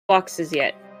boxes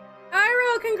yet.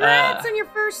 Iro, congrats on your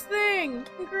first thing.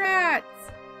 Congrats.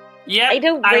 Yeah, I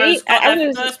don't Iro's wait. got I their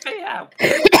was. first payout.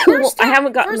 Well, I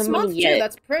haven't gotten first the money month yet. too.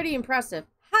 That's pretty impressive.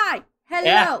 Hi, hello.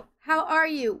 Yeah. How are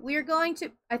you? We're going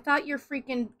to. I thought your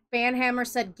freaking banhammer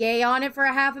said "gay" on it for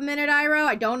a half a minute, Iro.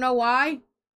 I don't know why.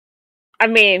 I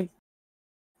mean,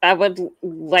 I would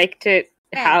like to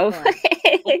have.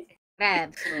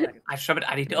 Bad.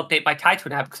 I need to update my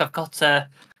title now because I've got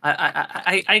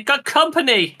I got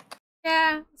company.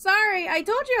 Yeah, sorry. I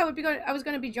told you I was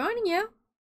going to be joining you.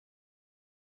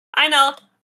 I know.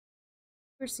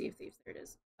 Where's Sea of Thieves? There it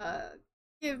is.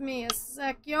 Give me a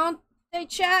second. Hey,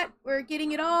 chat. We're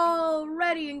getting it all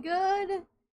ready and good.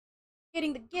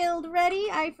 Getting the guild ready.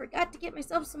 I forgot to get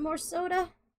myself some more soda.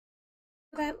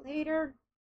 Do that later.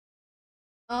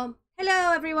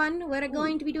 Hello everyone. We're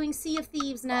going to be doing Sea of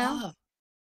Thieves now.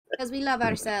 Because we love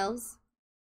ourselves.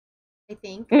 I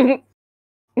think.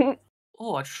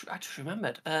 Oh, I just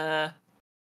remembered.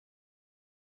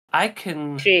 I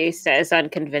can. She says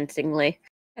unconvincingly.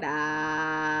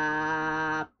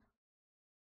 Ta-da!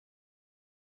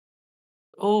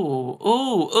 Oh.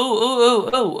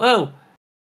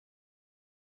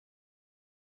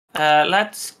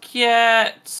 Let's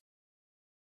get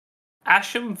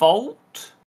Ashen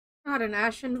Vault. Not an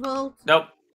Ashen Vault. Nope.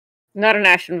 Not an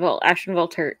Ashen Vault. Ashen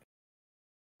Vault hurt.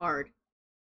 Hard.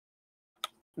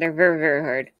 They're very, very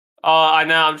hard. Oh, I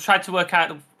know. I'm trying to work out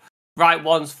the right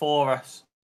ones for us.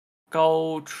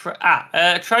 Gold.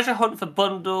 Treasure hunt for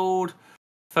bundled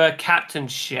for a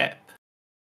captainship.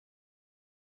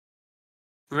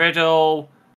 Riddle.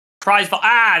 Prize vault.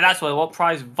 That's what I want.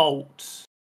 Prize vaults.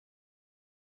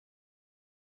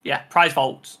 Yeah, prize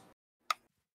vaults.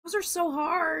 Those are so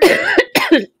hard.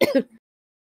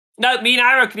 No, me and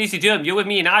Iro can easily do them. You're with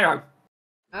me and Iro.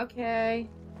 Okay.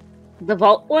 The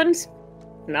vault ones?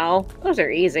 No, those are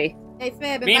easy. Hey,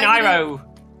 Fib. Me and Iro.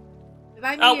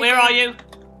 Oh, where are you?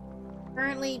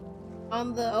 Currently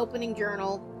on the opening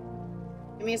journal.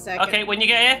 Give me a second. Okay, when you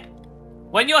get here.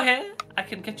 When you're here, I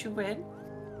can get you in.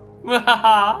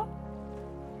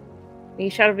 You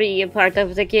shall be a part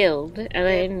of the guild, and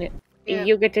then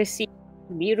you get to see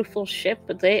a beautiful ship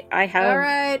that I have.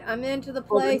 Alright, I'm into the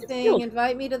play thing.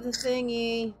 Invite me to the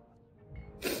thingy.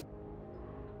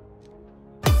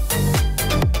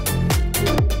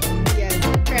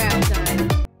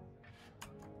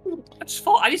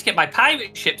 I need to get my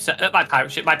pirate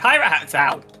hats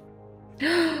out.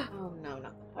 Oh no,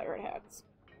 not the pirate hats.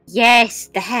 Yes,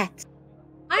 the hat.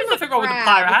 I'm nothing wrong with the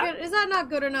pirate hat. Is that not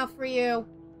good enough for you?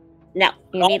 No,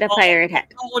 you need a pirate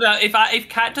hat. Oh no, if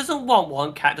Cat doesn't want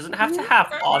one, Cat doesn't have to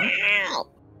have one.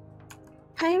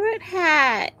 Pirate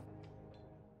hat.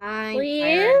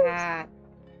 Pirate hat.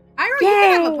 Ira, you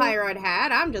can have a pirate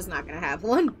hat. I'm just not gonna have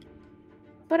one.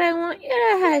 But I want you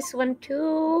to have one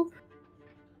too.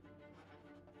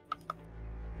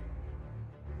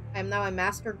 I'm now a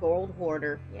master gold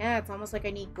hoarder. Yeah, it's almost like I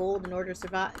need gold in order to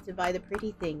buy the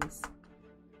pretty things.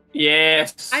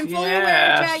 Yes. I'm fully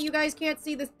aware, chat. You guys can't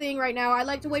see this thing right now. I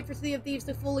like to wait for Sea of Thieves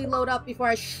to fully load up before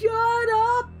I shut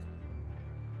up.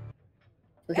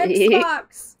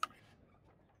 Xbox.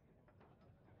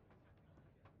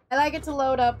 I like it to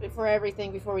load up for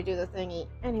everything before we do the thingy.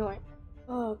 Anyway.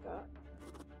 Oh god.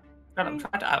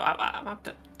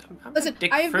 Listen,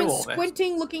 I have been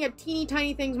squinting, looking at teeny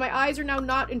tiny things. My eyes are now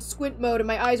not in squint mode, and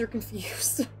my eyes are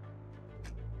confused.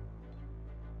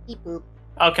 Beep boop.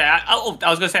 Okay, I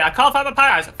was gonna say I can't find my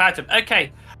pirate phantom.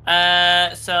 Okay,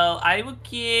 so I will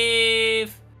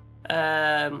give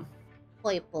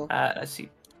purple. Let's see,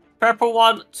 purple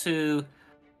one to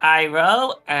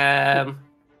Iro. I've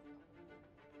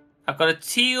got a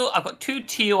teal. I've got 2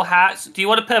 teal hats. Do you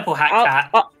want a purple hat,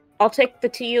 Cat? I'll take the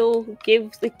teal.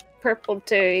 Give the purple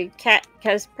to Cat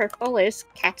because purple is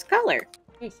Cat's color.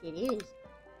 Yes, it is.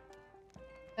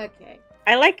 Okay.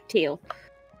 I like teal.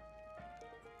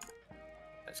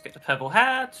 Let's get the purple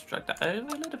hat. Drag that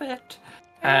over a little bit,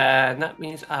 and that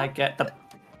means I get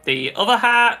the other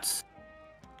hat.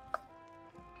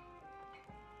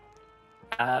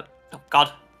 Oh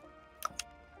God!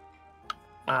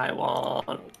 I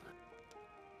want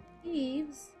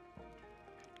Thieves.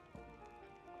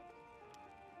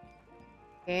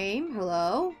 Game,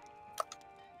 hello?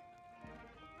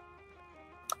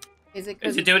 Is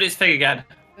it doing its thing again?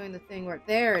 Doing the thing where...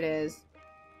 There it is.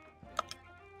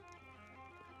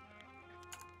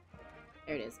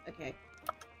 There it is, okay.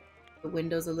 The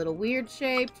window's a little weird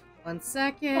shaped. 1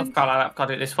 second. I've got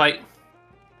it this way.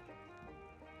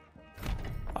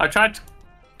 I tried to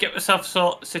get myself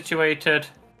situated.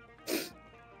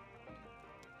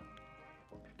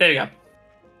 There we go.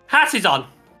 Hat is on.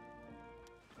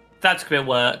 That's gonna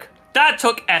work. That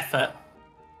took effort.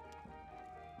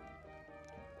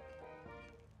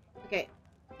 Okay,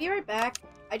 be right back.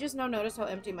 I just now noticed how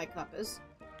empty my cup is.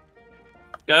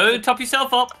 Go top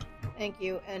yourself up. Thank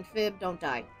you, and Fib, don't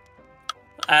die.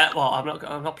 Well, I'm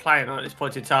not playing on at this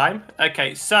point in time.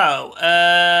 Okay, so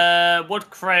wood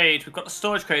crate. We've got the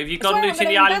storage crate. Have you gone looting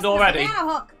the island already?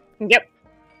 Yep.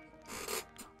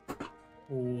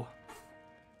 Ooh.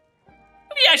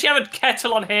 We actually have a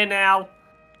kettle on here now. Of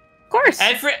course.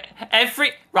 Every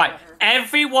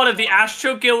one of the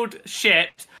Astro Guild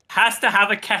ships has to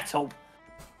have a kettle.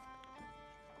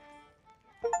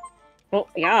 Well,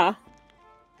 yeah.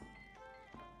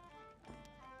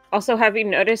 Also, have you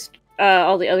noticed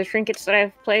all the other trinkets that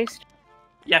I've placed?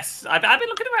 Yes, I've been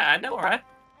looking around. I know, alright.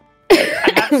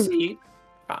 I have seen.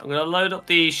 Right, I'm gonna load up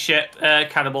these ship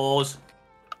cannonballs.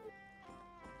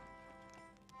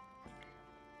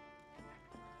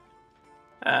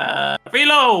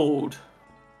 Reload.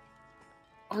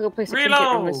 I'll go place a trinket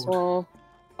on this wall.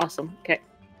 Awesome. Okay.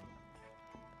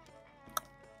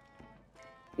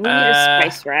 We need a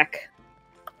spice rack.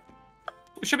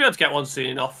 We should be able to get one soon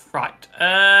enough. Right.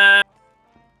 Yeah,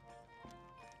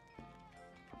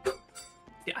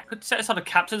 I could set this on a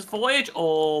captain's voyage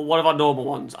or one of our normal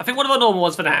ones. I think one of our normal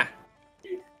ones for now.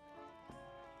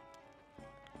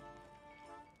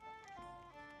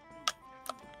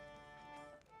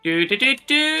 Do do do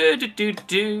do do do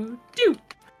do do.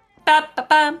 Ba ba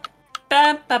bam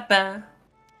ba ba ba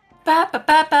ba ba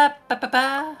ba ba ba ba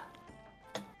ba.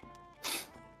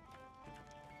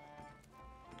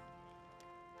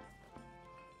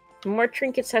 More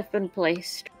trinkets have been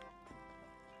placed.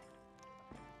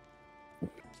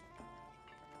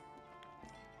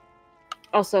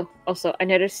 Also, I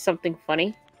noticed something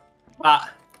funny. Hold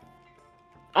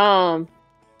on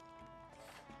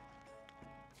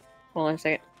a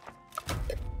second.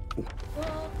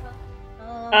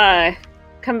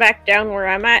 Come back down where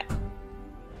I'm at.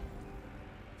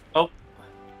 Oh.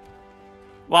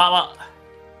 What?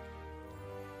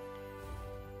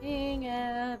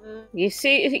 You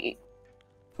see?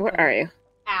 Where are you?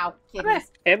 Ow,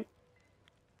 kidneys. Hey.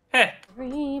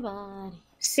 Everybody.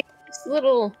 See this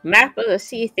little map of the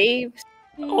Sea Thieves?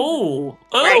 Oh.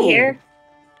 Right here.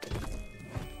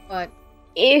 What?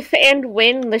 If and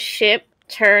when the ship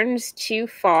turns too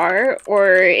far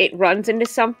or it runs into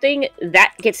something,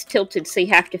 that gets tilted, so you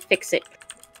have to fix it.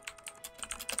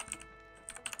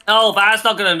 Oh, that's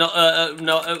not going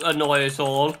to annoy us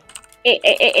all.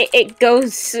 It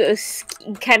goes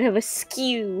kind of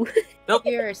askew. Nope.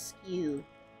 You're askew.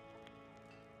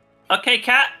 Okay,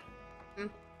 Cat.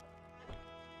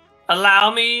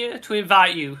 Allow me to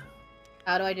invite you.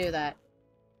 How do I do that?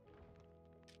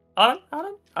 Hold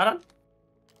on.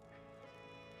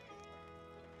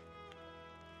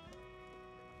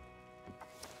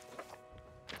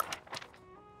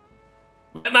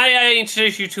 May I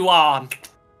introduce you to our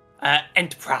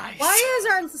enterprise?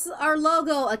 Why is our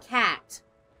logo a cat?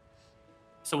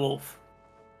 It's a wolf.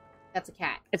 That's a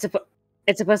cat. It's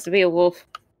supposed to be a wolf.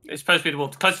 It's supposed to be the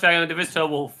wolf. Closest thing there is to a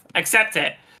wolf. Accept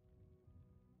it.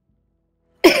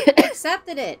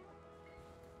 Accepted it.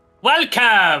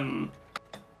 Welcome.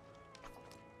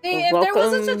 See, if there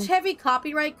wasn't such heavy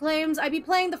copyright claims, I'd be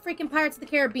playing the freaking Pirates of the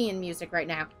Caribbean music right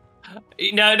now.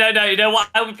 No. You know what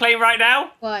I'll be playing right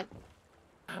now? What?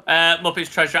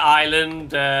 Muppets Treasure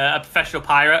Island, a professional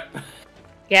pirate.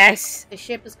 Yes. The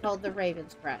ship is called the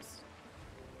Raven's Crest.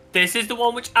 This is the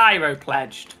one which Iro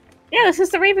pledged. Yeah, this is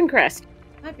the Raven Crest.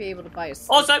 Might be able to buy a...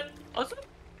 Also,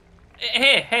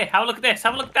 here, have a look at this.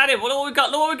 Have a look at it. Look what we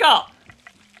got. Look what we got.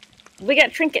 We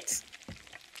got trinkets.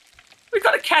 We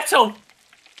got a kettle.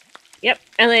 Yep,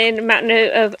 and then a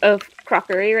mountain of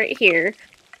crockery right here.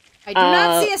 I do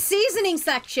not see a seasoning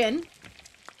section.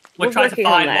 We're trying to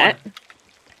find one.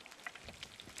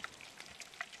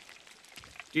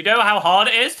 Do you know how hard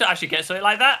it is to actually get something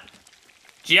like that?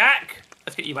 Jack,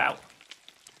 let's get you out.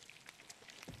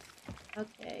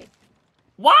 Okay.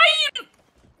 Why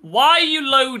are you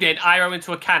loading Iro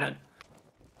into a cannon?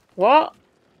 What?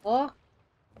 What?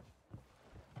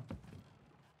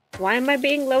 Why am I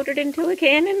being loaded into a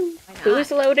cannon? Who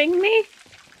is loading me?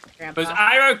 Because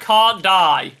Iro can't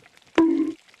die.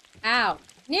 Ow.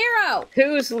 Nero!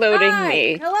 Who's loading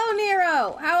me? Hello,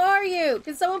 Nero! How are you?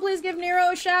 Can someone please give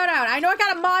Nero a shout out? I know I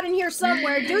got a mod in here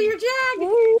somewhere. Do your jag!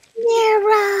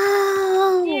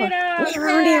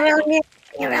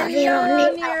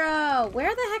 Nero!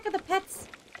 Where the heck are the pets?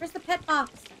 Where's the pet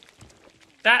box?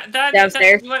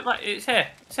 Downstairs. It's here.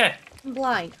 I'm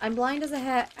blind. I'm blind as a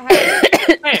hat.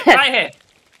 Right here.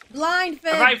 Blind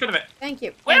Finn. Right in front of it. Thank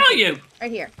you. Where are you?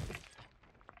 Right here.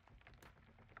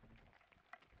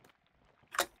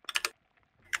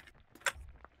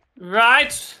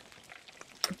 Right.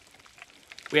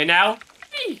 We are now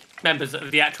members of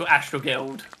the actual Astral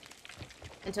Guild.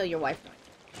 Until your wife died.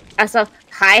 Also,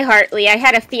 hi, Hartley. I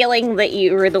had a feeling that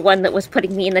you were the one that was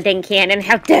putting me in the dang cannon.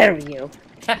 How dare you?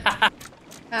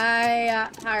 Hi,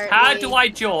 Hartley. How do I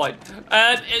join?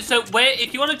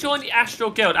 If you want to join the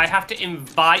Astral Guild, I have to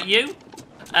invite you.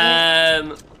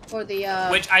 For the,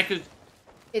 which I could...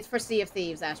 It's for Sea of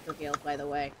Thieves, Astral Guild, by the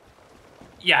way.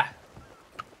 Yeah.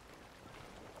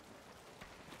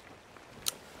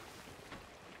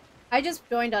 I just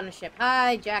joined on a ship.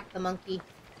 Hi, Jack the monkey.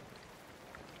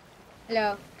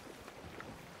 Hello.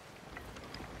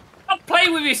 Stop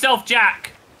playing with yourself,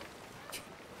 Jack!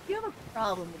 You have a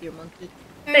problem with your monkey.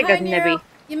 Big Hi, of Nibby. Nero.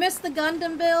 You missed the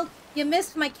Gundam build. You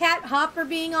missed my cat Hopper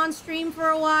being on stream for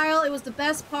a while. It was the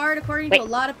best part, according to a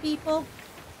lot of people.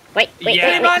 Wait,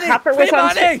 Yeah. wait. Hopper was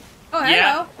on stream. Oh, hello.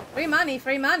 Yeah. Free money,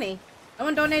 free money.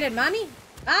 Someone donated money?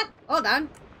 What? Hold on.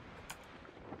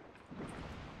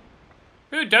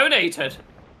 Who donated?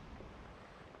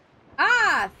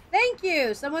 Ah, thank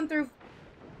you. Someone threw...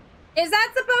 Is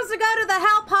that supposed to go to the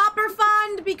Help Hopper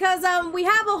Fund? Because, we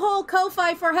have a whole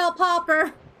Ko-Fi for Help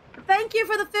Hopper. Thank you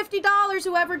for the $50,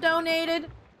 whoever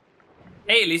donated.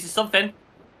 Hey, at least it's something.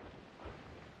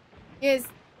 Is...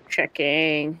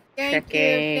 Checking.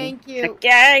 Thank you.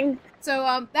 Checking.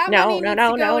 So, that No. money needs to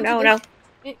go into No.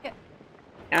 the...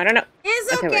 I don't know.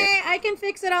 It's Okay, okay. wait. I can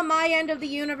fix it on my end of the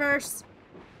universe.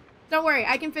 Don't worry,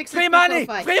 I can fix it. Free money!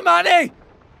 Free money!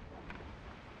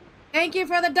 Thank you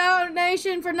for the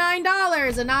donation for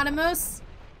 $9, Anonymous.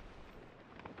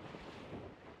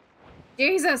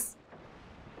 Jesus.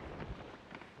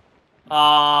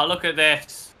 Aw, look at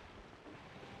this.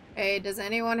 Hey, does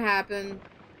anyone happen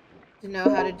to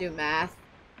know how to do math?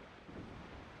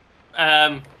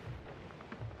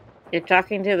 You're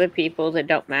talking to the people that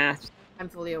don't math. I'm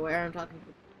fully aware I'm talking to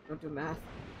people who don't do math.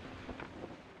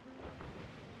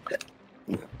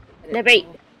 Nibby.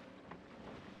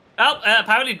 Oh,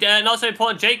 apparently not so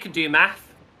important Jake can do math.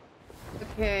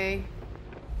 Okay.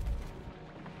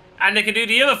 And they can do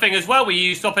the other thing as well, where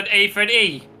you stop an A for an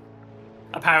E.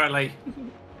 Apparently.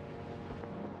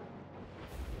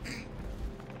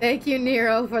 Thank you,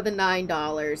 Nero, for the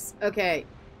 $9. Okay.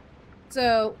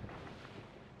 So,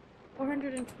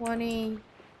 420,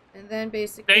 and then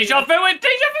basically... Deja vu and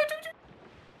deja vu!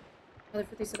 Another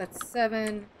 50, so that's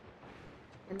 7.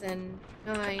 And then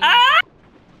 9. Ah!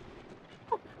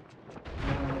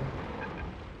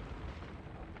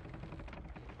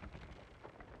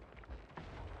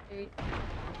 8.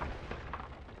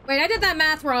 Wait, I did that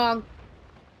math wrong.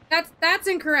 That's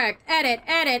incorrect. Edit.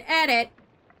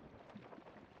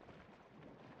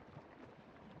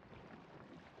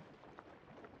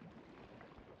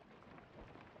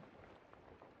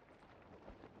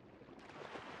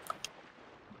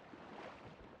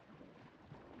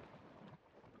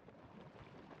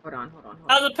 Hold on.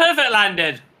 That was a perfect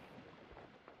landing. As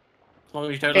long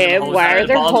as you don't look at the holes Why down at are the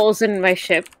there bottom. holes in my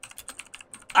ship?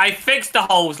 I fixed the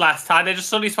holes last time, they just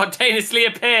suddenly spontaneously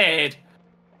appeared.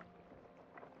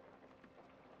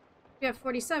 We have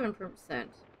 47%.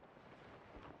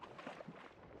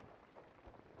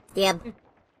 Yep.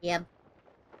 Yep.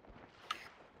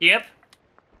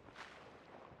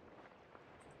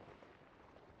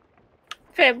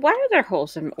 Fib, why were there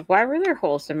holes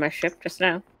in my ship just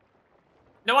now?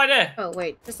 No idea. Oh,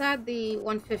 wait. Just add the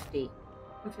 150.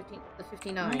 150, the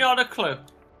 59. Not a clue.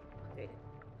 Update it.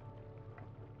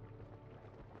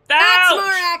 Ouch! That's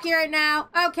more accurate now.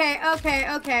 Okay.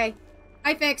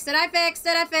 I fixed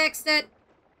it.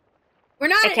 We're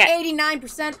not at Okay.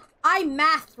 89%. I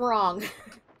mathed wrong.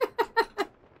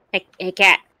 Hey,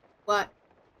 cat. What?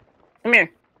 Come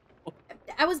here.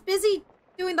 I was busy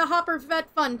doing the Hopper Vet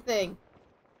Fund thing.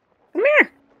 Come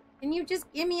here. Can you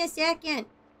just give me a second?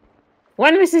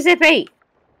 1 Mississippi.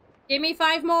 Give me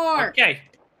 5 more. Okay.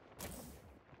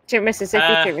 2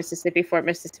 Mississippi, 3 Mississippi, 4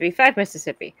 Mississippi, 5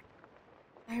 Mississippi.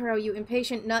 Pyro, you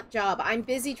impatient nut job. I'm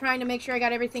busy trying to make sure I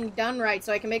got everything done right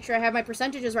so I can make sure I have my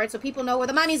percentages right so people know where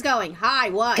the money's going. Hi,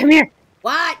 what? Come here.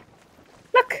 What?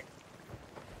 Look.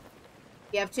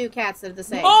 You have 2 cats that are the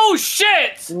same. Oh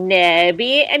shit!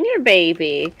 Nebby and your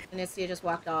baby. And Isia just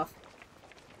walked off.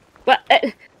 What?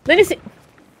 Let me see.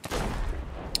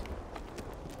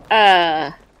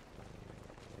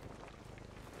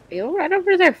 You right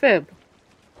over there, Fib.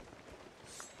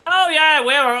 Oh yeah,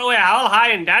 we're all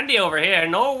high and dandy over here.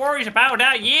 No worries about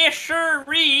that. Yes,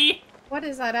 sirree. What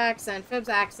is that accent? Fib's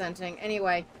accenting.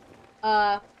 Anyway.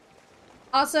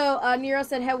 Also, Nero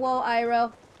said, hello,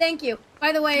 Iro. Thank you.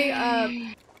 By the way,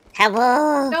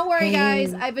 Hello. don't worry,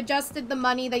 guys. I've adjusted the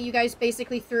money that you guys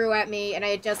basically threw at me, and I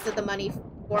adjusted the money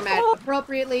format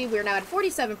appropriately. We're now at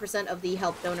 47% of the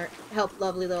help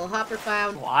lovely little hopper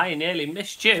found. Oh, I nearly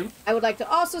missed you. I would like to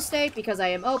also state, because I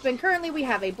am open, currently we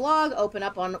have a blog open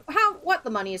up on what the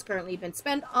money has currently been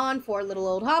spent on for little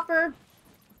old hopper.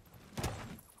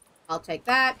 I'll take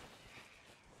that.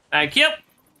 Thank you.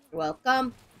 You're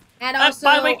welcome. And also,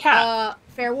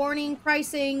 fair warning,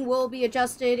 pricing will be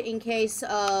adjusted in case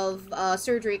of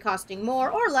surgery costing more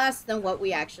or less than what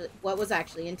was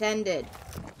actually intended.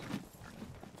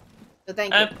 So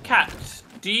thank you. Kat,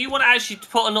 do you want to actually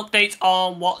put an update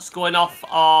on what's going off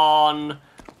on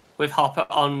with Hopper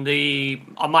on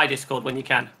my Discord when you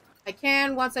can? I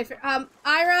can once Iro,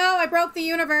 I broke the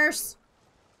universe.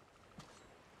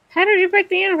 How did you break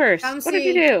the universe? Come what see. did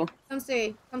you do? Come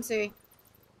see. Come see.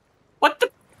 What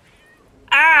the?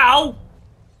 Ow!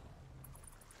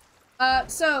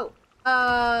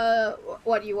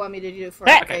 What do you want me to do for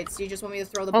Ah. updates? Do you just want me to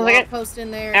throw the blog post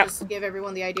in there just to give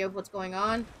everyone the idea of what's going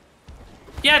on?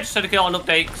 Yeah, just so to get an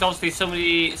update, because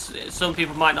obviously some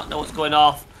people might not know what's going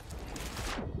off.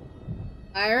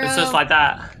 Iro. It's just like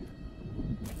that.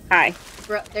 Hi.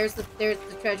 Bro, there's the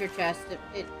treasure chest.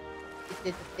 It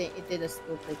did the thing. It did a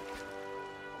stupid.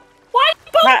 Why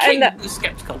are you both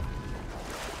skeptical?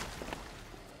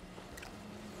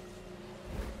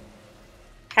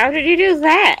 How did you do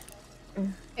that?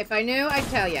 If I knew, I'd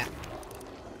tell you.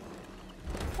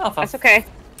 Oh, that's okay.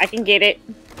 I can get it.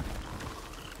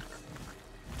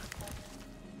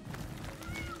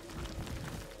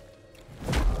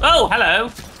 Oh, hello.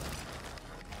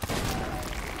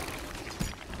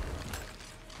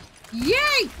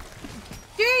 Yay!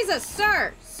 Jesus,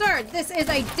 sir! Sir, this is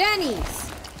a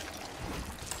Denny's!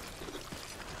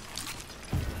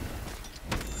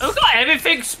 We've got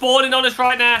everything spawning on us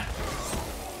right now.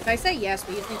 If I say yes,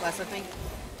 will you think less of me?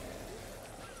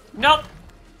 Nope.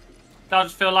 I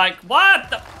just feel like, what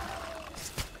the...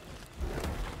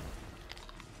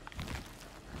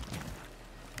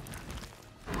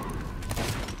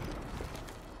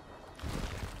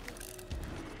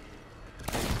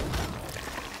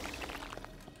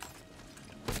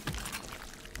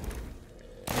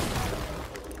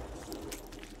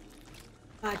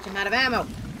 Fudge, I'm out of ammo.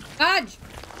 Fudge!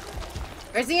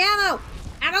 Where's the ammo?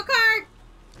 Ammo card!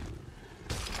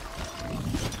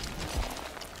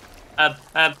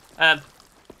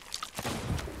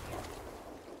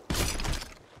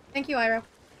 Thank you, Iro.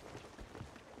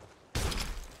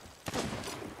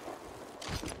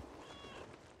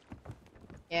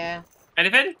 Yeah.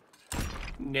 Anything?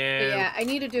 No. Yeah, I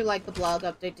need to do, like, the blog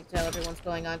update to tell everyone what's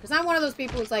going on. Because I'm one of those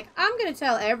people who's like, I'm gonna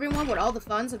tell everyone what all the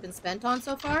funds have been spent on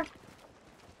so far.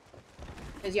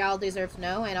 Because y'all deserve to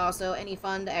know. And also, any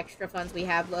extra funds we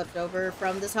have left over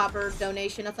from this Hopper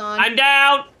donation-a-thon. I'm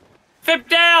down! Flip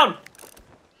down!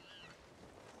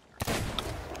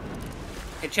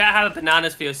 Hey, chat, have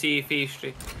bananas for your Sea Thieves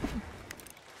stream.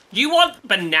 You want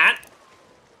banana?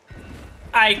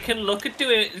 I can look at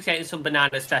getting some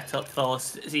bananas set up for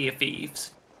Sea of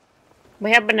Thieves. We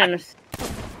have bananas.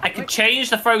 I could change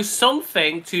the throw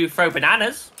something to throw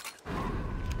bananas.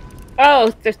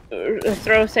 Oh, the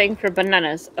throw thing for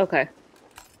bananas. Okay.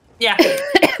 Yeah.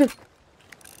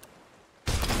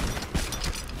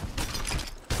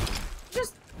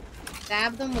 Just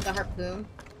stab them with a harpoon.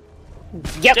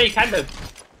 Yep. Yeah, you can do.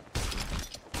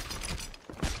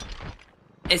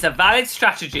 It's a valid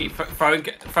strategy for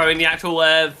throwing the actual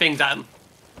things at them.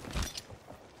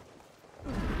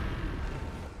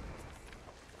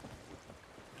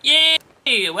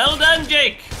 Yay! Well done,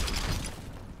 Jake.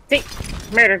 See,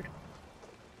 murdered.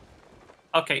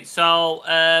 Okay, so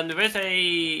there is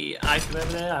a item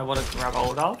over there I want to grab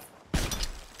hold of.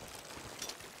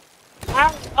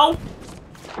 Oh!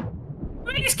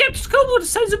 Really skeptical with the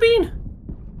sense of being.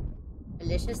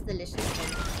 Delicious, delicious.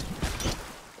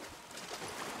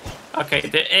 Okay,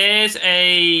 there is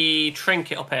a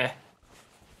trinket up here.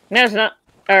 No, it's not.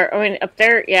 Or, I mean, up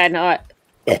there? Yeah, no, I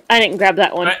didn't grab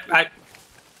that one. Right.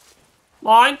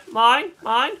 Mine.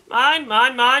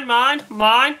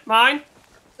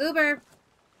 Uber.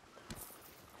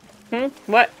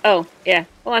 What? Oh, yeah.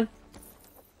 Hold on.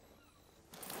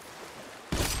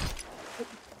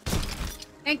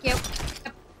 Thank you.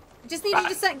 I just needed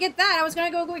to get that. I was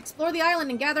gonna go explore the island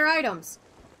and gather items.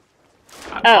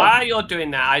 While you're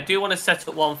doing that, I do want to set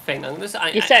up one thing. You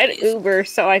said Uber,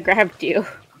 so I grabbed you.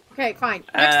 Okay, fine.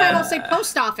 Next time I'll say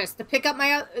post office to pick up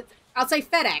my... I'll say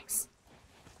FedEx.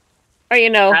 Or, you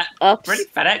know, ups. Really?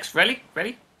 FedEx?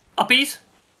 Really? Uppies?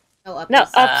 No, uppies. No,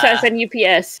 ups as in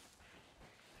UPS.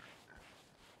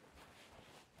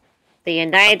 The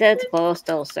United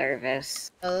Postal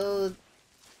Service. Oh,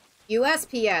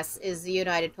 USPS is the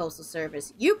United Postal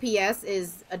Service. UPS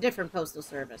is a different postal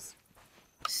service.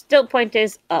 Still point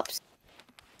is ups.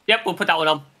 Yep, we'll put that one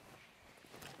on.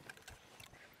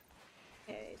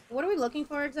 Okay, so what are we looking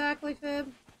for exactly,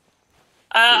 Fib?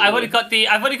 I've only got the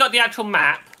actual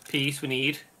map piece we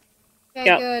need. Okay,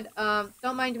 Yep. good.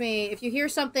 Don't mind me. If you hear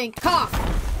something, cough!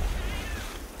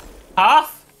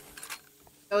 Half?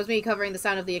 That was me covering the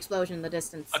sound of the explosion in the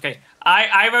distance. Okay.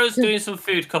 I was doing some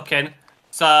food cooking,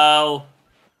 so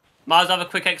might as well have a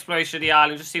quick exploration of the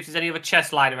island, just see if there's any other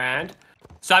chests lying around.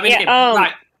 So I mean,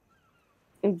 right.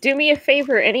 Do me a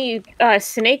favor. Any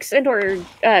snakes and or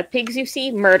pigs you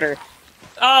see, murder.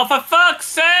 Oh, for fuck's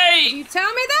sake! You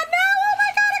tell me that now? Oh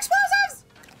my god, explosives!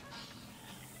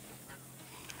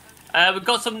 We've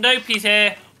got some nopies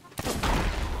here.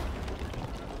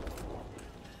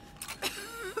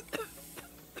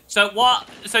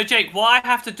 So Jake, what I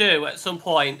have to do at some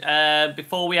point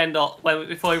before we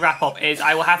wrap up is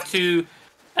I will have to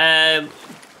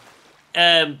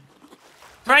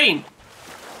train.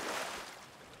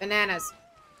 Bananas.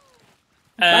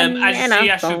 As you see,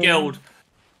 Astral Guild.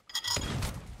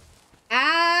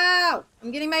 Ow!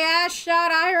 I'm getting my ass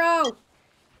shot, Iroh!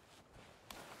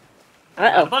 I'm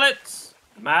out of bullets.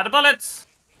 I'm out of bullets.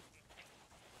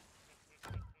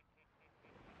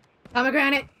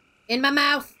 Pomegranate in my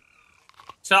mouth.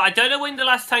 So I don't know when the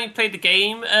last time you played the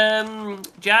game,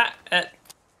 Jack. God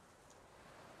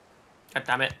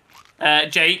damn it,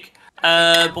 Jake.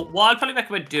 But what I'd probably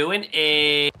recommend doing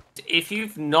is if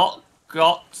you've not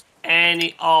got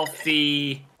any of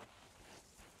the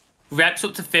reps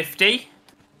up to 50,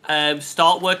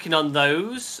 start working on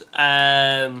those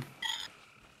for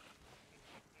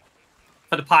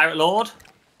the Pirate Lord.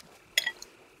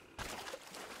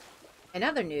 In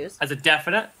other news, As a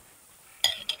definite.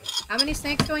 how many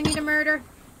snakes do I need to murder?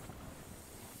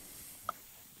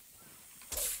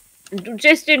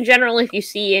 Just in general, if you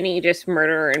see any, just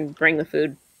murder and bring the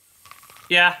food.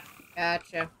 Yeah.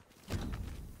 Gotcha.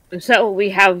 So we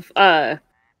have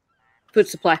food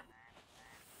supply.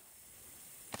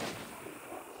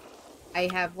 I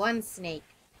have one snake.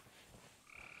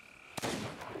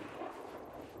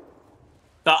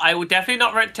 But I would definitely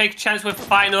not take a chance with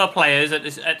fighting other players at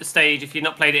the stage if you've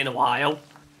not played it in a while.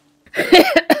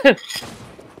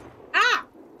 Ah!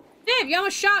 Dave, you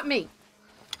almost shot me!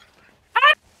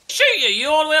 I shoot you!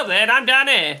 You're all the way up there and I'm down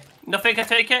here. Nothing can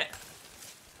take it?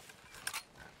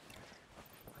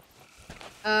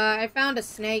 I found a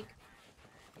snake.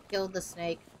 I killed the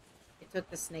snake. I took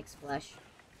the snake's flesh.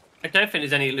 I don't think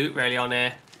there's any loot really on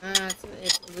here. It's a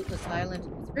lootless island.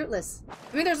 It's fruitless.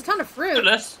 I mean, there's a ton of fruit.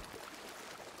 Fruitless?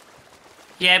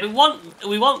 Yeah,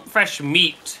 we want fresh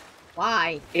meat.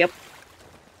 Why? Yep.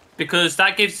 Because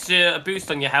that gives you a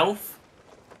boost on your health.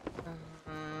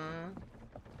 Uh-huh.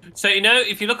 So, you know,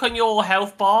 if you look on your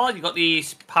health bar, you got the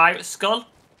pirate skull.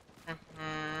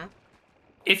 Uh-huh.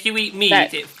 If you eat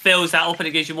meat, it fills that up and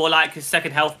it gives you more like a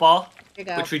second health bar. Here you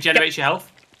go. Which regenerates your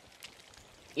health.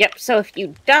 Yep, so if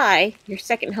you die, your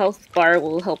second health bar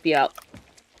will help you out.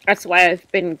 That's why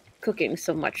I've been cooking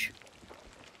so much.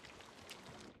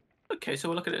 Okay, so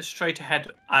we're looking at a straight ahead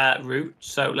route.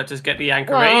 So let us get the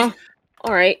anchor raised.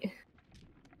 Alright.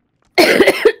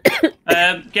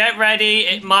 Get ready,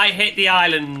 it might hit the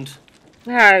island.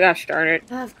 Ah, gosh darn it.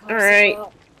 Of course. Alright.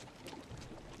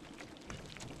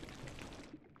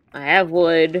 I have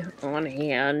wood on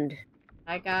hand.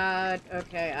 I got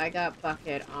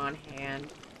bucket on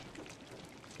hand.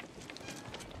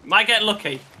 Might get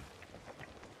lucky.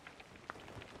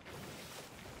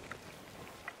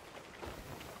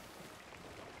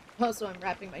 Also, I'm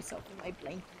wrapping myself in my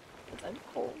blanket because I'm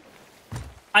cold.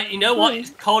 You know what? It's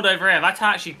cold over here. I've had to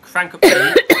actually crank up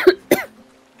the heat.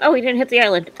 Oh, we didn't hit the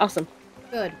island. Awesome.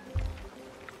 Good.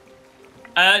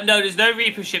 No, there's no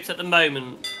Reaper ships at the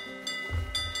moment.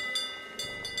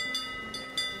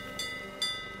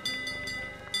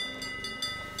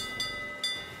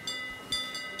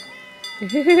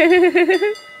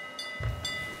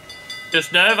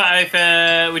 Just know that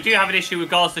if we do have an issue with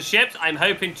regards to ships, I'm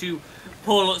hoping to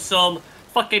pull some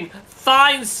fucking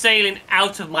fine sailing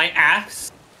out of my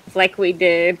ass. Like we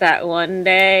did that one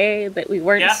day that we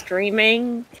weren't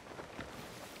streaming.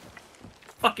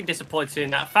 Fucking disappointed in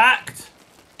that fact.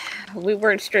 We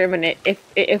weren't streaming it.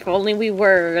 If only we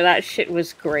were. That shit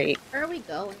was great. Where are we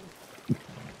going?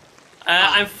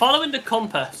 I'm following the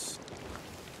compass.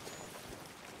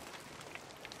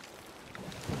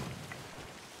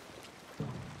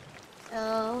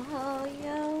 Yo ho,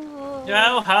 yo ho.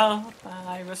 Yo ho,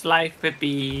 pirate's life would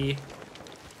be.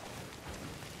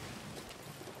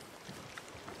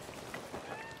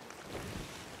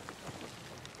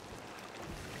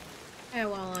 And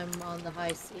while I'm on the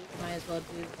high seas, might as well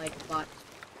do like a bot.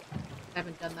 I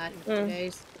haven't done that in 2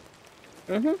 days.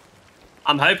 Mm-hmm.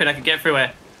 I'm hoping I can get through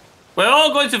it. We're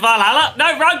all going to Valhalla.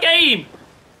 No, wrong game.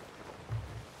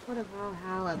 What a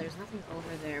Valhalla. There's nothing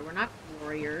over there. We're not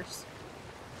warriors.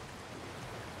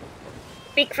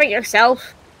 Speak for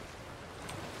yourself.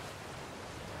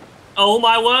 Oh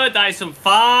my word, that is some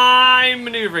fine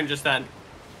maneuvering just then.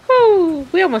 Whew,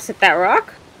 we almost hit that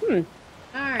rock. Alright.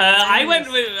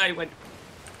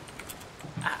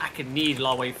 I can needle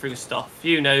our way through stuff.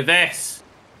 You know this.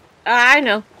 I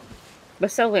know.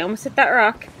 But still, we almost hit that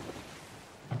rock.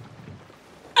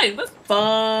 Hey, that's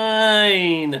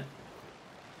fine.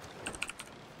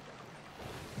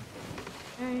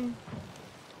 Okay.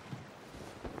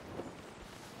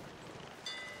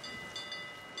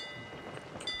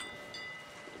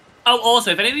 Oh,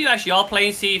 also, if any of you actually are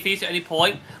playing Sea of Thieves at any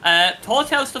point,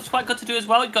 Tortail stuff's quite good to do as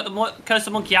well. You've got the Curse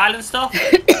of Monkey Island stuff.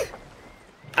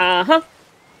 Uh-huh.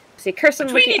 See, Curse of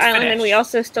Which we Monkey need to Island, and finish. we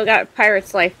also still got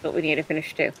Pirate's Life, but we need to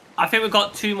finish too. I think we've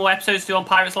got 2 more episodes to do on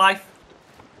Pirate's Life.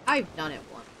 I've done it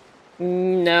once.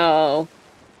 No.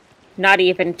 Not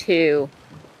even 2.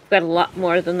 We've got a lot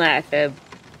more than that, Fib.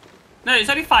 No, it's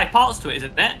only 5 parts to it,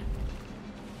 isn't it?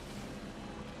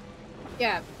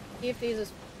 Yeah. Sea of Thieves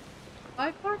is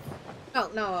 5 parts?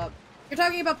 Oh, no, you're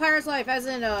talking about Pirate's Life as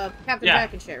in, Captain Yeah.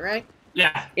 Jack and shit, right?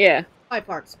 Yeah. Yeah. 5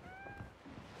 parts.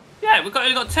 Yeah, we've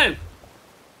only got 2.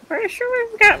 Pretty sure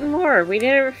we've gotten more. We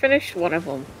never finished one of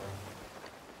them.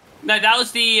 No, that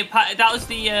was the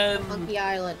Monkey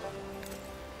Island.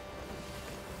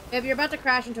 If you're about to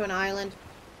crash into an island.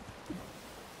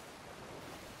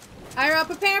 Ira,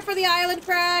 prepare for the island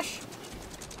crash!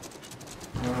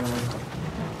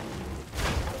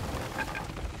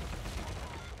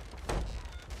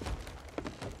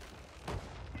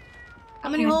 How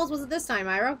many holes was it this time,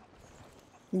 Ira?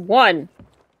 1.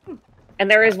 And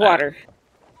there is water.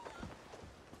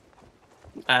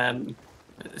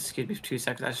 Excuse me for 2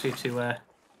 seconds, actually, to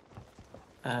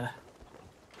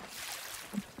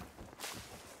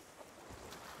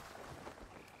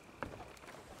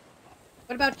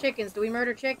What about chickens? Do we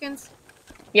murder chickens?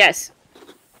 Yes.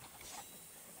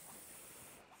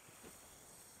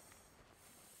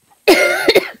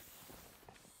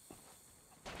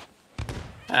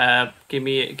 give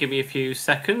me a few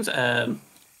seconds. To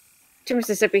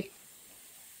Mississippi.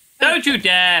 Don't you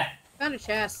dare! Found a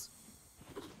chest.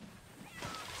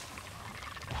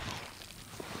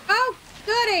 Oh,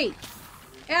 goody!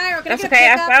 Hey, Ira, can That's I get okay.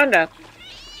 a I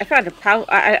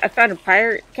pickup? found a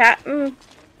pirate captain.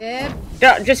 Dib?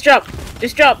 Just jump.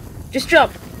 Just jump. Just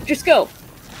jump. Just go.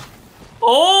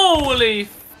 Holy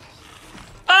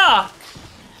fuck!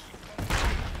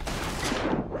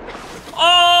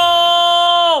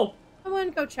 Oh!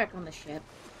 Someone go check on the ship.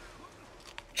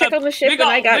 Check on the ship, We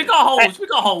got and holes. We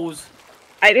got holes.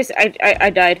 I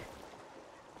died.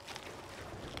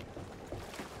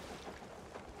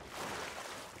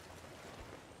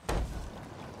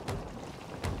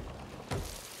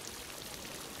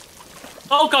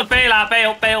 Oh god, bail out,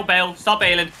 bail. Stop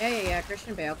bailing. Yeah.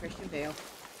 Christian Bale.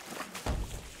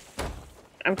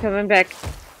 I'm coming back.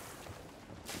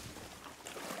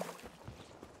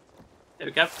 There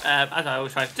we go. As I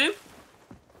always try to do.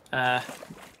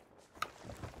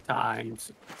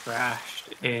 Times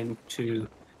crashed into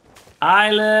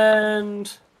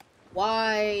island.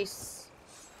 Twice.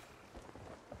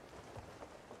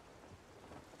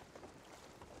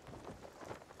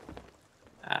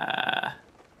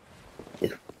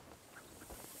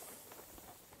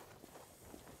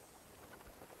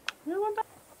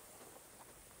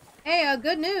 Hey,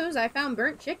 good news. I found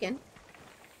burnt chicken.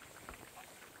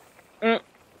 Mm.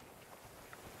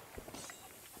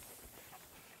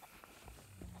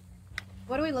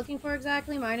 What are we looking for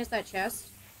exactly, minus that chest?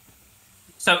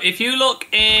 So if you look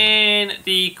in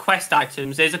the quest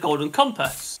items, there's a golden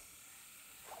compass.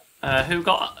 Who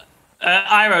got...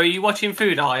 Iro, are you watching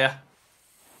food, are you?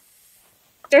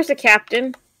 There's a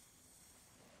captain.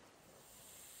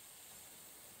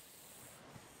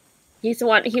 He's the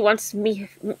one. He wants me.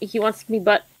 He wants me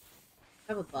butt.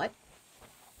 Have a butt?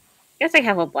 Yes, I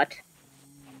have a butt.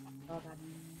 Oh, God.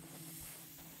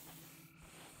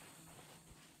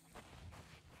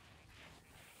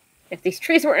 If these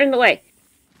trees weren't in the way.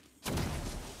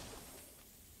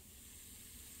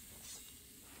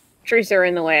 Trees are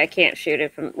in the way. I can't shoot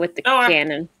it with the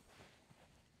cannon.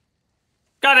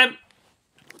 Got him.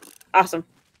 Awesome.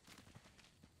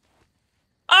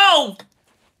 Oh!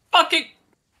 Fucking...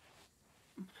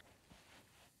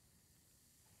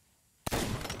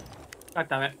 God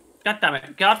damn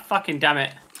it. God fucking damn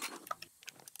it.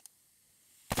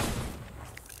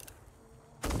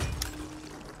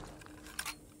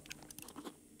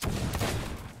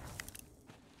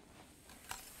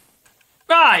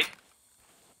 Right.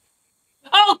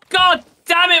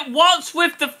 what's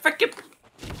with the frickin'...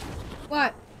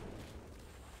 What?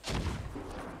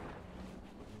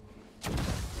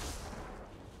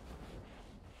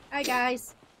 Hi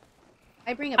guys.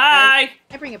 I bring a Hi!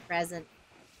 I bring a present.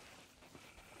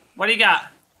 What do you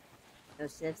got?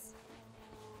 Those shifts.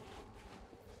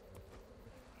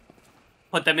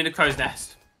 Put them in the crow's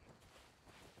nest.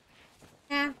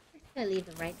 Yeah, I'm just gonna leave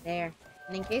them right there.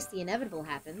 And in case the inevitable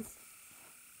happens.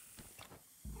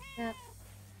 Yeah.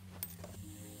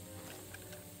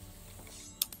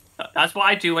 That's what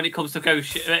I do when it comes to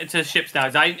to ships now.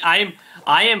 I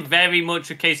am very much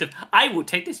a case of I will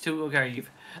take this to a grave.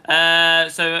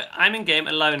 So I'm in game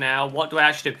alone now. What do I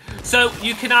actually do? So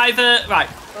you can either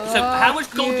So how much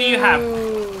gold do you have?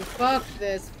 Fuck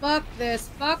this. Fuck this.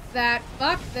 Fuck that.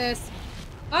 Fuck this.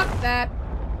 Fuck that.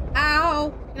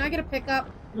 Ow! Can I get a pickup?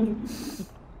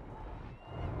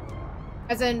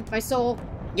 As in my soul.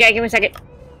 Yeah, give me a second.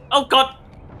 Oh god!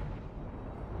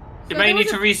 You So may there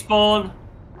need was to respawn.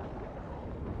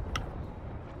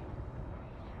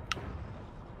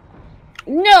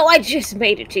 No, I just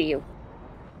made it to you.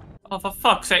 Oh, for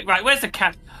fuck's sake! Right, where's the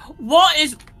cat? What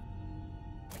is?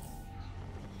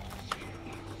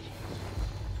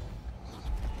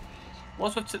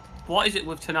 What is it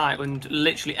with tonight when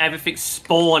literally everything's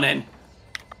spawning?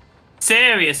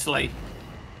 Seriously.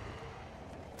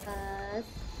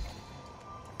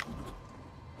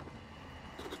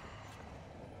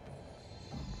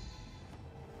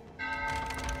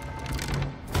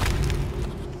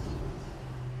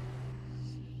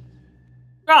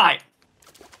 Right.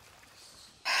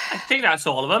 I think that's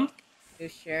all of them. You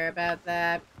sure about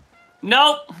that?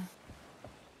 Nope. I was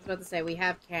about to say, we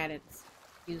have cannons.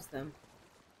 Use them.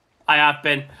 I have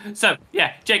been. So,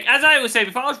 yeah, Jake, as I was saying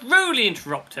before, I was rudely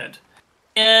interrupted.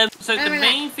 So the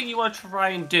main thing you want to try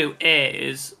and do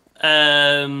is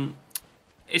try and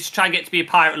get to be a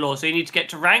pirate lord. So you need to get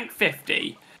to rank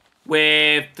 50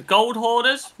 with the Gold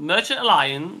Hoarders, Merchant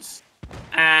Alliance,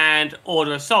 and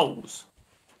Order of Souls.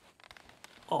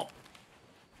 Oh.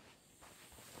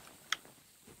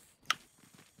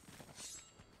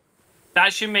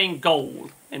 That's your main goal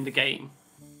in the game.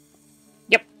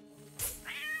 Yep.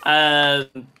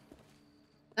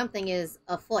 Something is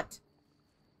afoot.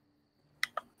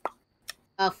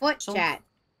 Afoot, chat.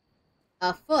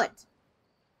 Afoot.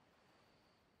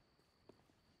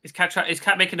 Is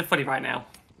Cat making a funny right now?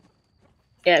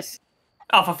 Yes.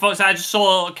 Oh, for fuck's sake, I just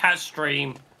saw a Cat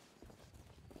stream.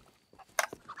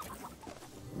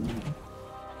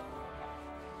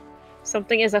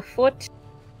 Something is afoot.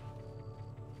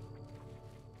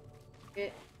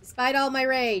 Despite all my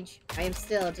rage, I am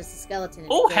still just a skeleton.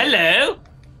 Oh, hello!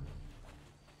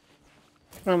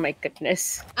 Oh my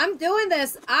goodness. I'm doing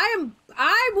this.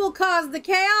 I will cause the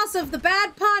chaos of the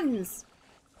bad puns.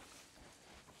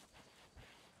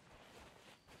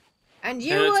 And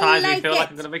you will times like you feel it. like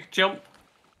I'm gonna make a jump.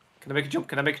 Can I make a jump?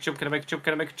 Can I make a jump? Can I make a jump?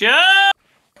 Can I make a jump?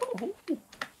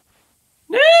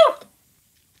 No!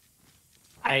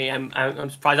 I'm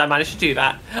surprised I managed to do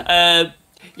that.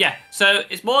 Yeah, so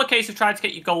it's more a case of trying to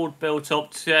get your gold built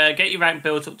up, to get your rank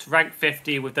built up to rank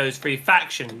 50 with those 3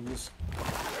 factions.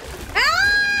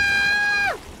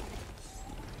 Ah!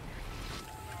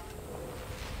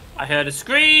 I heard a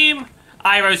scream.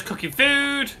 Iroh's cooking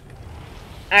food.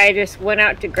 I just went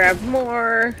out to grab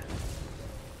more.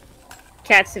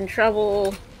 Cat's in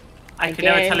trouble. I can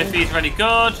never tell if these are any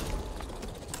good.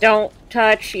 Don't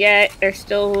touch yet. They're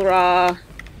still raw.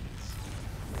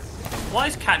 What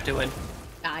is Cat doing?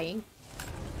 Dying.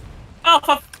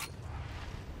 Oh,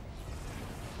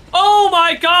 oh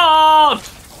my god!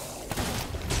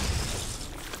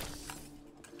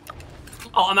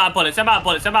 Oh, I'm out of bullets. I'm out of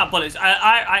bullets. I'm out of bullets.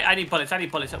 I need bullets. I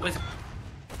need bullets. Where's...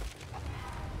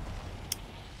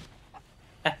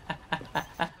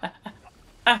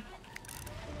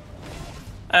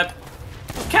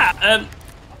 Cat,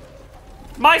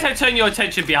 might I turn your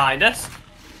attention behind us?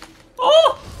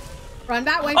 Oh! Run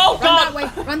that way. Oh, run God. that way.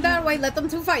 Run that way. Let them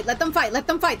two fight. Let them fight. Let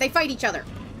them fight. They fight each other.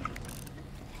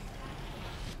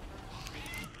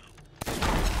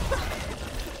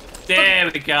 There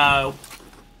we go.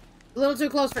 A little too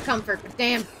close for comfort, but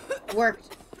damn, it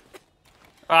worked.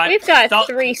 Right, We've got stop.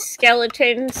 3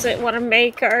 skeletons that want to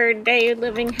make our day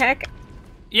living heck.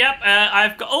 Yep,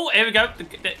 I've got... Oh, here we go.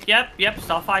 Yep,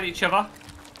 start fighting each other.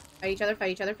 Fight each other,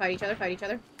 fight each other, fight each other, fight each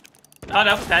other. Oh,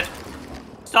 no, dead.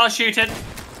 Start shooting.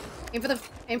 Aim for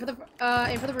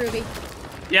the ruby.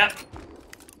 Yep.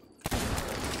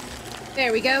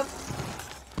 There we go.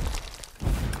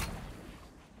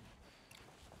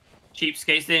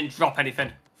 Cheapskates didn't drop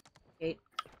anything. Okay.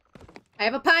 I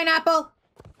have a pineapple.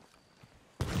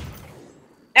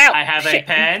 Ow! I have shit. a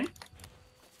pen.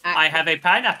 I have a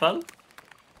pineapple.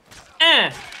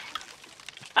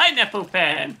 Pineapple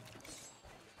pen.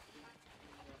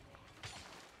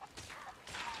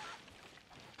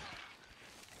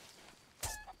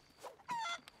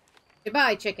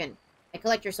 Goodbye, chicken. I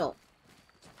collect your soul.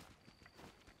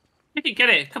 You can get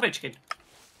it. Come here, chicken.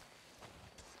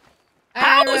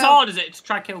 How hard is it to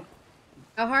try kill?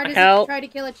 How hard is it to try to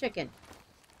kill a chicken?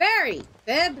 Very,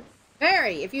 Fib.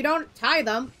 Very. If you don't tie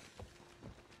them.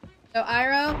 So,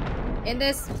 Iroh, in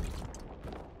this...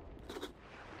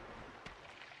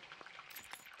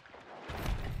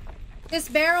 This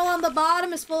barrel on the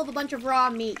bottom is full of a bunch of raw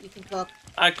meat you can cook.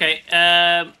 Okay,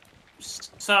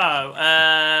 so,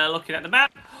 looking at the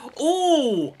map.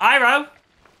 Ooh, Iroh.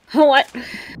 What?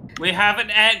 We have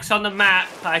an X on the map.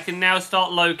 I can now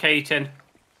start locating.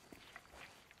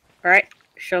 Alright,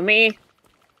 show me.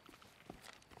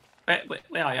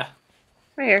 Where are you?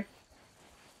 Right here.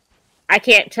 I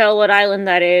can't tell what island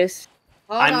that is.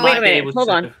 Hold on. Wait a minute, hold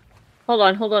on. Hold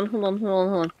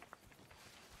on.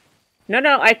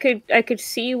 No, I could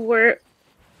see where...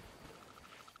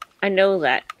 I know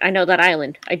that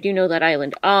island. I do know that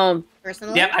island.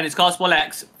 Personally? Yep, and it's called Small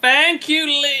X. Thank you,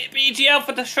 BGL,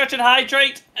 for the stretch and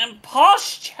hydrate and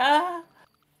posture.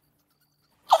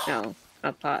 No,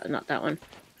 not that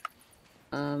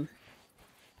one.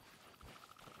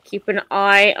 Keep an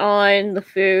eye on the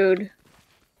food.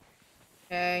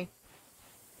 Okay.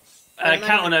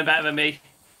 Cat will know better than me.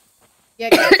 Yeah,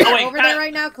 Cat's over there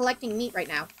right now, collecting meat right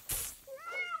now.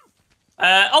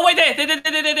 Oh wait,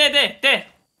 there.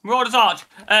 Marauder's Arch.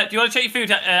 Do you want to check your food,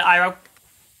 Iroh?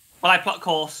 While I plot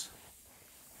course.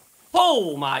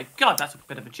 Oh my god, that's a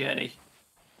bit of a journey.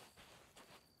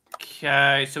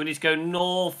 Okay, so we need to go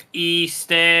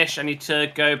northeast-ish. I need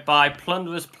to go by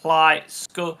Plunderer's Plight,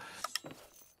 Skull...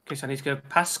 Okay, so I need to go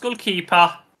past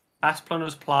Skullkeeper, past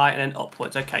Plunderer's Plight, and then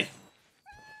upwards. Okay.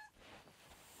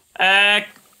 Cat,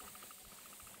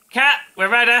 we're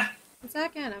ready. 1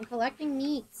 second, I'm collecting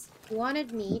meats. You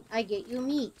wanted meat, I get you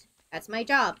meat. That's my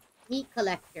job. Meat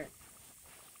collector.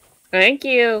 Thank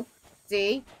you.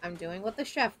 See? I'm doing what the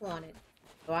chef wanted.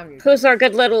 So I'm your... Who's our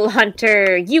good little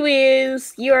hunter? You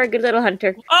are a good little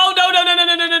hunter. Oh no.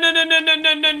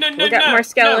 We got more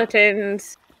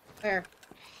skeletons. Where?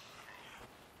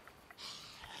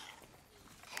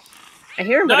 I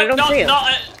hear him, but I don't see him.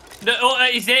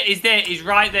 He's there. He's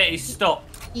right there. He's stuck.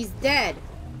 He's dead.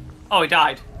 Oh, he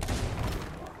died.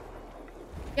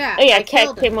 Yeah. Oh yeah, I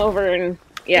Cat came over and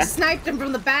I sniped him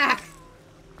from the back.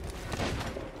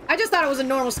 I just thought it was a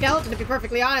normal skeleton, to be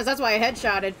perfectly honest. That's why I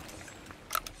headshotted.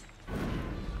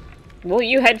 Well,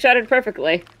 you headshotted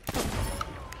perfectly.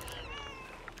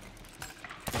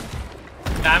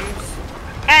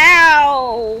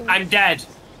 Ow! I'm dead.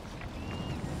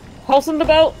 Pulse in the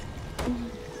boat.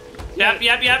 Yep.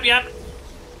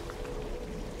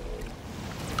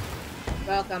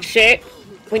 Welcome. Shit.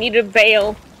 We need to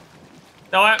bail.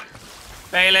 No,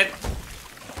 bail it.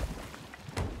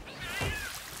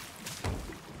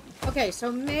 Okay,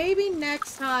 so maybe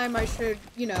next time I should,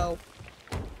 you know...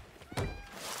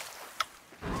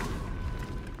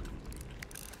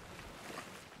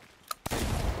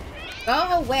 Go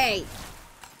away!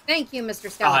 Thank you,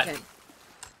 Mr. Skeleton.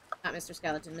 Not Mr.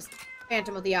 Skeleton, Mr.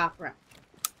 Phantom of the Opera.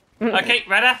 Okay,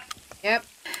 ready? Yep.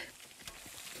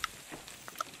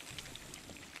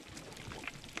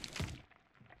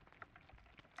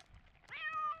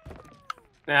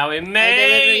 Now we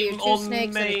may you 2 or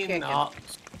snakes and a may chicken. not.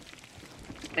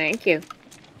 Thank you.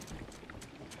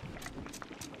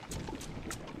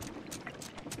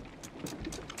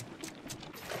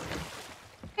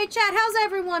 Hey chat, how's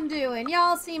everyone doing?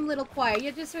 Y'all seem a little quiet.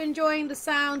 You're just enjoying the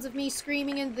sounds of me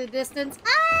screaming in the distance.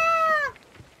 Ah!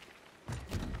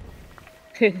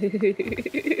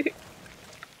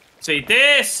 See,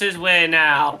 this is where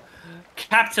now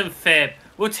Captain Fib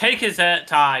will take his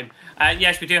time.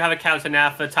 Yes, we do have a counter now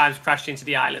for times crashed into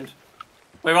the island.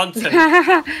 We're on to.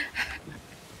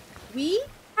 We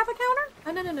have a counter?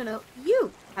 Oh, no.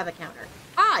 You have a counter.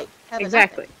 I have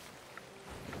exactly.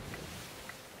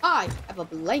 I have a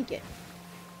blanket.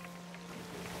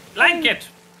 Blanket!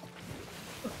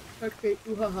 Okay,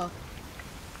 ooh-ha-ha.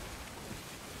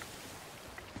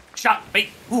 Shut me!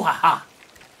 Ooh-ha-ha!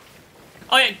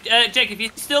 Oh yeah, Jake, if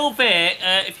you're still there,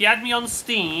 if you add me on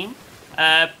Steam,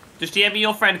 just DM me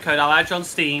your friend code, I'll add you on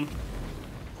Steam.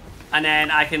 And then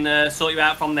I can sort you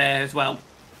out from there as well.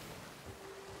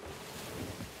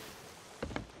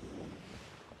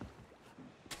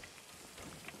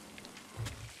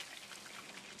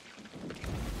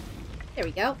 There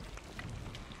we go.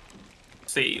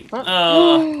 See.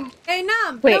 Hey,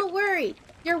 Nom, Wait. don't worry.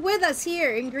 You're with us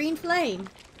here in Green Flame.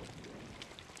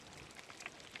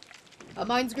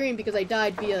 Mine's green because I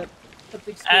died via a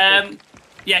big squid.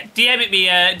 Yeah, DM it me.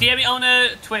 DM it on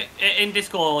in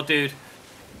Discord, dude.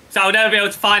 So I'll never be able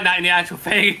to find that in the actual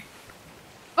thing.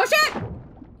 Oh shit!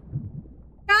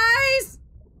 Guys!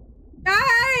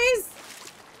 Guys!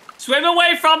 Swim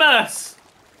away from us!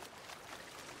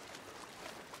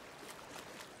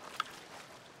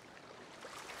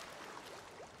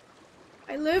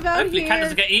 I live out Hopefully here. cat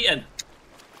doesn't get eaten.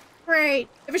 Great.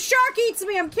 If a shark eats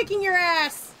me, I'm kicking your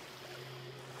ass.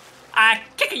 I'm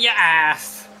kicking your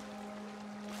ass.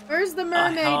 Where's the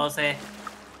mermaid? Oh, Halsey.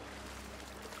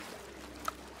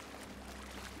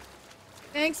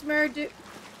 Thanks, Merdude.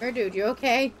 Merdude, you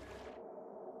okay?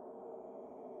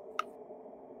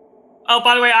 Oh,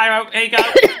 by the way, Iro, here you go.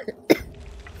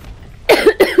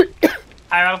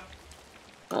 Iro.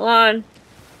 Hold on.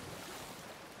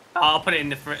 Oh, I'll put it in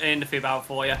the food barrel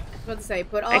for you. I was about to say,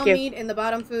 put all Thank you. meat in the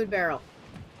bottom food barrel.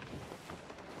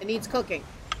 It needs cooking.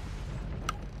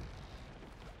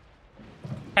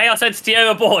 Hey, I said steer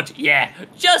aboard. Yeah,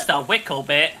 just a wickle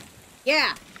bit.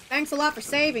 Yeah, thanks a lot for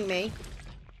saving me.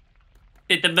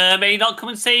 Did the mermaid not come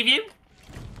and save you?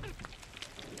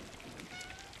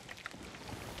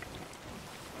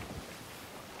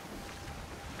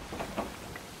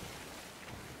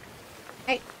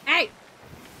 Hey, hey!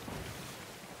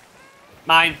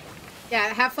 Mine.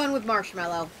 Yeah, have fun with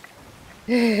Marshmallow.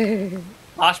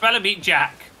 Marshmallow meet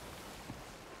Jack.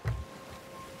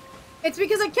 It's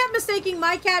because I kept mistaking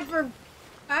my cat for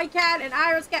my cat and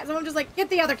Ira's cat, so I'm just like, get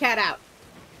the other cat out.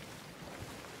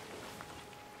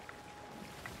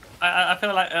 I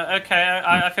feel like, okay,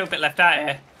 I feel a bit left out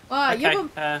here. Well, Okay,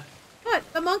 you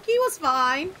what? The monkey was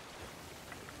fine.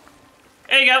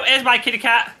 here you go, here's my kitty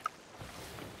cat.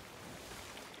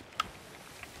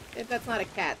 If that's not a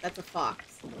cat, that's a fox.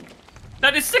 No,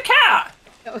 this is a cat!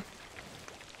 Oh.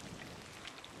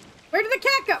 Where did the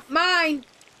cat go? Mine!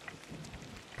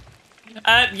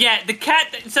 Yeah, the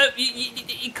cat, so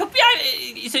it could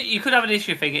be, so you could have an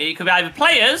issue thing. It could be either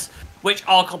players, which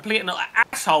are complete and utter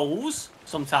assholes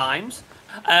sometimes,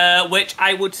 which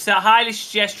I would highly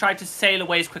suggest try to sail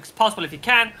away as quick as possible if you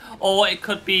can, or it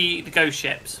could be the ghost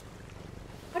ships.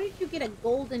 How did you get a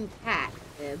golden cat,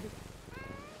 Bib?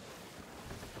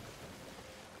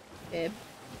 Bib?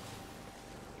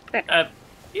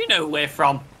 You know where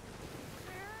from.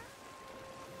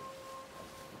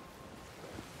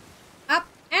 Up.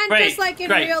 And Great, just like in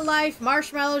great. real life,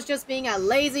 Marshmallow's just being a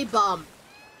lazy bum.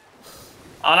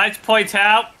 I'd like to point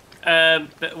out that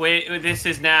this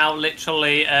is now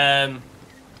literally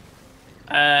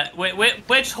we're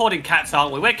just hoarding cats,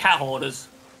 aren't we? We're cat hoarders.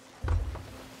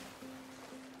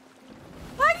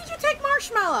 Why did you take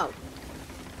Marshmallow?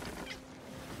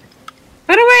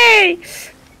 Run away!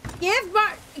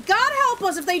 God help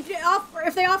us if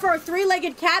they offer a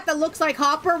three-legged cat that looks like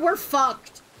Hopper, we're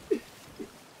fucked.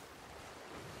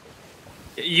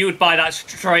 You would buy that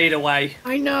straight away.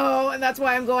 I know, and that's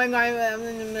why I'm going.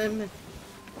 Can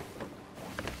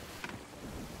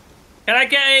I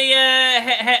get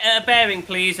a bearing,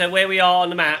 please, of where we are on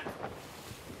the map?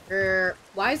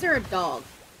 Why is there a dog?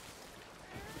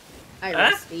 Hi, Huh?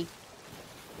 Rusty.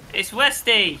 It's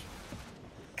Westy.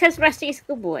 Because Rusty's a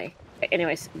good boy.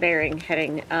 Anyways, bearing,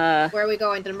 heading, Where are we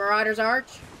going? To the Marauder's Arch?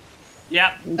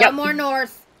 Yep. Go more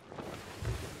north.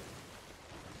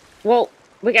 Well,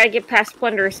 we gotta get past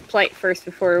Plunderous Plight first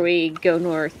before we go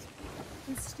north.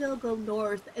 And still go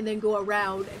north, and then go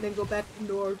around, and then go back to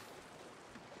north.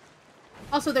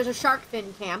 Also, there's a shark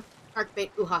fin camp. Shark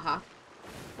bait, ooh ha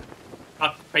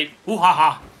ha. Wait. Ooh ha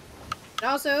ha. And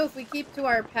also, if we keep to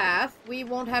our path, we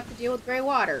won't have to deal with grey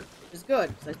water, which is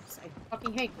good, because I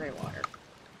fucking hate grey water.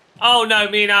 Oh no,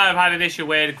 me and I have had an issue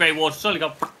where the grey water suddenly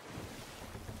got.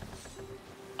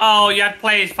 Oh, you had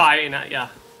players fighting that, yeah.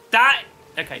 That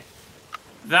okay.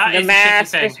 That The is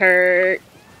mast the shitty is thing. hurt.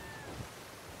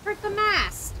 Hurt the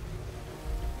mast!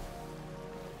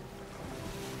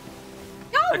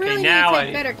 Y'all Okay, really need now to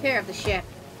take better care of the ship.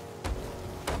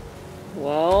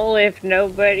 Well, if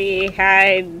nobody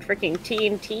had freaking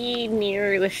TNT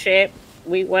near the ship,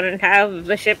 we wouldn't have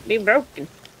the ship be broken.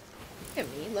 Look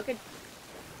at me, look at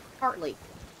Hartley.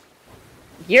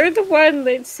 You're the one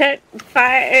that set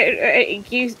fire.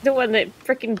 You the one that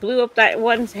freaking blew up that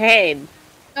one's head.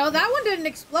 No, that one didn't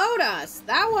explode us.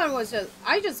 That one was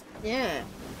just, yeah.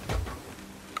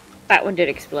 That one did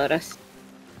explode us.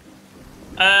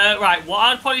 Right, what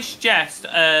I'd probably suggest,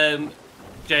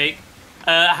 Jake,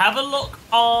 have a look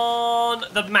on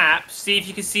the map, see if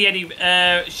you can see any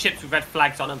ships with red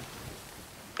flags on them.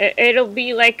 It'll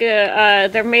be like a,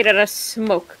 they're made out of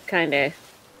smoke, kinda.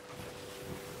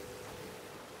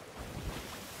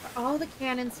 Are all the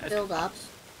cannons filled up?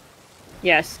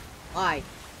 Yes. Why?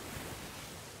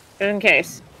 in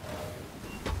case.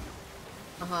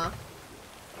 Uh-huh.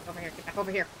 Over here. Get back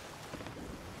over here.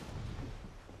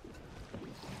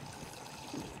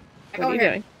 Back What are over you here.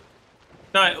 doing?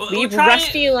 No, we'll Leave try.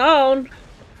 Rusty alone.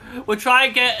 We'll try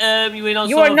and get you in on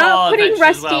You some are of not our putting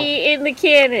adventures as Rusty well. in the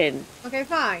cannon. Okay,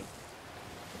 fine.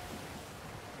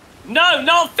 No,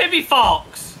 not Phoebe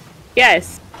Fox.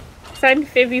 Yes. Send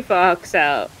Phoebe Fox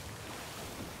out.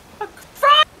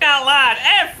 Crying out loud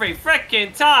every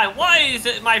freaking time. Why is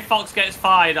it my fox gets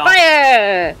fired off?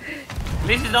 Fire! At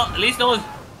least it's not. At least no one's.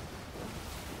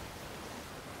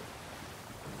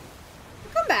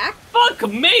 Come back. Fuck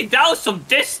me, that was some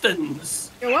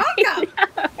distance. You're welcome.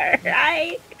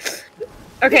 Alright. You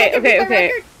Okay, can beat my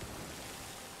okay.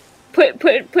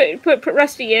 record? Put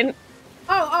Rusty in.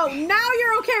 Oh, now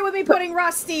you're okay with me putting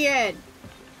Rusty in.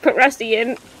 Put Rusty in.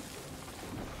 You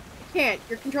can't.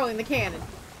 You're controlling the cannon.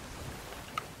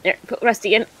 There, put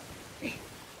Rusty in.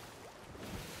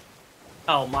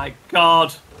 Oh my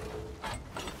god.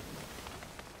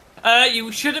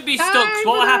 You shouldn't be stuck. 'Cause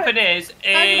what will happen is Time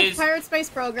for the Pirate Space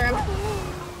program.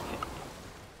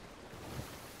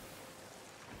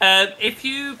 if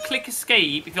you click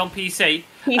escape, if you're on PC,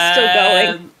 He's still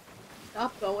going.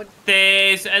 Stop going.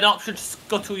 There's an option to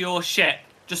scuttle your ship.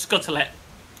 Just scuttle it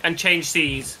and change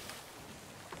seas.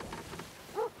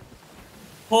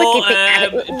 Poor Look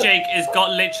at the- Jake has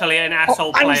got literally an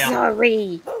asshole I'm player.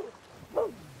 sorry.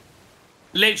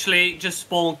 Literally just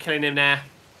spawn killing him there.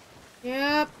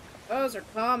 Yep, those are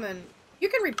common. You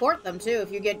can report them too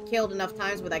if you get killed enough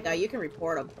times with that guy. You can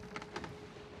report them.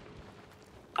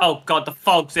 Oh god, the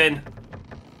fog's in.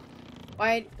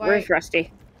 Why? Where's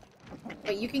Rusty?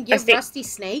 Wait, you can give Rusty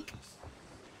Snake?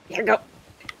 Here we go.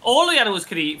 All the animals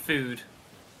can eat food.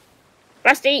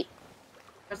 Rusty!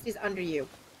 Rusty's under you.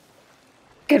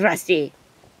 Good Rusty.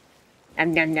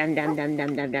 Dum dum dum dum dum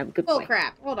dum dum dum. Good Oh boy.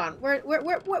 crap! Hold on. Where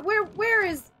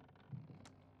is?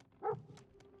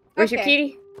 Where's your Okay.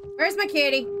 kitty? Where's my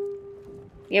kitty?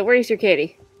 Yeah, where's your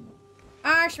kitty?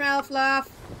 Marshmallow Fluff.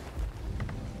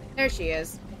 There she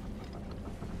is.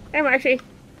 Hey, Marshy.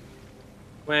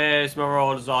 Where's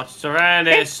Marauder's Arch? It's around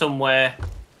here somewhere.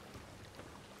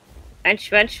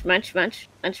 Munch, munch, munch, munch,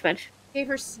 munch, munch. Gave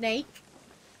her Snake.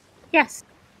 Yes.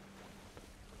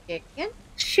 Chicken.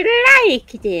 She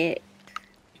liked it.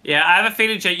 Yeah, I have a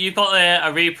feeling, Jake, you've got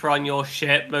a Reaper on your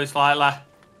ship, most likely.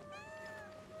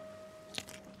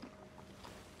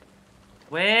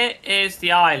 Where is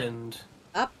the island?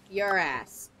 Up your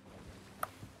ass.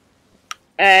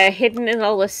 Hidden in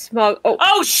all the smog.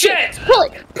 Oh shit! Pull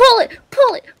it! Pull it!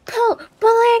 Pull it! Pull!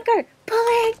 Pull anchor!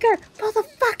 Pull anchor! Pull the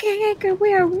fucking anchor!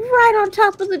 We are right on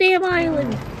top of the damn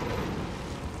island!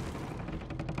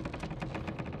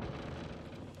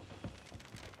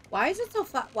 Why is it so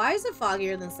why is it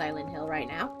foggier than Silent Hill right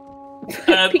now?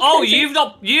 Oh, you've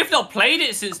not played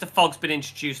it since the fog's been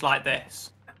introduced like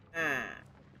this.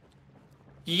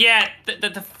 Yeah,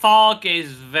 the fog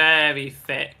is very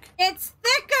thick. It's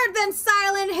thicker than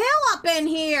Silent Hill up in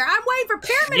here. I'm waiting for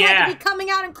Pyramid Head to be coming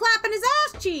out and clapping his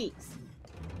ass cheeks.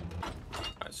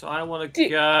 Right, so I want to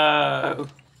go.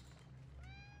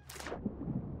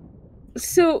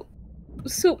 So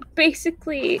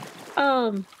basically,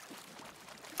 no.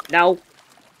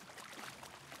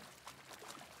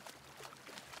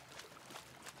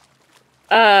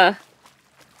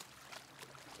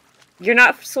 You're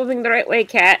not swimming the right way,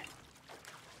 Cat.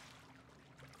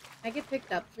 I get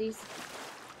picked up, please.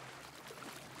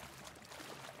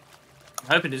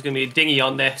 I'm hoping there's going to be a dinghy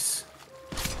on this.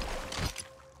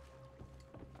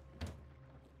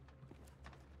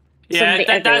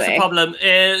 Yeah, that's the problem.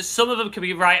 Some of them can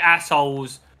be right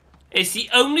assholes. It's the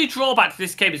only drawback to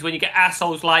this game is when you get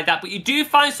assholes like that. But you do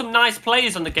find some nice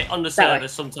players on the server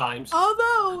sometimes.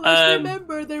 Although, let's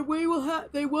remember that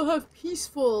they will have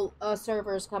peaceful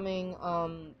servers coming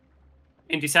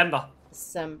in December.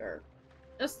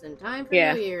 Just in time for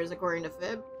New Year's, according to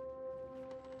Fib.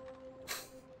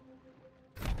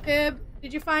 Fib,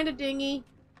 did you find a dinghy?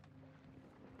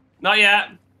 Not yet.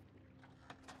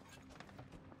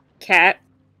 Cat.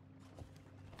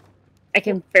 I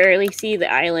can barely see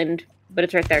the island, but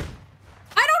it's right there.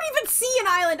 I don't even see an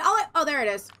island! Oh, there it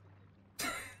is.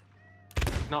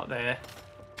 Not there.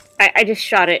 I just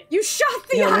shot it. You shot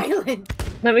the island!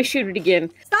 Let me shoot it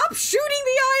again. Stop shooting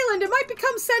the island! It might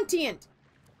become sentient!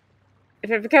 If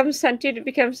it becomes sentient, it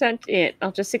becomes sentient.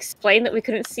 I'll just explain that we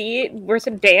couldn't see it. We're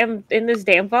in this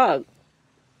damn fog.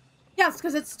 Yes,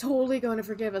 because it's totally going to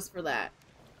forgive us for that.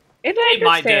 It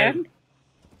might do.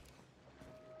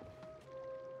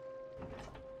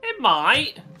 It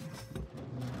might.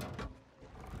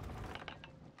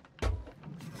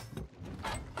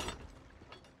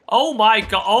 Oh my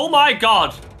god. Oh my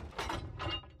god.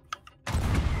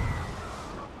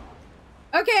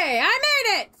 Okay, I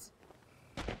made it!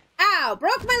 Ow,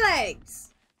 broke my legs.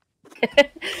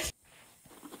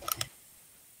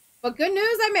 But good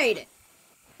news, I made it.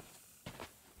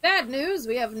 Bad news,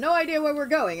 we have no idea where we're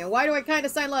going, and why do I kind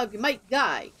of sound like Mike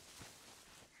Guy?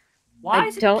 Why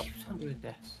is it keeps on doing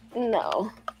this?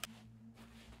 No.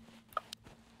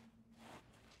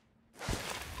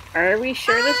 Are we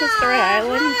sure this is the right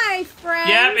island? Hi, friend.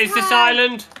 Yep, it's this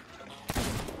island.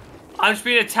 I'm just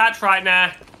being attacked right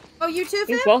now. Oh, you too,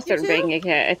 You Fib? both You are too? being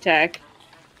attacked.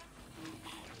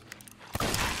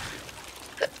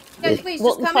 Guys, please,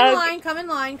 Well, just come in line, come in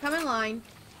line, come in line.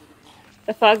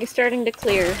 The fog is starting to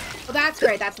clear. Oh, that's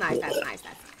great. That's nice. That's nice. That's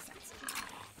nice.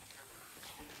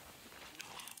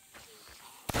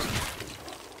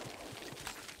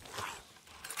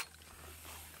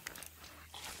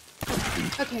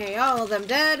 Okay, all of them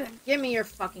dead. Give me your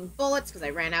fucking bullets, because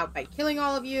I ran out by killing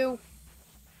all of you.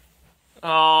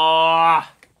 Oh.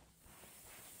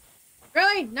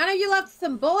 Really? None of you left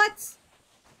some bullets?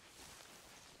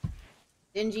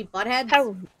 Dingy buttheads?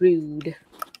 How rude.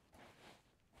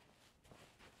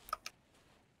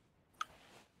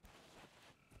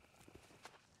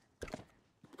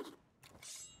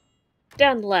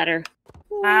 Down the ladder.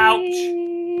 Ouch.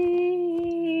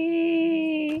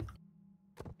 Whee!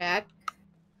 Jack,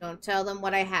 don't tell them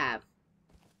what I have.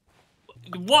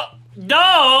 What?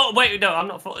 No! Wait, no, I'm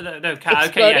not. No, Cat.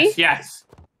 Okay, Explodey? yes, yes.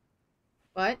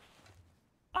 What?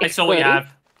 I saw what you Explodey?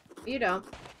 have. You don't.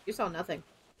 You saw nothing.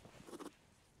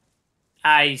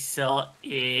 I saw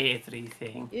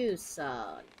everything. You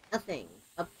saw nothing.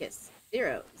 Upkiss.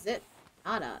 Zero. Zip.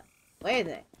 Nada.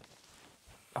 Puede.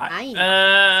 Right.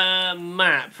 Fine.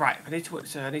 Map. Right. I need to work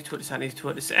this out. I need to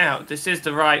work this out. This is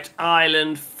the right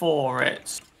island for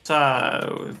it.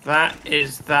 So that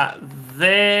is that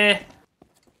there.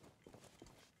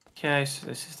 Okay, so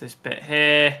this is this bit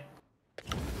here.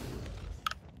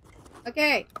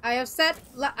 Okay, I have set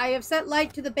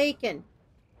light to the bacon.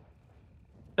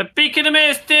 The beacon of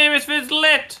mysterious is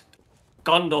lit.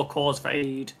 Gondor calls for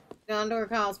aid. Gondor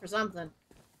calls for something.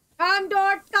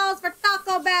 Gondor calls for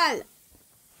Taco Bell.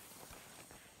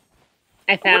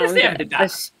 I found is the a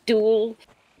stool.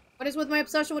 What is with my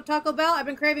obsession with Taco Bell? I've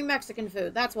been craving Mexican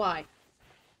food. That's why.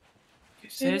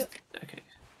 It says, okay.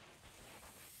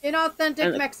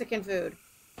 Inauthentic Mexican food.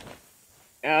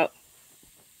 Oh.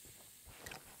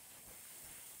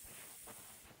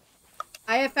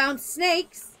 I have found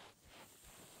snakes.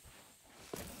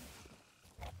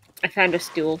 I found a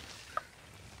stool.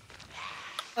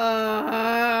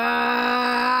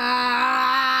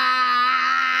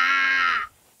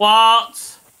 What?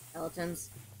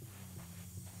 Skeletons.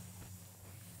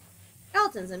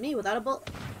 Skeletons and me without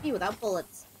me without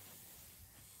bullets.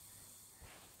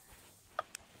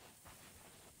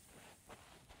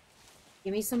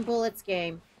 Give me some bullets,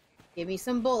 game. Give me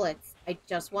some bullets. I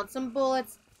just want some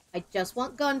bullets. I just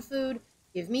want gun food.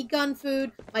 Give me gun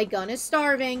food. My gun is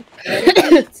starving. Let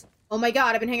it eat. Oh my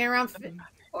god, I've been hanging around for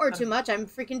too much. I'm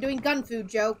freaking doing gun food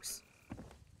jokes.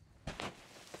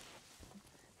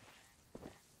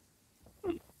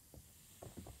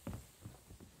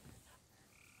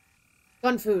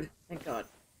 Gun food. Thank god.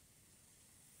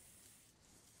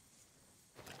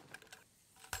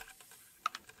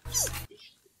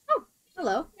 Oh,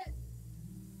 hello.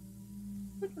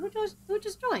 Who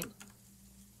just joined?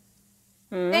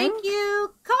 Thank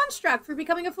you, Construct, for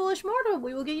becoming a foolish mortal.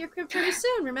 We will get your crypt pretty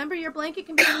soon. Remember, your blanket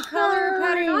can be any color or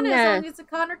pattern on it as long as it's a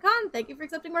con or con. Thank you for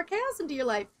accepting more chaos into your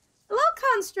life. Hello,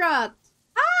 Construct.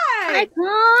 Hi. Hi,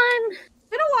 Con.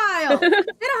 Been a while. Been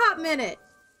a hot minute.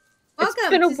 Welcome. It's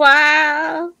been a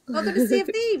while. Welcome to Sea of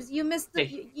Thieves. You missed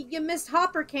you missed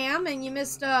Hopper Cam and you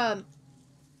missed Okay,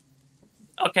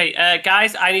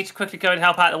 guys, I need to quickly go and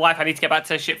help out the wife. I need to get back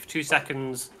to the ship for 2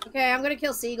 seconds. Okay, I'm gonna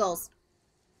kill seagulls.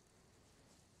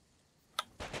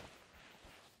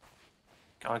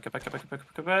 Go on, go back.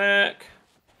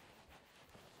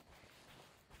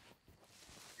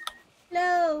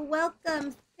 Hello,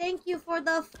 welcome. Thank you for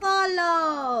the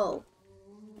follow.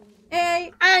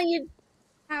 Hey,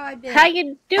 how I been? How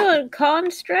you doing,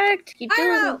 Construct? You doing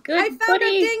Iro, good, I found buddy?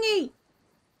 a dinghy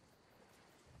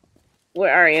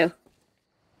Where are you?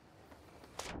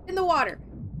 in the water.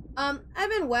 I've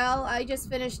been well. I just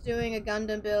finished doing a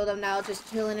Gundam build. I'm now just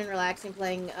chilling and relaxing,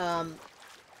 playing. I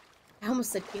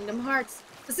almost said Kingdom Hearts.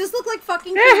 Does this look like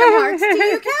fucking Kingdom Hearts to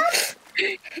you, Cat?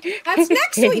 That's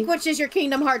next week, which is your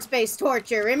Kingdom Hearts based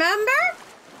torture. Remember?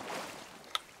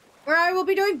 Where I will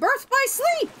be doing Birth by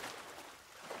Sleep.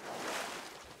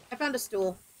 I found a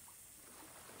stool.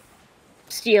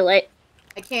 Steal it.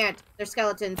 I can't. They're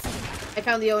skeletons. I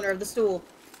found the owner of the stool.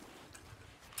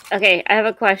 Okay, I have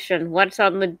a question. What's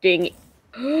on the dinghy?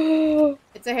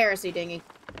 It's a heresy dinghy.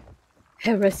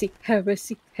 Heresy,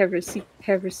 heresy, heresy,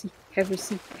 heresy,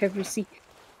 heresy, heresy,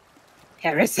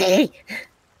 heresy.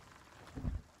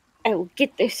 I will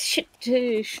get this shit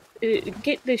to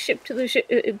get the ship to the ship.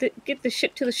 Get the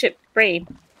ship to the ship. Brain,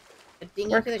 A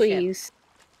dinghy work, to the ship. please.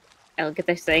 I'll get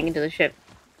this thing into the ship.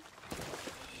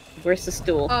 Where's the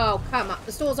stool? Oh, come on.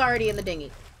 The stool's already in the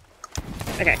dinghy.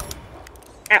 Okay.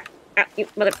 Ow, ow, you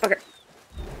motherfucker.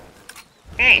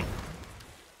 Hey.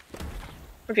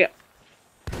 Where'd you go?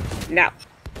 No.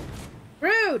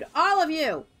 Rude, all of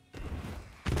you.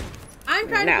 I'm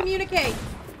trying to communicate.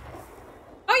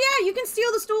 Oh yeah, you can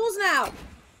steal the stools now.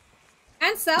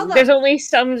 And sell them. There's only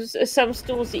some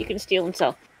stools that you can steal and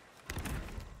sell.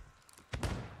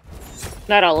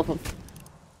 Not all of them.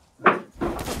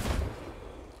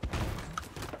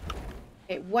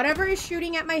 Okay, whatever is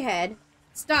shooting at my head,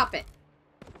 stop it.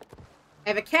 I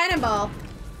have a cannonball.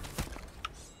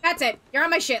 That's it. You're on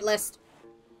my shit list.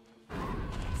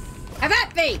 Have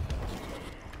at thee!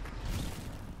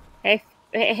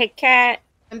 Hey, cat.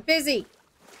 I'm busy.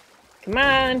 Come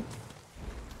on.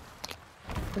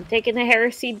 I'm taking the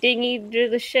heresy dinghy to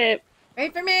the ship.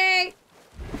 Wait for me!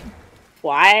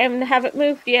 Why I haven't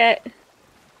moved yet?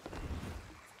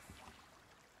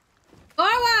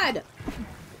 Forward!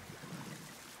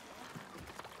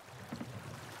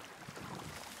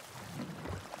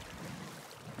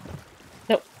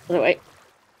 Nope. Other way.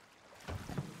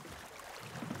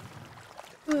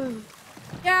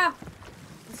 Yeah.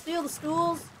 You steal the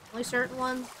stools. Only certain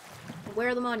ones.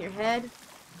 Wear them on your head.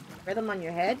 Wear them on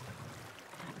your head.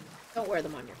 Don't wear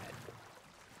them on your head.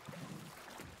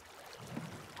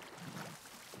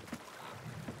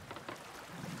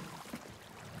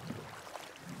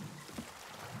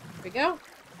 Here we go.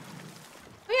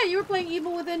 Oh yeah, you were playing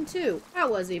Evil Within 2. How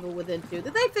was Evil Within 2?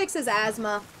 Did they fix his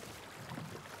asthma?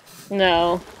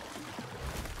 No.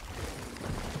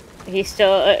 He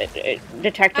still,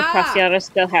 Detective Cassiano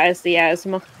still has the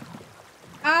asthma.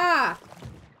 Ah!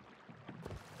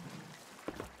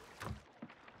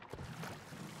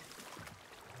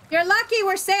 You're lucky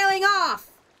we're sailing off!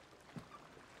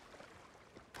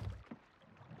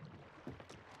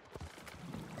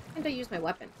 Can't I use my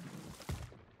weapon?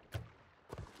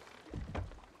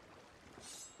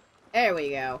 There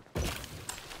we go.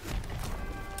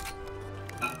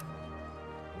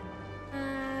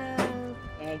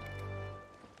 Okay.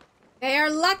 They are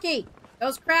lucky!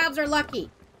 Those crabs are lucky!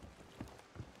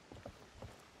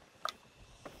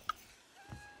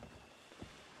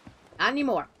 Not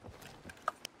anymore.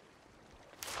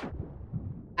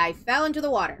 I fell into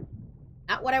the water.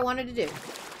 Not what I wanted to do.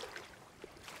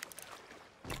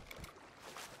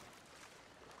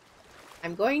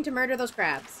 I'm going to murder those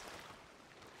crabs.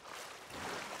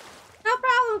 No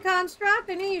problem, Construct.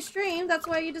 I knew you streamed. That's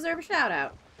why you deserve a shout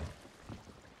out.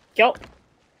 Yup.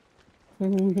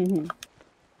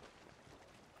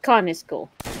 Con is cool.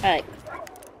 I like.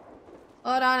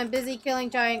 Hold on, I'm busy killing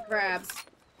giant crabs.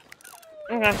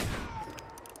 Okay.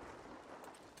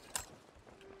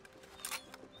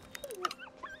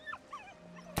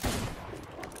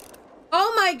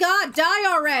 Oh my god, die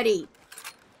already!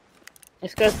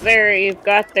 It's because you've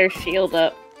got their shield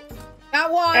up.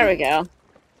 Got one! There we go.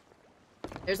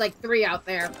 There's like 3 out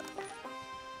there.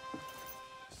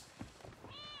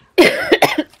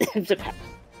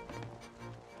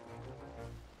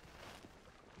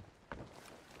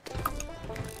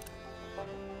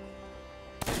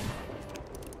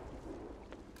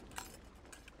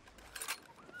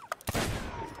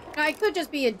 I could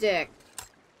just be a dick.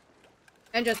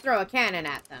 And just throw a cannon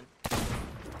at them.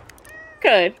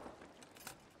 Good.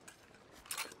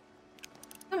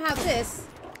 Somehow this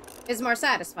is more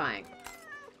satisfying.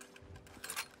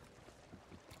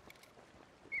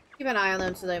 Keep an eye on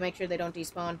them so they make sure they don't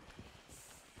despawn.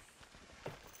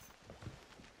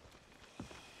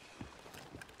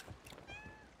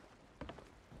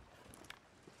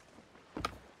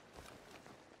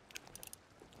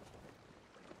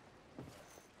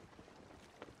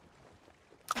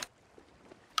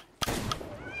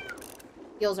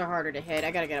 Heels are harder to hit. I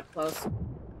gotta get up close.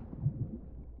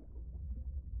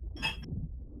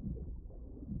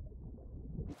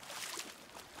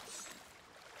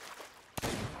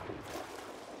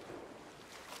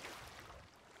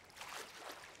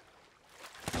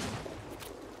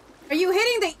 Are you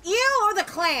hitting the eel or the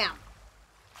clam?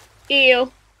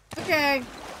 Eel. Okay.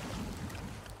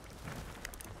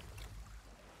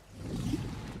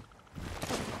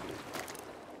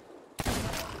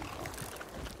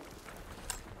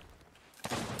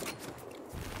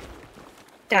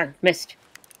 Darn, missed.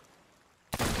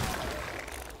 Come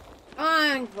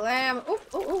on, clam.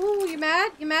 Oh, you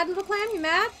mad? You mad, little clam? You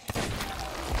mad?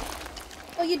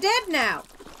 Well, you did now.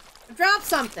 Drop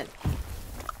something.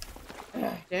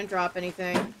 Ugh, didn't drop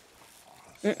anything.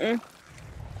 Mm-mm.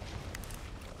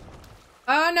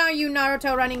 Oh no, you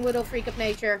Naruto running little freak of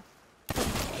nature.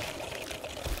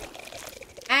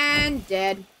 And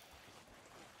dead.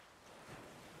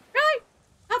 Really?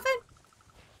 Nothing?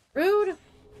 Rude.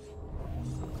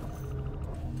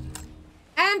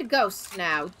 And ghosts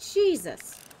now.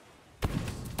 Jesus.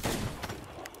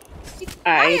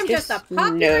 I am just a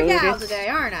popular gal today,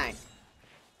 aren't I?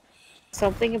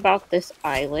 Something about this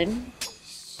island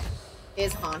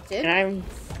Is haunted. and I'm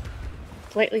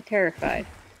slightly terrified.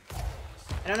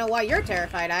 I don't know why you're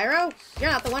terrified, Iroh.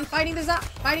 You're not the one fighting the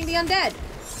undead.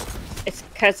 It's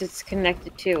because it's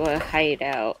connected to a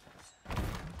hideout.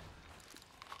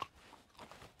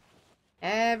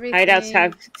 Everything. Hideouts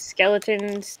have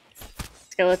skeletons.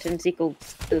 Skeletons equal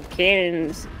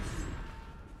cannons.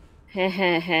 Heh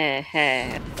heh heh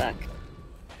heh. Fuck.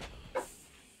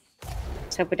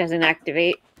 Let's hope it doesn't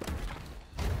activate.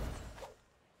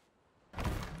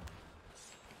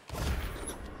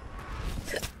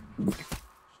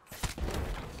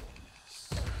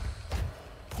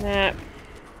 Map.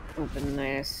 Open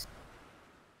this.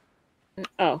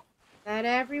 Oh. Is that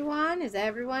everyone? Is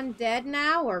everyone dead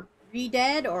now? Or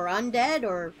re-dead? Or undead?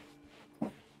 Or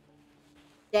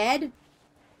dead?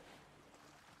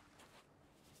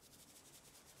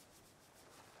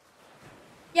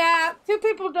 Yeah, 2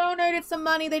 people donated some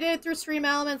money. They did it through Stream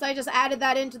Elements. I just added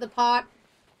that into the pot.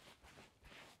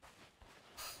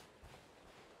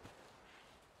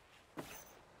 But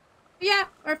yeah,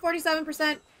 we're at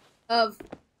 47% of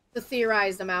the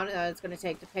theorized amount it's going to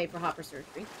take to pay for Hopper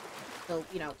surgery. So,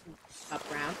 you know, up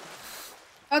around.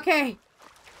 Okay.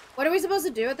 What are we supposed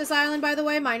to do at this island, by the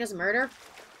way? Minus murder?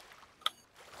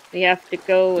 We have to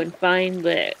go and find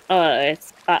the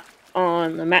spot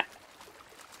on the map.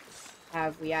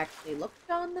 Have we actually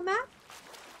looked on the map?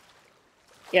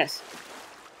 Yes.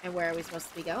 And where are we supposed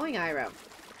to be going, Iroh?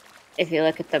 If you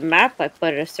look at the map, I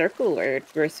put a circle where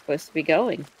we're supposed to be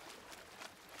going.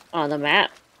 On the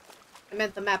map. I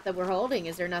meant the map that we're holding.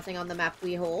 Is there nothing on the map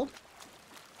we hold?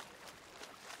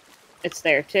 It's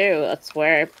there too. That's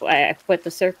where I put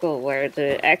the circle where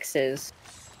the X is.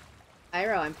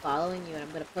 Iroh, I'm following you and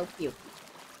I'm gonna poke you.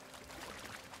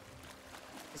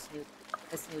 The snoop.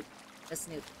 The snoop. The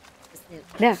snoop. The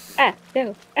snoop. No. Ah.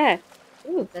 No. Ah.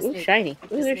 Ooh. The Ooh. snoop. Shiny.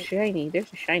 The Ooh. There's snoop. shiny.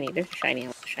 There's a shiny. There's a shiny. I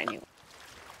want the shiny one.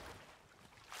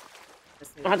 The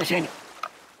snoop. I want the shiny.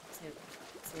 Snoop.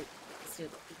 Snoop.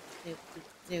 Snoop. Snoop.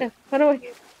 Snoop. No, run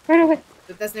away. Run away.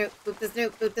 Boop the snoop. Boop the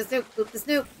snoop. Boop the snoop. Boop the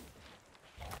snoop.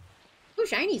 Ooh,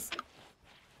 shinies.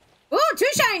 Ooh, 2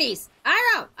 shinies!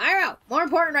 Iroh! Iroh! More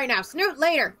important right now. Snoot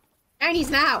later. Shinies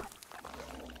now.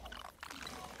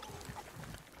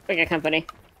 Bring a company.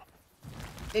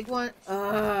 Big one.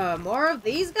 More of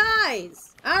these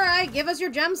guys. Alright, give us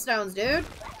your gemstones, dude.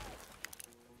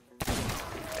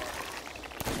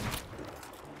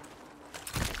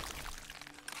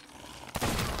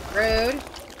 Rude.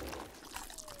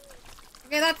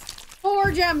 Okay, that's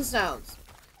 4 gemstones.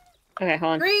 Okay,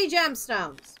 hold on. 3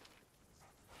 gemstones.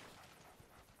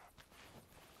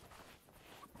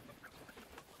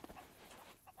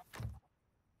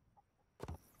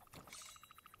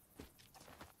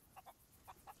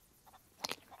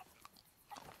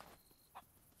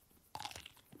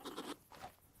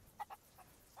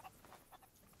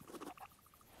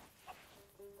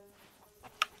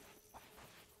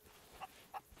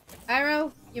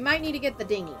 Iroh, you might need to get the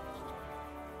dinghy.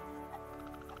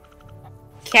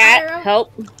 Cat, Iroh.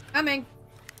 help. Coming.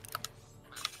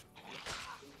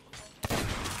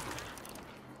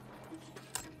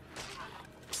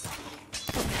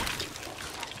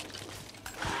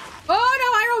 Oh no,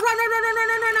 Iroh, run, run, run, run, run,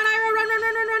 run, run, Iroh, run, run,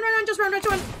 run, run, run, run, run, just run, just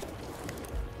run.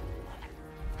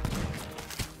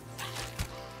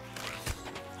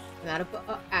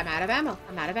 I'm out of ammo.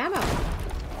 I'm out of ammo.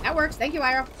 That works. Thank you,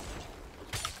 Iroh.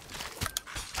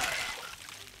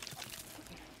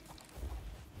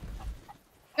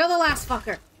 Kill the last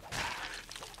fucker.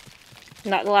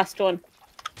 Not the last one.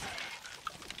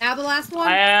 Now the last one.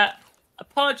 I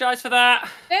apologize for that.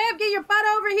 Dave, get your butt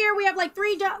over here. We have like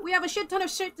we have a shit ton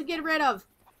of shit to get rid of.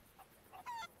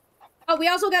 Oh, we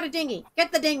also got a dinghy.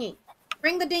 Get the dinghy.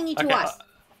 Bring the dinghy to us.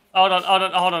 Hold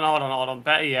on.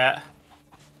 Better yet.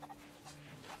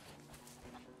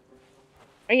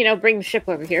 Or, you know, bring the ship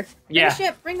over here. Bring the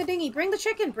ship. Bring the dinghy. Bring the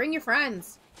chicken. Bring your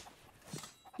friends.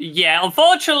 Yeah,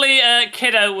 unfortunately,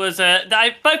 Kiddo was,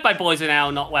 both my boys are now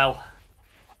not well.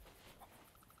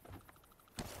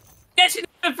 Yes, you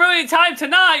have a brilliant time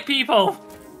tonight, people!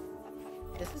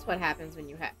 This is what happens when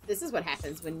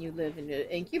you live in an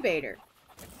incubator.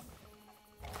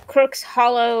 Crook's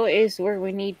Hollow is where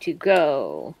we need to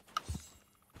go.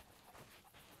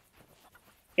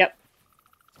 Yep.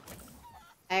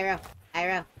 Pyro.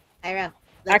 Look.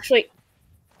 Actually,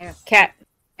 Pyro. cat.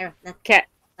 Pyro. Look. Cat.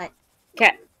 What?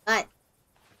 Cat. What?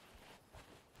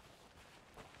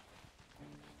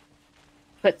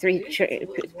 Put three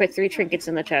trinkets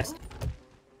in the chest.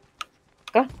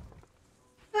 Go on.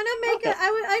 Gonna make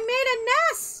I made a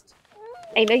nest.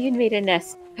 I know you made a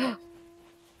nest.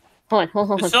 Hold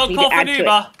on. So Need call to for add to it.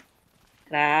 Nuba.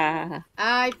 Ah,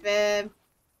 Hi, Fib.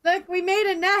 Look, we made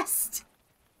a nest.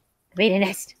 made a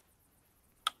nest.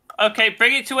 Okay,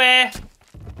 bring it to here.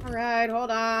 Alright,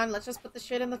 hold on. Let's just put the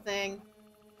shit in the thing.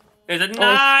 There's a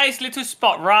nice little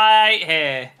spot right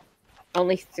here.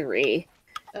 Only 3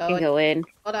 So, can go in.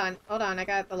 hold on. I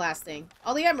got the last thing.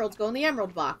 All the emeralds go in the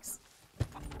emerald box.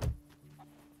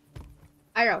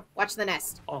 Iro, watch the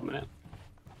nest. Oh, a minute.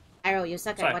 Iro, you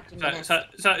suck at watching the nest.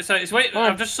 So, wait,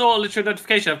 I've just saw a literal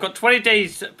notification. I've got 20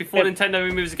 days before Nintendo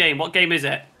removes the game. What game is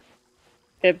it?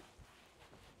 Fib.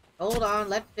 Hold on,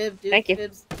 let Fib do Thank you.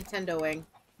 Fib's Nintendoing.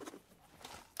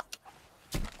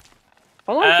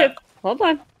 Hold on, Fib. Hold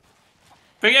on.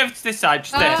 Bring it over to this side,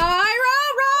 just this. Iro,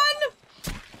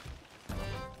 run!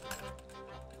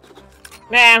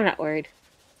 Nah, I'm not worried.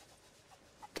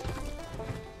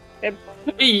 Fib.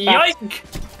 Yoink!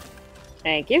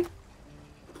 Thank you.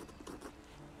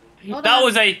 Hold That on.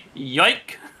 was a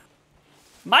yoink.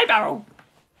 My barrel.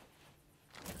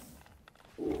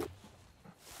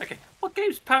 Okay, what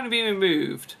game's apparently being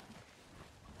removed?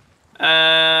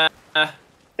 Fib.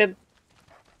 Fib.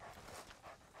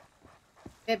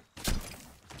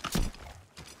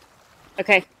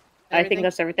 Okay. I think Everything?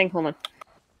 that's everything. Hold on.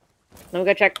 Let me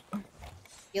go check.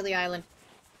 Heal the island.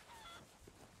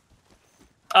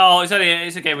 Oh, it's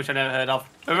a game which I never heard of.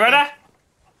 Ready?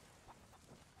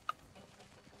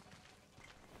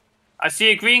 I see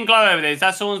a green glow over there. Is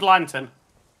that someone's lantern?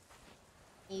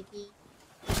 Maybe.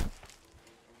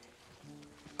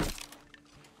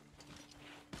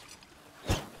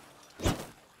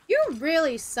 You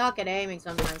really suck at aiming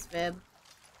sometimes, Fib.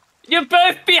 You're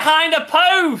both behind a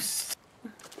post!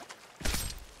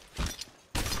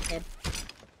 Fib.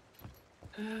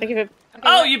 Thank you, Fib. Okay,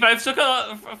 Oh, you both suck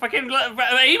at fucking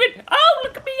aiming. Oh,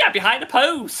 look at me. I'm behind a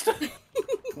post.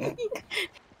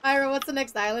 Ira, what's the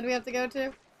next island we have to go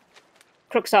to?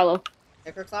 Crook's Hollow.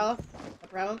 Crookshollow? No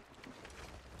problem.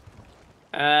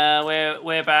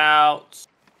 We're about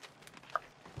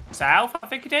south, I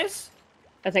think it is.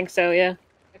 I think so, yeah.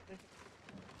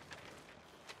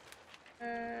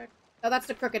 Oh, that's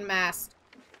the crooked mast.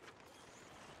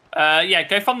 Yeah,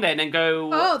 go from there and then go.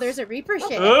 Oh, there's a Reaper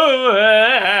ship.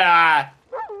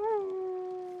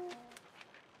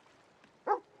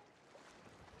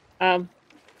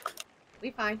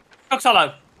 We fine. Fox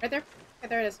Hollow. Right there. Okay,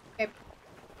 there it is. Okay.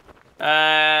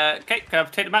 Okay, can I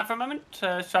take the map for a moment?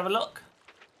 Let's have a look.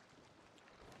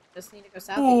 Just need to go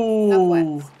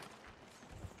southwest.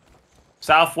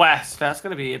 Southwest. That's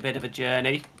going to be a bit of a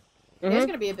journey. It is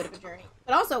going to be a bit of a journey.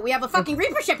 But also, we have a fucking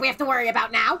Reaper ship we have to worry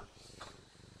about now.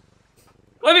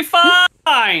 We'll be fine.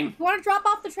 You want to drop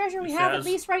off the treasure we have at says.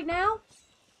 least right now?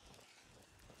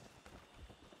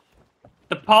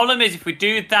 The problem is if we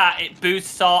do that, it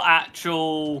boosts our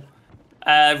actual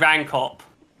rank up.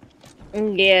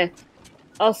 Yeah.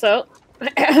 Also,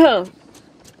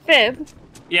 Fib,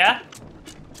 Yeah?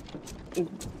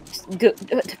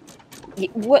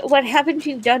 what haven't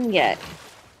you done yet?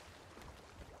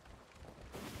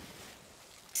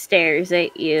 Stares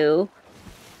at you.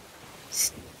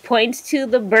 Points to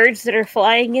the birds that are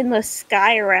flying in the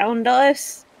sky around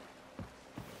us.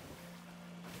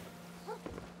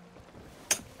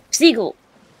 Seagull.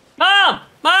 Mom!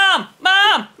 Mom!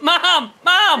 Mom! Mom!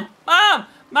 Mom! Mom!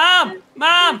 Mom!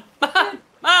 Mom!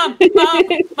 Mom!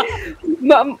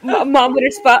 Mom! Mom with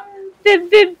her spot. Fib,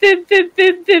 fib, fib, fib,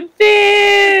 fib, fib,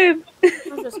 fib.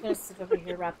 I'm just going to sit over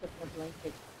here wrapped up in a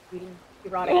blanket, reading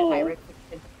erotic pirate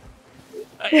fiction.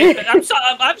 I'm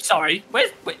sorry. Where?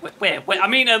 I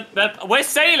mean, we're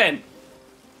sailing.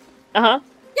 Uh-huh.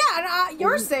 Yeah, and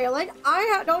you're sailing.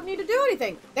 I don't need to do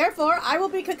anything. Therefore, I will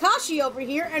be Kakashi over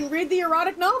here and read the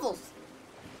erotic novels.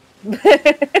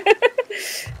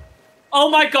 Oh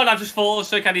my god, I've just fallen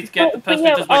sick. I need to get the person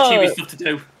who does my chibi stuff to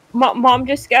do. Mom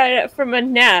just got up from a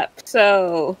nap,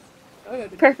 so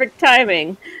perfect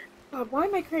timing. God, why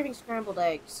am I craving scrambled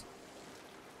eggs?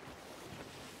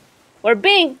 We're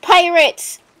being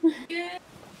pirates.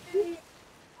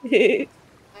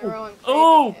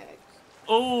 Oh,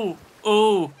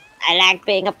 oh. I like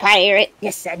being a pirate.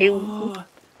 Yes, I do. Oh,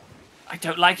 I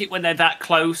don't like it when they're that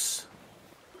close.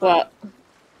 What?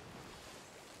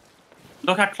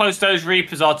 Look how close those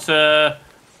Reapers are to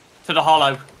To the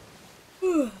hollow.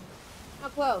 How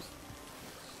close?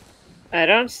 I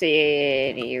don't see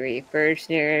any Reapers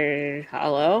near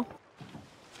Hollow.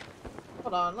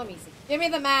 Hold on, let me see. Give me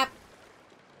the map.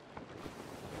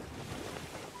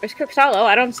 Where's Cook's Hollow?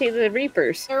 I don't see the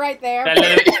Reapers. They're right there.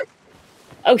 Hello.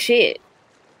 Oh shit.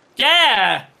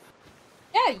 Yeah!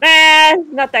 Yeah.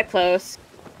 Not that close.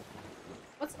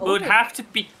 What's Would over? have to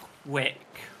be quick.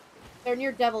 They're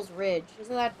near Devil's Ridge.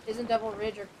 Isn't Devil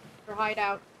Ridge your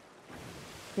hideout?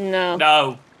 No.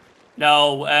 No.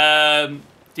 No.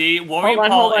 The warrior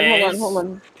Hold is...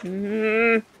 on.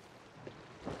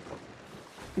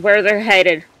 Where they're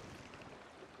headed.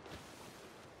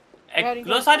 It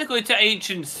looks like they're going to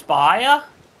Ancient Spire.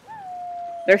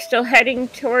 They're still heading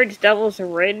towards Devil's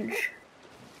Ridge.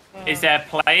 Is there a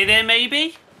play there,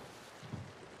 maybe?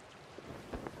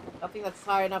 I don't think that's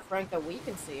high enough rank that we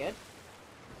can see it.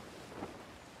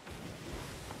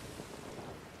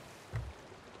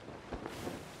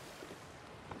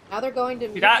 Now they're going to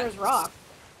Meteor's Rock.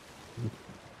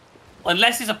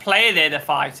 Unless there's a player there they're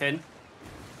fighting.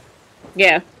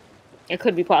 Yeah. It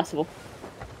could be possible.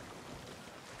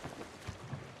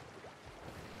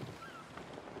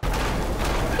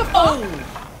 Oh!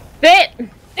 Bit!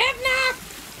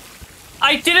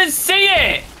 I didn't see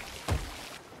it!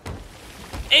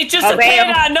 It just Oh, appeared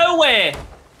damn. out of nowhere!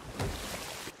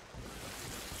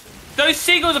 Those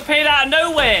seagulls appeared out of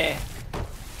nowhere!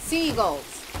 Seagulls.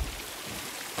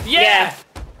 Yeah!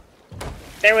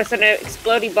 There was an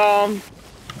exploding bomb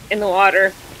in the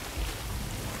water.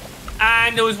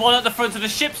 And there was one at the front of the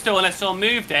ship still, unless someone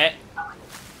moved it.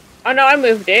 Oh no, I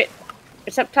moved it.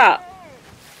 It's up top.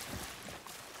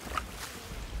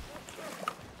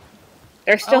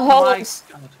 There's still holes.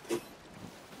 My God.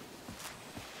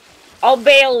 I'll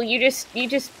bail. You just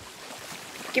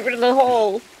get rid of the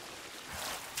hole.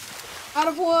 Out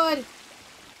of wood.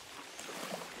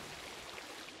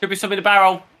 Could be some in the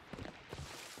barrel.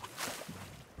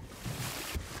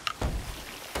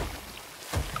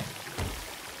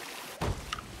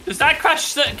 Does that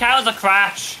crash count as a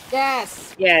crash?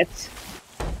 Yes. Yes.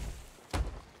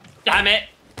 Damn it.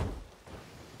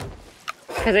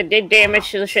 Because it did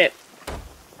damage to the ship.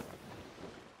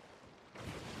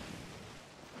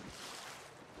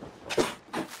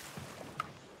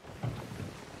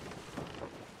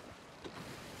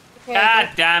 Okay, God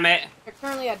damn it. they're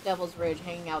currently at Devil's Ridge,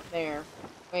 hanging out there.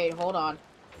 Wait, hold on.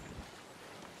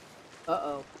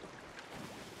 Uh-oh.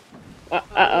 They're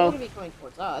Uh-oh. gonna be coming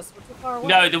towards us. We're too far away.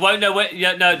 No, they won't know where.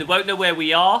 Yeah, no, they won't know where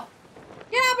we are.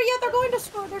 Yeah, but yet they're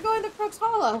going to Crook's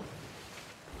Hollow.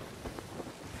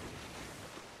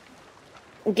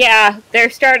 Yeah, they're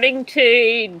starting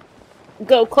to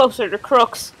go closer to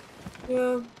Crooks.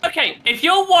 Yeah. Okay, if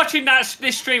you're watching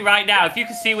this stream right now, if you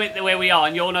can see where we are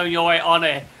and you'll know you're on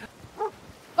it,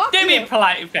 Fuck do me you. a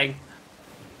polite thing.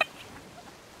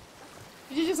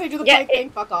 Did you just say do the Yeah, polite thing?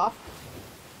 Fuck off.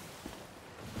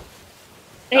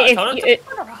 No, I If, told him you,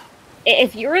 to-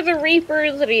 if you're the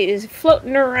Reaper that is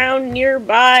floating around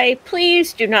nearby,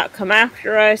 please do not come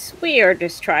after us. We are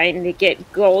just trying to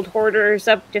get gold hoarders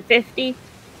up to 50.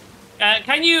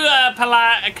 Can you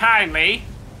kindly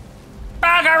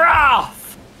bugger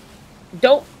off?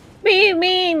 Don't be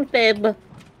mean, Fib.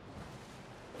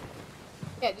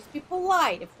 Yeah, just be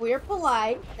polite. If we're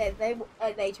polite, then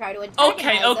they try to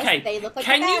antagonize Okay. us. They look like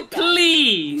Can the you bad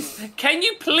guys.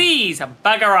 please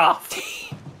bugger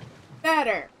off?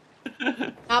 Better.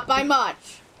 Not by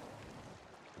much.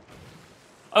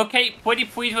 Okay, pretty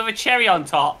please with a cherry on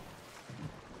top.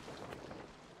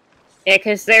 Yeah,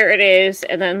 because there it is,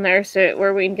 and then there's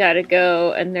where we gotta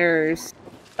go, and there's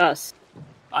us.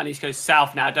 I need to go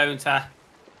south now, don't I?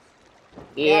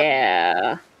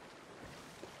 Yeah.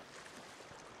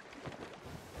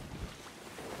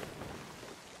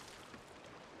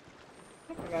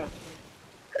 I forgot.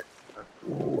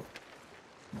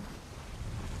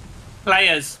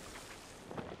 Players.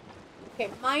 Okay,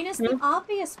 minus the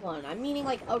obvious one. I'm meaning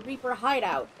like a Reaper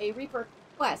hideout, a Reaper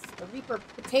quest, a Reaper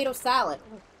potato salad.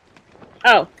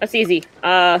 Oh, that's easy.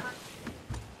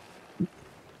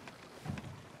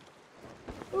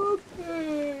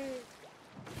 Okay.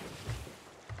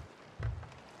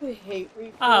 I hate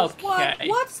Reapers. Okay.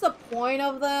 What's the point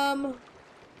of them?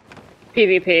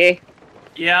 PvP.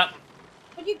 Yep. Why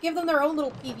don't you give them their own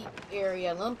little PvP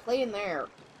area and let them play in there?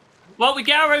 Well, we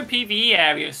get our own PvE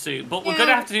area soon, but we're Yeah. going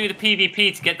to have to do the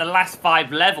PvP to get the last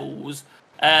 5 levels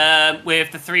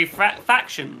with the 3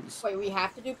 factions. Wait, we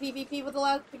have to do PvP with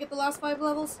to get the last 5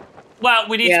 levels? Well,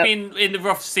 we need Yep. to be in the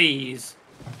rough seas.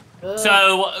 Ugh.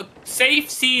 So, safe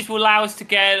seas will allow us to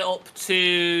get up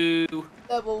to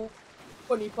Level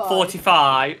 25.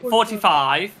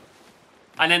 45,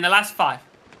 and then the last 5.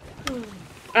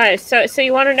 Alright, so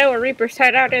you want to know where Reaper's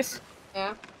hideout is?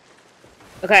 Yeah.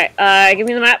 Okay, give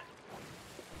me the map.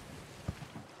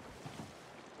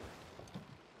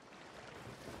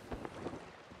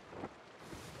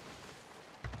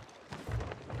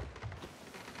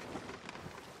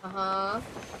 Uh-huh.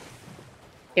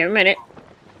 Give me a minute.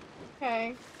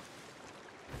 Okay.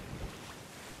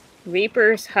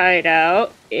 Reaper's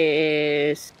hideout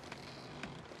is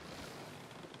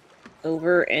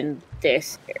over in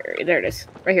this area. There it is.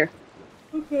 Right here.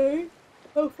 Okay.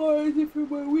 How far is it from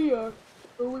where we are?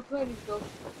 Where we're planning to go?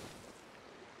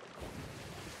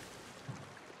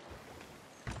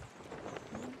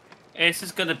 This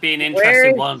is going to be an Where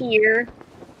interesting is one. here?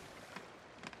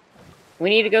 We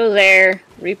need to go there.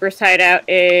 Reaper's hideout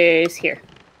is here.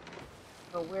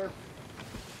 So we're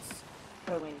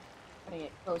putting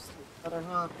it close to each other,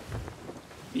 huh?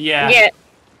 Yeah. Yeah.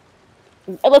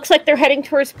 It looks like they're heading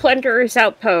towards Plunderer's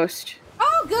Outpost.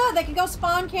 Oh, good! They can go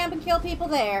spawn camp and kill people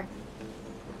there.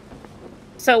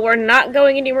 So we're not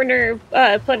going anywhere near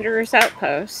Plunderer's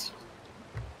Outpost.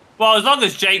 Well, as long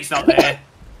as Jake's not there.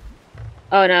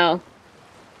 Oh no.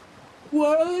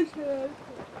 What is it?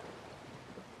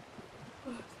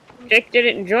 Jake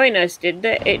didn't join us, did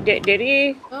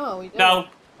he? No, we didn't. No.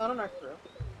 Not on our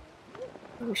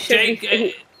crew.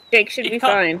 Jake should be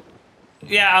fine.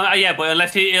 Yeah, yeah, but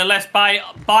unless by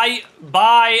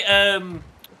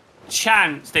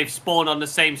chance they've spawned on the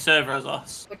same server as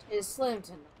us. Which is slim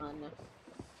to none.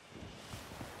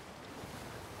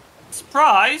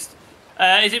 Surprised?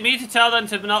 Is it me to tell them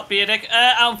to not be a dick?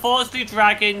 Unfortunately,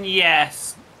 Dragon,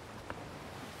 yes.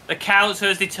 The council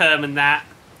has determined that,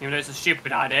 even though it's a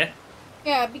stupid idea.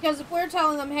 Yeah, because if we're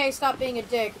telling them, hey, stop being a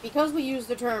dick, because we use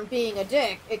the term being a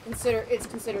dick, it's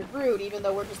considered rude, even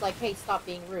though we're just like, hey, stop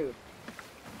being rude.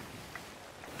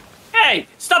 Hey,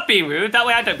 stop being rude. That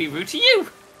way I don't be rude to you.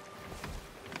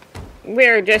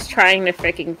 We're just trying to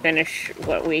freaking finish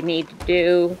what we need to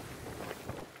do.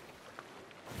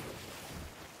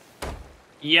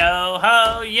 Yo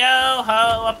ho,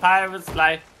 a pirate's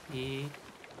life. Can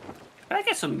I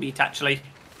get some meat, actually?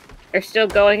 They're still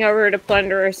going over to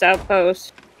Plunderer's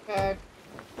Outpost. Okay.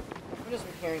 We're just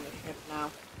repairing the ship now.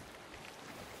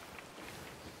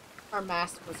 Our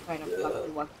mast was kind of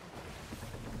fucky.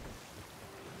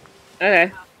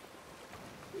 Okay.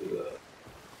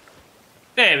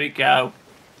 There we go.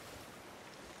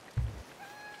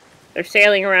 They're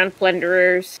sailing around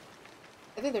Plunderers.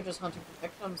 I think they're just hunting for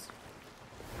victims.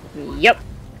 Yep.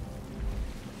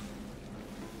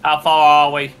 How far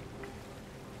are we?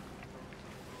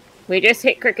 We just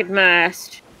hit Crooked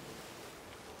Mast.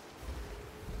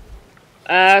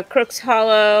 Crook's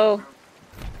Hollow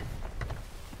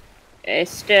is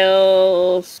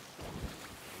still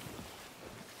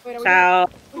Wait,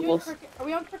 south. are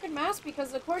we on Crooked Mast?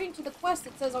 Because according to the quest,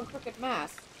 it says on Crooked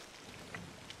Mast.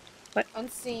 What?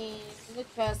 Unseen, in the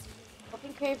chest,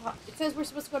 open cave. It says we're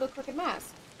supposed to go to the Crooked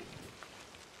Mast.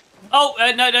 Oh,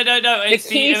 no. The It's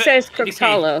key says Crook's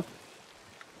Hollow.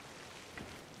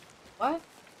 What?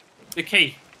 The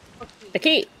key. What key? The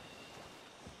key.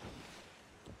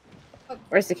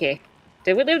 Where's the key?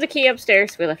 Did we leave the key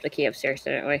upstairs? We left the key upstairs,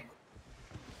 didn't we?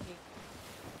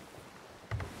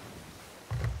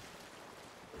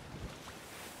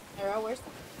 Arrow, where's the...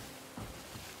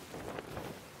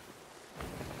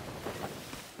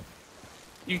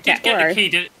 You did get the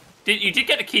key, you did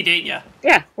get the key, didn't you?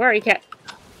 Yeah, where are you, Cat?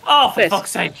 Oh, for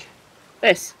fuck's sake.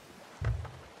 This.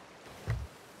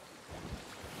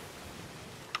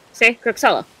 See? Crook's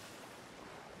Hollow.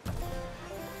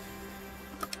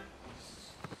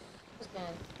 Just gonna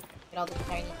get all the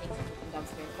tiny things and put them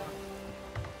downstairs.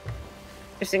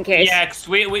 Just in case. Yeah, cause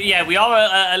we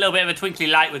are a little bit of a twinkly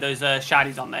light with those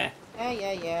shinies on there.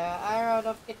 Yeah. Arrow,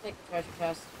 don't forget to take the treasure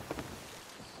chest.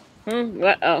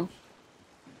 What? Oh.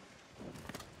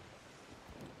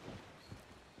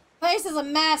 Place is a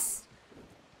mess.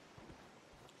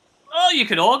 Oh, you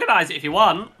can organise it if you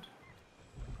want.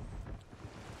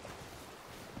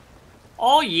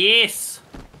 Oh, yes.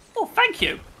 Oh, thank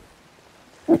you.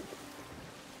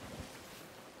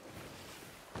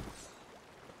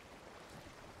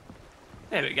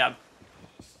 There we go.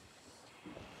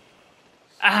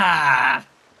 Ah.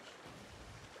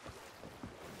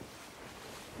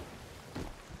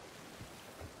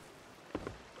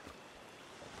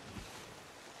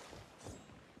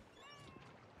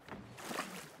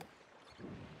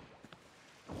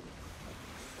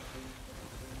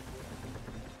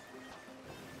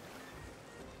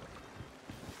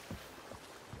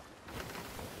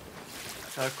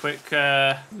 So quick,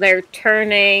 They're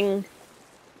turning.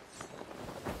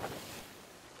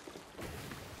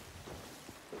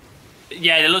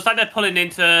 Yeah, it looks like they're pulling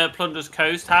into Plunder's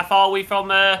Coast. How far are we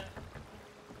from?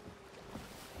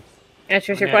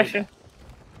 Answers your question.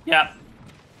 Yeah.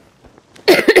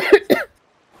 Gotta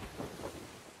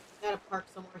park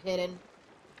somewhere hidden.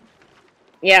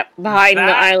 Yep, behind the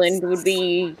That's- island would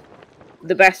be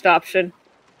the best option.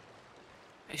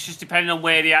 It's just depending on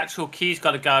where the actual key's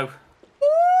got to go.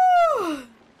 I'm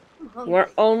hungry. We're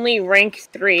only rank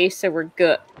 3, so we're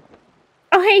good.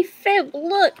 Oh, hey, Fib,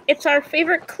 look! It's our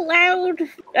favorite cloud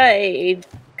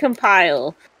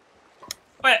compile.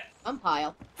 Wait,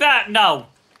 Umpile. no.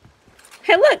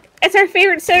 Hey, look! It's our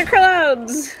favorite set of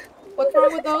clouds! What's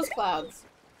wrong with those clouds?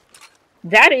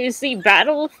 That is the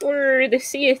battle for the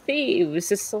Sea of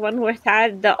Thieves. It's the one with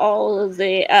all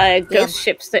the ghost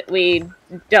ships that we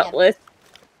dealt with.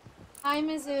 Hi,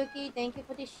 Mizuki. Thank you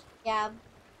for the scab.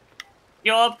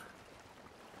 Yup.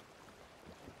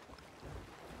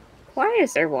 Why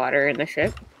is there water in the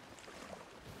ship?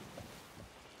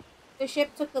 The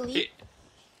ship took the lead.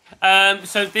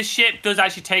 So this ship does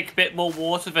actually take a bit more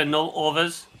water than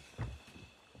others.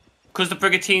 Because the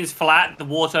Brigantine's flat, the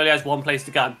water only has one place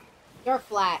to go. You're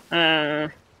flat.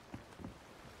 Okay,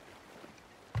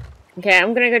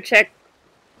 I'm gonna go check.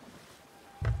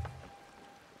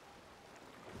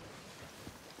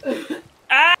 Ow!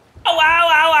 Ow! Ow!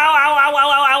 Ow! Ow! Ow!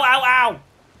 Ow! Ow! Ow!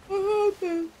 Ow!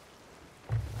 Okay.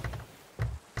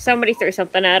 Somebody threw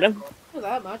something at him. Not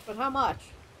that much, but how much?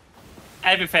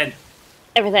 Everything.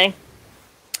 Everything.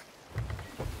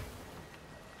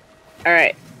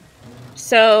 Alright.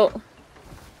 So...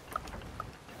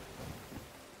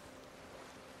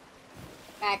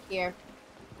 Back here.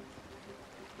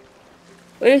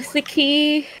 where's the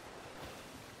key?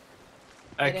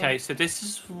 Okay, so this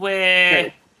is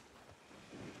where...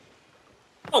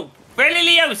 Oh, really,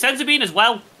 Leo? Sensor beam as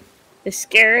well. The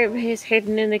scarab is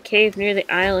hidden in the cave near the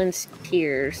island's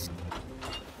piers.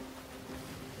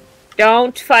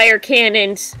 Don't fire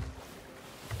cannons.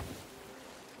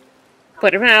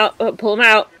 Put them out. Pull them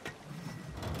out.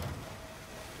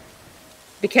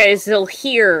 Because they'll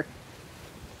hear.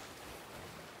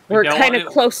 We're kind of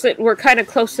close. We're kind of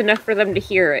close enough for them to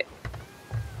hear it.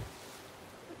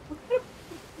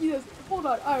 Yes, hold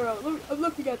on, Ira. I'm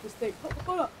looking at this thing.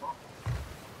 Hold on.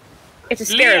 It's a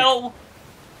scarab. Leo,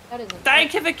 That isn't.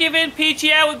 thank you for giving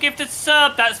PGL a gifted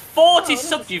sub. That's 40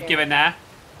 subs you've given there.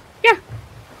 Yeah.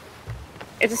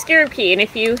 It's a scarab key, and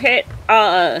if you hit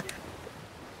the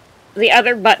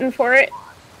other button for it,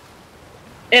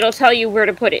 it'll tell you where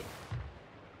to put it.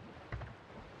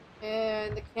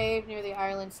 In the cave near the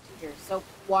island's tier. So,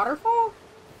 waterfall?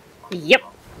 Yep.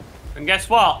 And guess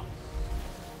what?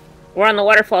 We're on the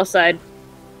waterfall side.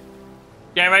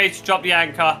 Get ready to drop the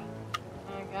anchor. I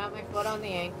got my foot on the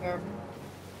anchor.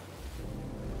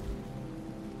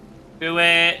 Do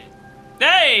it.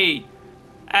 Hey!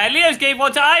 Leo's gave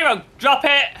one to Iron. Drop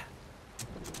it.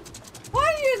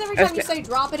 Why do you use every time you say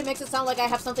drop it, it makes it sound like I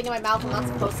have something in my mouth I'm not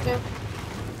supposed to?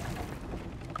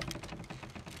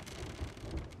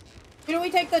 Can we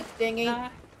take the dinghy?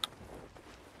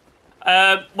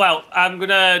 Well, I'm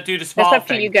gonna do the smart That's up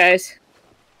thing. to you guys.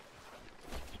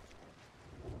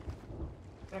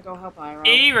 I'm gonna go help Ira.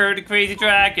 Ira, the crazy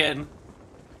dragon.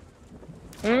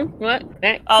 What?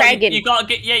 Oh, Dragon. you gotta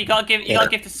get. Yeah, you gotta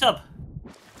give the sub.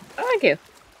 Oh, thank you.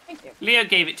 Thank you. Leo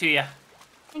gave it to you.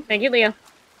 Thank you, Leo.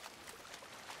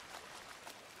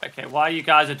 Okay, while you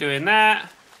guys are doing that,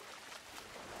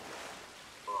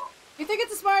 You think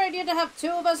it's a smart idea to have two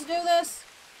of us do this?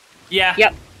 yeah.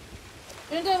 Yep.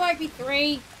 Shouldn't there like be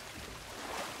three?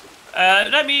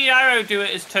 Let me Iro do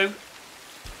it as 2.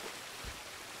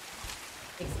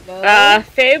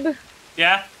 Fib,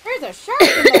 Yeah. There's a shark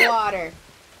in the water.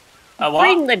 What?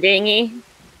 bring the dinghy.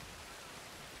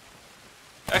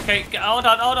 Okay, hold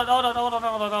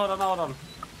on.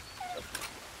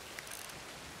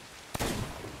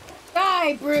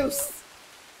 Die, Bruce.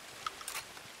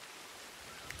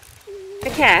 The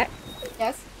cat.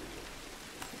 Yes.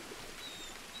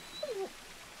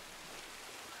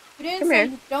 You didn't Come say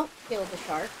here. don't kill the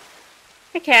shark.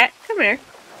 The cat, come here.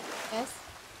 Yes.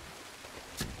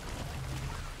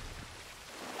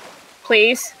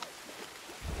 Please.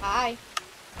 Hi.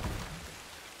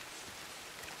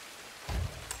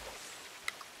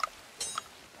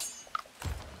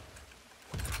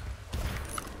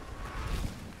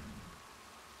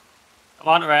 Come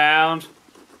on around.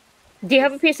 Do you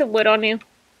have a piece of wood on you?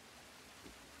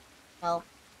 Well,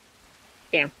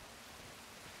 Damn.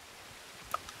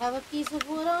 have a piece of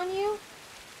wood on you?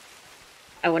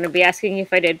 I wouldn't be asking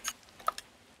if I did.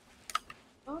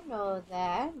 Don't know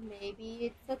that.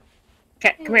 Maybe it's a...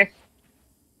 Cat, come here.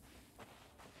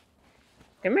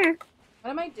 Come here.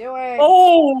 What am I doing?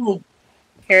 Oh!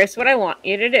 Here's what I want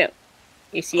you to do.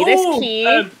 You see this key?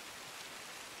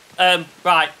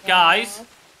 Right, guys.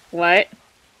 What?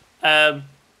 Are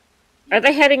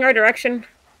they heading our direction?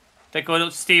 They're going up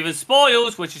to Stephen's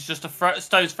Spoils, which is just a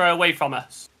stone's throw away from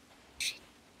us.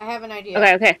 I have an idea.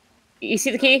 Okay. You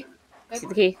see the key? You see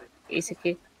the key? You see the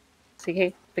key? See the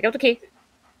key? Pick up the key.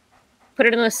 Put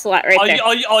it in the slot right there.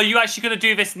 Are you actually going to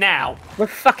do this now? We're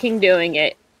fucking doing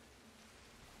it.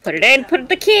 Put it in. Put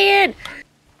the key in.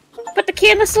 Put the key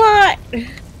in the slot. Did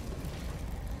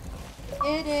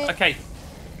it. Okay.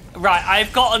 Right,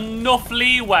 I've got enough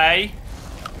leeway.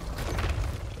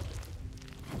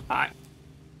 Alright.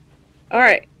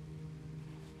 Alright.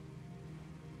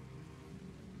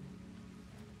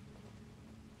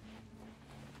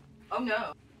 Oh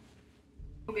no.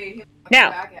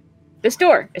 Now, this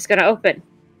door is gonna open.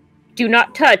 Do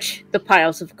not touch the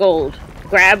piles of gold.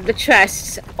 Grab the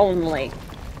chests only.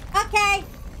 Okay.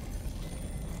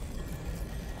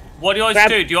 What do you always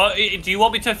do? Do you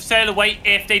want me to sail away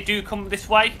if they do come this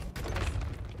way?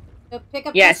 So pick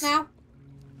up Yes. this now?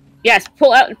 Yes,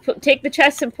 pull out. Take the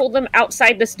chests and pull them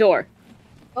outside this door.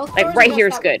 Both Like, doors right or here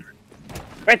is just that good.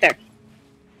 Right there.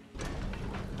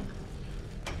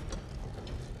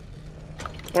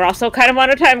 We're also kind of on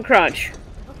a time crunch.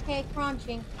 one? Okay,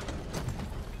 crunching.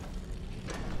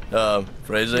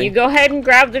 Phrasing? You go ahead and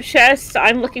grab the chests.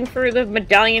 I'm looking for the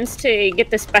medallions to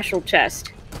get the special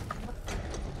chest.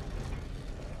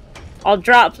 I'll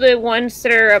drop the ones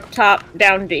that are up top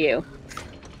down to you.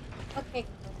 Okay.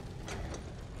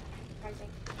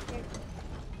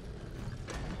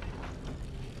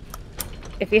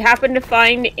 If you happen to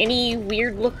find any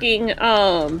weird-looking,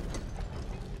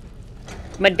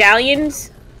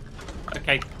 medallions...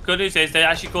 Okay, good news is they're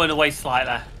actually going away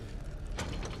slightly.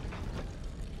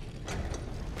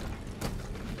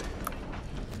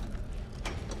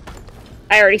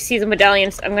 I already see the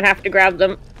medallions. I'm gonna have to grab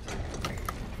them.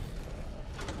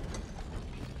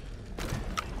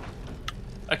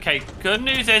 Okay, good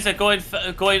news is they're going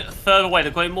further away.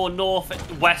 They're going more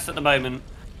northwest at the moment.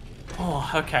 Oh,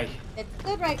 okay. It's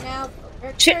good right now.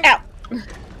 Shit, out!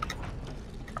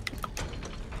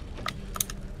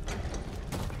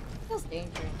 Feels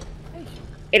dangerous.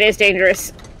 It is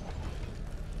dangerous.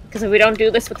 Because if we don't do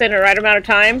this within the right amount of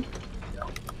time,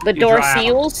 the door drown.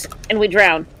 seals, and we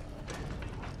drown.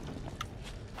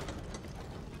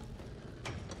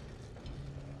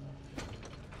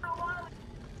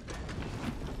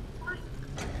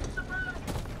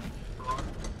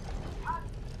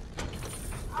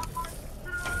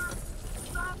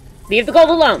 Leave the gold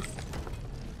alone.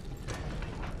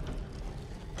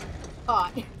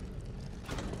 Caught.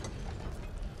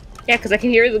 Yeah, because I can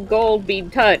hear the gold being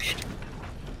touched.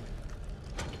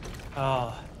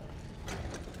 Oh.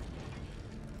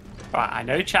 Right, I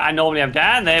know, chat. I normally am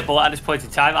down there, but at this point in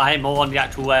time, I am more on the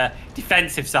actual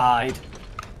defensive side.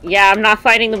 Yeah, I'm not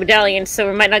finding the medallion, so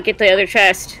we might not get the other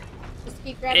chest. Just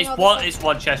keep grabbing It's all one. this It's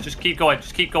one chest. Just keep going.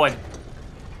 Just keep going.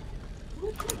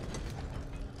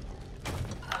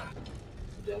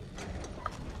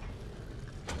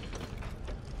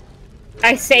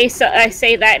 I say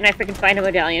that, and I freaking find a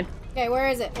medallion. Okay, where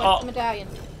is it? What's the medallion?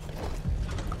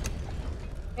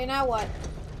 Okay, now what?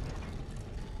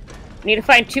 Need to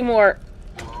find two more.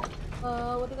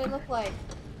 What do they look like?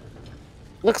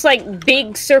 Looks like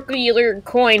big circular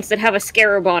coins that have a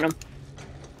scarab on them.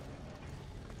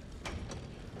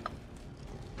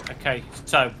 Okay,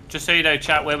 so just so you know,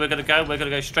 chat, where we're gonna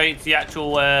go straight to the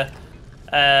actual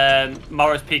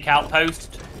Morris Peak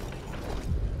outpost.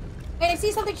 Hey, I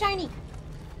see something shiny.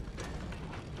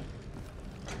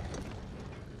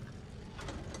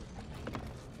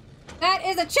 That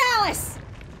is a chalice!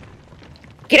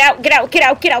 Get out, get out, get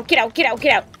out, get out, get out, get out,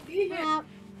 get out. Yeah.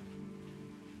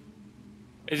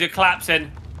 Is it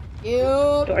collapsing?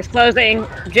 Yup. Door's closing,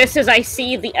 just as I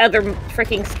see the other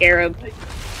freaking scarab.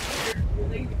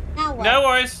 Now what? No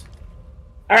worries.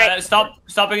 Alright, Stop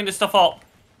bringing this stuff up.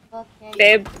 Okay.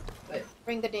 Bib,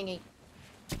 Bring the dinghy.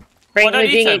 bring I don't the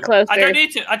need dinghy to. closer. I don't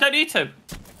need to. I don't need to.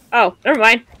 Oh, never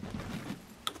mind.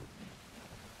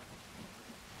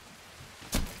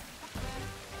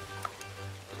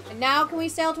 And now can we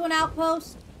sail to an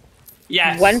outpost?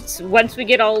 Yes. Once we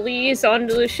get all these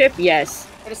onto the ship, yes.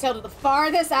 Gotta sail to the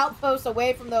farthest outpost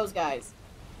away from those guys.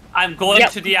 I'm going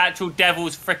Yep. to the actual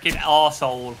devil's freaking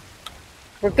arsehole.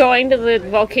 We're going to the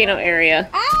volcano area.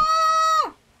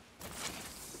 Ah!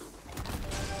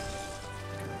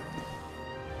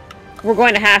 We're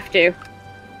going to have to.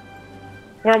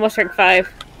 We're almost rank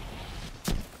 5.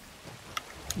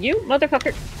 You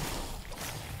motherfucker.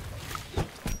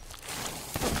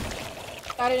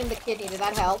 Got it in the kidney. Did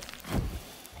that help?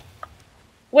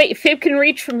 Wait, Fib can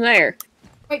reach from there.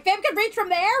 Wait, Fib can reach from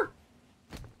there?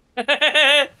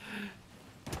 Fibnack!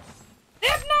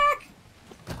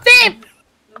 Fib!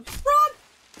 Run!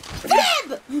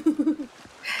 Fib!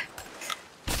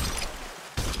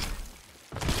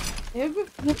 Fib?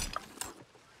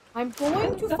 I'm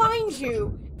going to find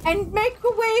you and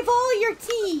microwave all your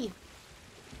tea.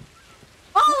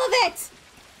 All of it!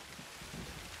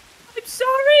 I'm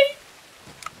sorry.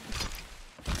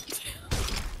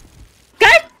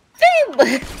 God,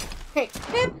 Fib! Okay,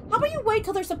 Fib, how about you wait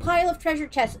till there's a pile of treasure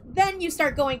chests, then you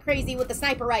start going crazy with the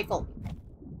sniper rifle.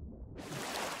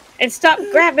 And stop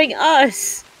grabbing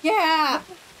us! Yeah!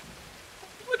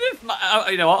 What if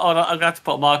you know what? I'm gonna have to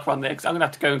put a marker on there because I'm gonna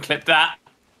have to go and clip that.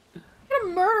 I'm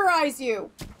gonna murderize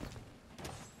you.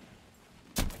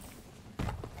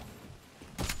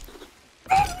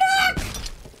 Fibnack!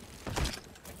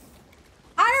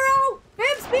 Iro!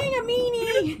 Fib's being a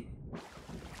meanie!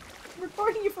 I'm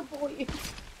reporting you for bullying.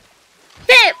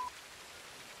 Fib!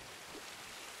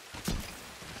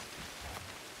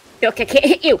 Look, I can't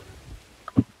hit you!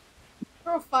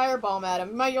 Throw a firebomb at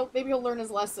him. Maybe he'll learn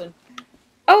his lesson.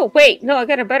 Oh, wait, no, I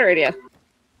got a better idea.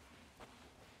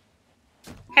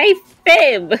 Hey,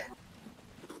 Fib!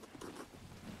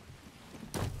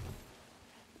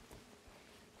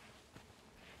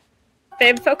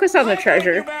 Fib, focus on the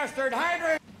treasure. You bastard!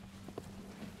 Hydrate!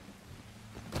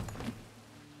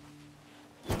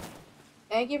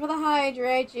 Thank you for the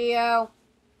hydrate, Geo.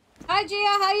 Hi, Geo.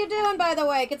 How you doing, by the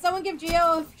way? Can someone give Geo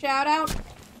a shout out?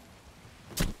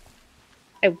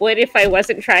 I would if I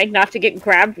wasn't trying not to get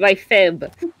grabbed by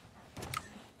Fib.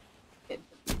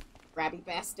 Grabby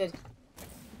bastard.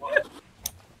 Why?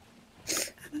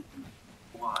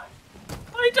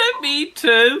 I don't mean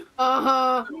to.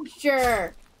 Uh-huh.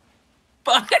 Sure.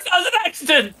 But that was an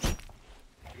accident.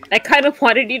 I kind of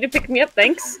wanted you to pick me up,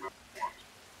 thanks.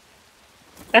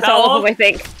 That's No. all of them, I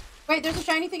think. Wait, there's a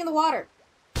shiny thing in the water.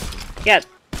 Yeah.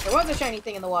 There was a shiny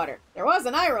thing in the water. There was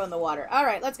an Iro in the water.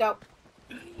 Alright, let's go.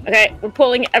 Okay, we're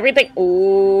pulling everything.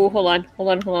 Ooh, hold on. Hold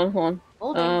on.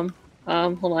 Hold on.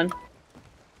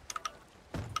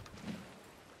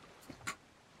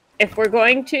 If we're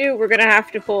going to, we're gonna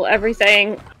have to pull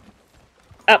everything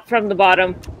up from the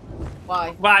bottom.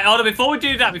 Why? Right, hold on. Before we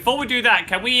do that,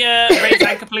 can we raise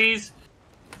anchor, please?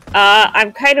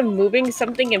 I'm kind of moving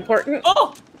something important.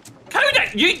 Oh,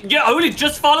 Kodak, you're only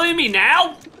just following me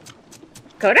now?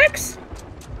 Codex?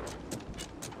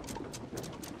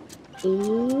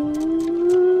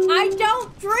 Ooh. I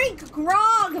don't drink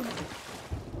grog!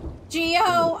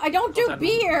 Geo, I don't do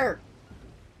beer!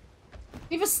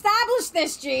 We've established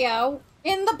this, Geo,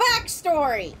 in the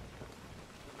backstory!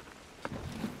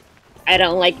 I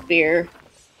don't like beer.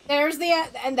 There's the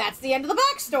and that's the end of the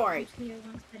backstory.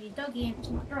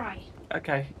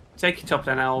 Okay, take it up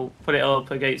then. I'll put it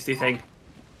up against the thing.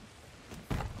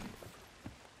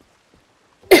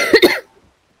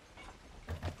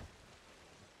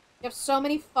 You have so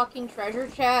many fucking treasure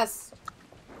chests.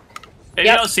 Have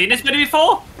you not seen this many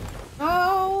before?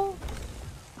 No.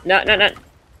 No.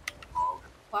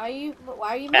 Why are you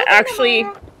moving Actually-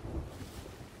 them, Iro?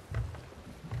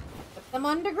 Put them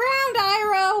underground,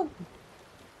 Iro.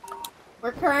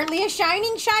 We're currently a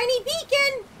shining, shiny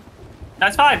beacon.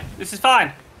 That's fine. This is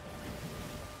fine.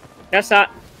 That's not.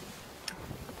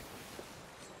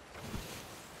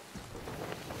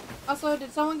 Also,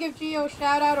 did someone give Geo a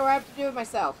shout out, or I have to do it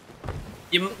myself?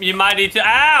 You might need to.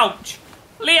 Ouch,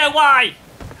 Leo. Why?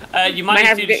 You might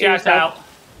have need to to get shout yourself.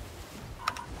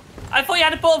 out. I thought you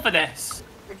had a button for this.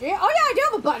 For Geo? Oh yeah, I do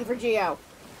have a button for Geo.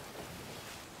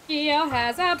 Geo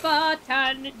has a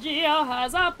button. Geo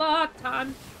has a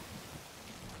button.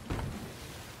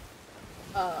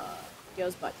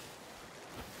 Geo's button.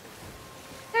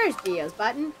 There's Geo's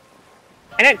button.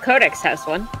 I know Codex has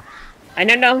one. I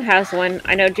know Gnome has one.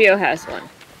 I know Geo has one.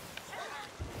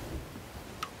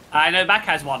 I know Mac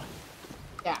has one.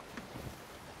 Yeah.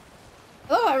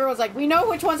 Oh, everyone's like, we know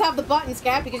which ones have the button,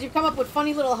 Scat, because you've come up with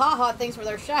funny little ha-ha things for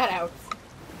their shout-outs.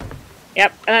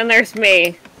 Yep, and then there's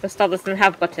me, who still doesn't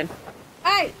have button.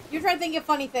 Hey, you're trying to think of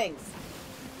funny things.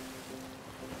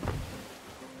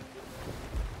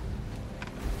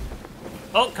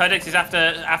 Oh, Codex is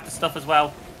after stuff as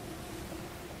well.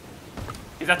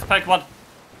 He's after Pokemon.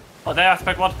 Oh, they're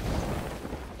after Pokemon.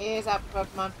 He's after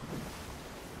Pokemon.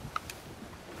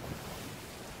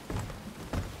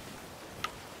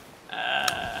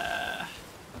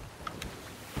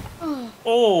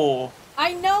 Oh.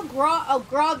 I know Grog. Oh,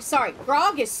 Grog. Sorry,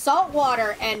 Grog is salt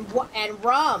water and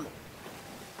rum.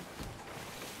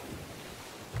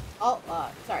 Oh,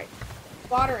 sorry,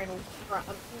 water and rum.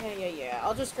 Yeah.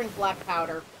 I'll just drink black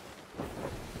powder.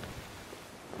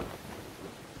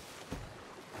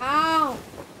 Ow!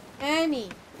 many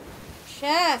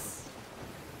chests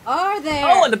are there?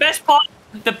 Oh, and the best part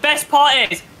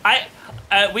is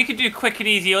we could do quick and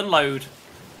easy unload.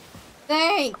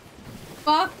 Thank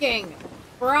fucking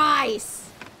Christ.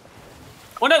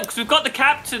 Well, no, because we've got the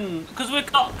captain. Because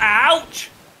we've got ouch.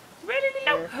 Really,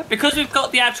 no. Because we've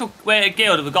got the actual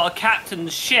guild. We've got a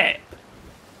captain's ship.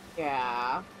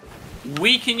 Yeah.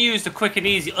 We can use the quick and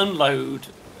easy unload.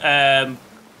 Grappling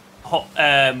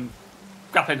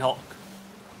hook.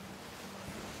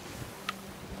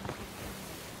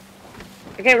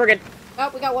 Okay, we're good. Oh,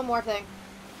 we got one more thing.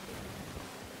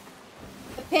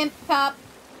 The pimp cup.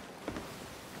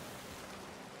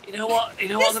 You know what? You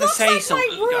know This what? I'm gonna looks say like something.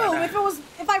 my room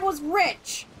if I was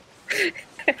rich. This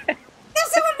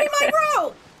would be my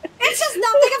room. It's just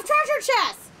nothing of treasure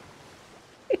chests.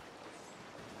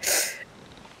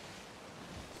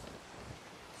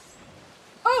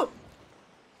 Oh,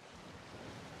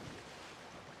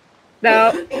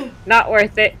 No, not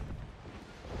worth it.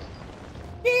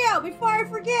 Gio, before I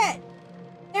forget,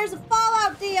 there's a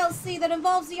Fallout DLC that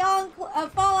involves the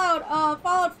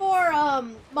Fallout 4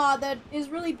 mod that is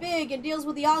really big and deals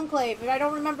with the Enclave, and I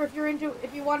don't remember if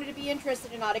you wanted to be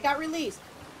interested or not. It got released.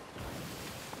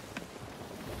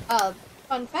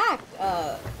 Fun fact,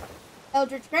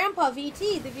 Eldritch Grandpa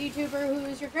VT, the VTuber who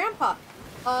is your grandpa,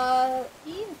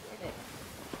 he is in it.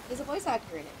 He's a voice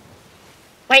actor in it.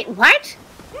 Wait, what?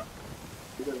 Yeah.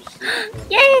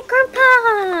 Yay, Grandpa!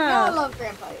 I love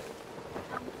Grandpa.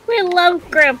 We love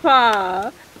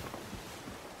Grandpa.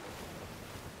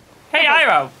 Hey,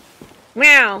 Iro.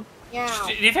 Meow. Yeah.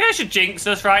 Do you think I should jinx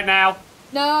us right now?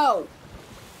 No.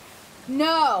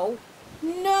 No.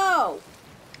 No.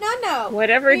 No, no.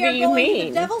 Whatever we do are you going mean?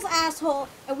 to the devil's asshole,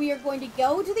 and we are going to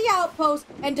go to the outpost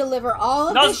and deliver all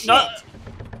of Not- the shit.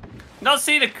 Not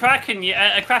seen a Kraken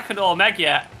yet, a Kraken or Meg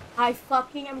yet. I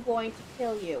fucking am going to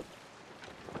kill you.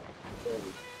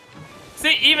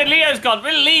 See, even Leo's gone.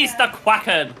 Release the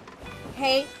Kraken.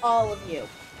 Hate all of you.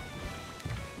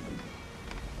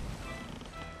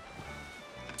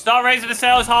 Start raising the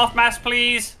sails half mast,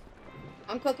 please.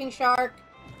 I'm cooking shark.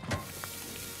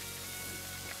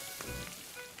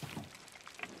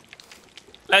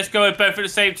 Let's go with both at the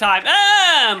same time.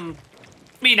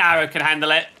 Me and Arrow can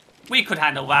handle it. We could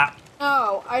handle that.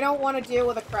 No, I don't want to deal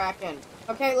with a Kraken.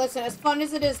 Okay, listen, as fun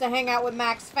as it is to hang out with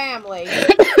Mac's family.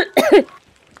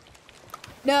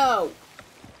 No.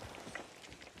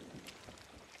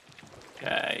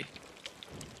 Okay.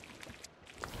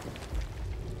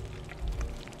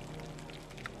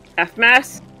 Half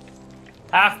mast?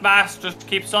 Half mast, just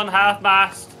keeps on half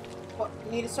mast. What,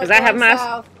 you need to start Does that have going mast?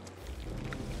 south.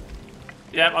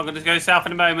 Yep, I'm gonna go south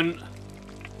in a moment.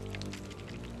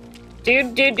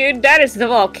 Dude, that is the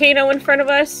volcano in front of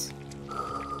us.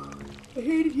 I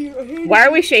hate it here, I hate Why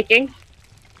are we shaking?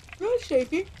 We're not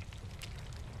shaking.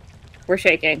 We're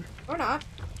shaking. Or not.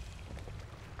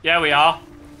 Yeah, we are.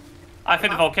 I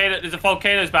think there's a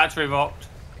volcano's about to erupt.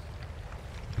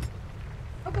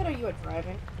 How good are you at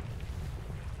driving?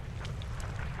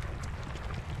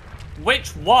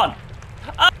 Which one?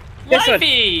 This one.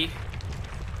 Lifey!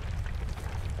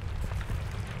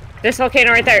 This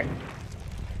volcano right there.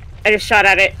 I just shot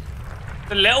at it.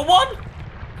 The little one?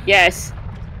 Yes.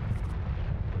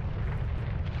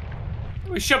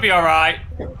 We should be alright.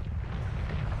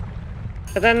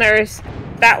 But then there's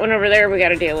that one over there we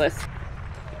gotta deal with.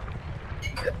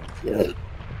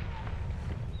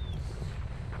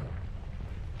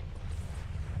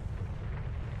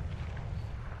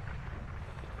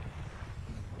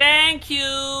 Thank you!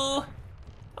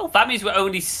 Oh, that means we're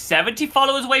only 70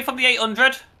 followers away from the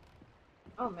 800.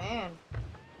 Oh, man.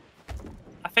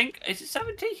 I think. Is it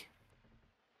 70?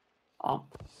 Oh.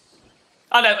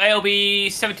 Oh no, it'll be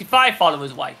 75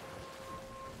 followers away.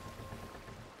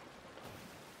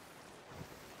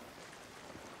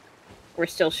 We're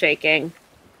still shaking.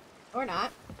 Or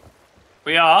not.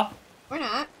 We are. Or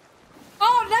not.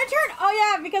 Oh, did I turn?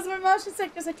 Oh, yeah, because of my motion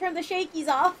sickness, I turned the shakies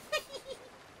off.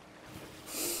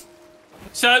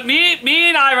 So me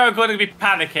and Ira are going to be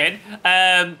panicking.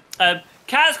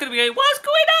 Kat's going to be going, what's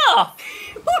going on?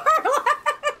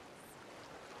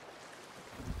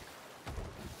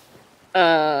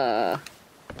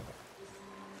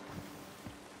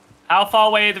 How far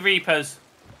away are the Reapers?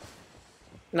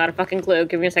 Not a fucking clue.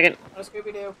 Give me a second. Oh,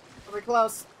 Scooby-Doo. We're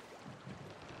close.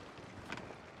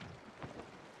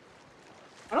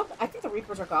 I think the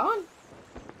Reapers are gone.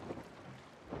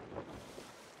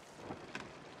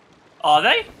 Are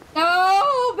they?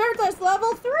 No, they're just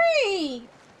level 3.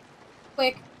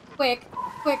 Quick, quick,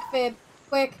 quick, Fib.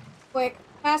 Quick, quick,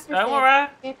 Pastor Don't Fib.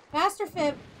 worry. Pastor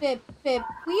Fib.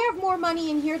 We have more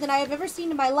money in here than I have ever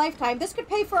seen in my lifetime. This could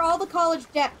pay for all the college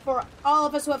debt for all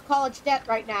of us who have college debt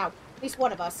right now. At least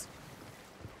one of us.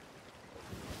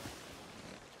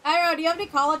 Iro, do you have any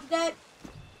college debt?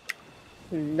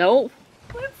 Nope.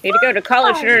 Need to go to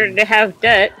college in order to have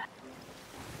debt.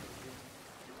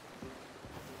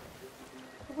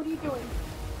 What are you doing?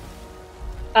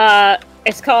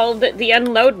 It's called the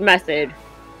unload method.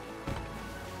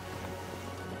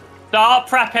 Start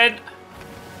prepping.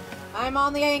 I'm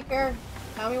on the anchor.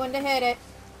 Tell me when to hit it.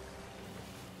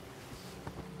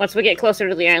 Once we get closer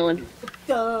to the island.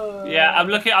 Duh. Yeah, I'm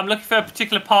looking for a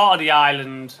particular part of the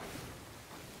island.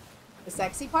 The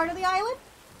sexy part of the island?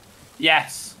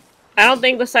 Yes. I don't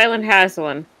think this island has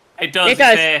one. It does. It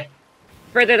does. It's here.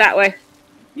 Further that way.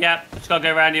 Yep, just gotta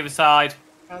go around the other side.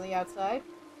 On the outside.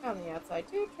 On the outside.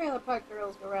 Two trailer park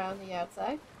girls go around the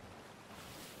outside.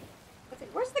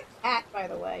 Where's the cat, by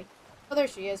the way? Oh, there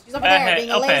she is. She's over there, being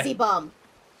a up here. lazy bum.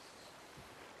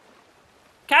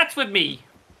 Cat's with me.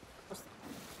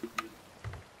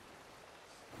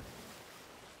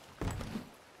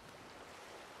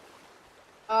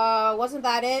 Wasn't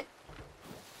that it?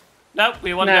 Nope,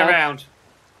 we want to No. go around.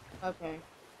 Okay.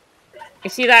 You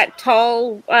see that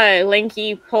tall,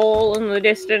 lanky pole in the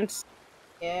distance?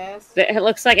 Yes. It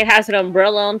looks like it has an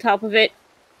umbrella on top of it.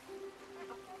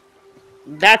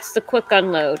 That's the quick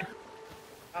unload.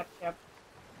 Gotcha.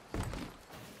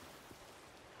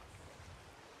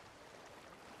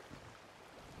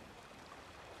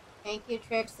 Thank you,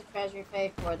 Trix, the treasure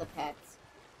pay for the pets.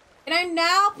 Can I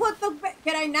now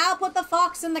put the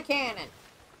fox in the cannon?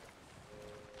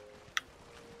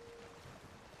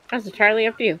 That's entirely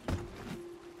up to you.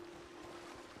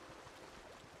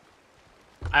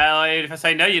 If I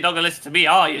say no, you're not gonna listen to me,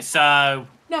 are you? So.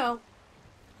 No.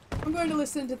 I'm going to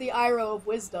listen to the Iro of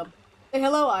Wisdom. Say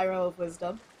hello, Iro of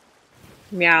Wisdom.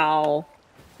 Meow.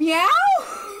 Meow?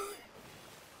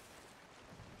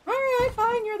 Alright,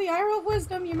 fine, you're the Iro of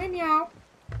Wisdom, you may meow.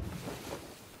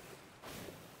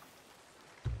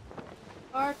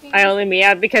 Barking. I only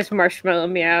meowed because Marshmallow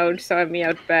meowed, so I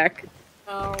meowed back.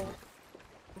 No.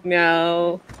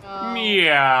 Meow. No.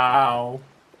 Meow.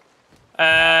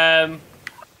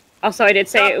 Also, I did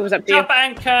say it was up to you. Drop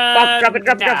anchor. Bob, drop it,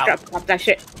 drop now. that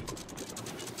shit.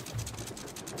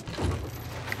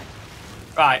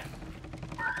 Right.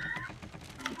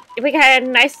 We got a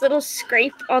nice little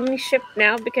scrape on the ship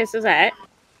now because of that.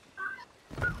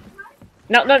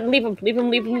 No, leave him.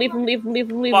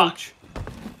 Watch.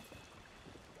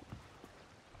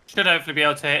 Should hopefully be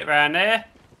able to hit around there.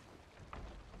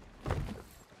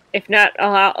 If not,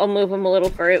 I'll move him a little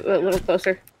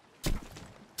closer.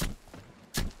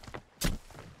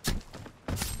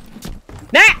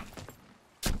 Nah!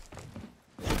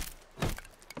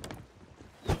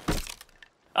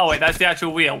 Oh wait, that's the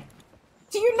actual wheel.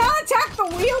 Do you not attack the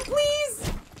wheel, please?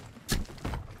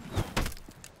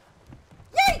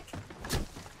 Yike!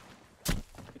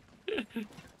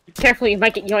 Careful, you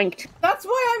might get yoinked. That's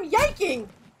why I'm yiking!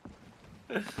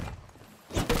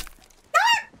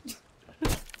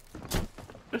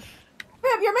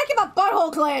 Bib, you're making my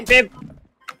butthole clench! Bib.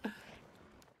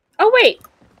 Oh, wait.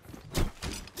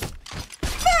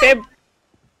 Bib.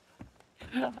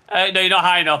 No, you're not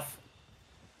high enough.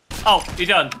 Oh, you're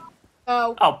done.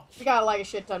 Oh. Oh. We gotta like a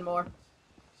shit ton more.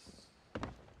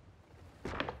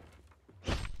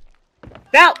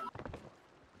 Now,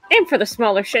 aim for the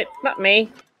smaller shit, not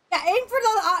me. Yeah, aim for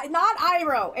the, not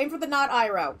Iro. Aim for the not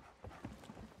Iro.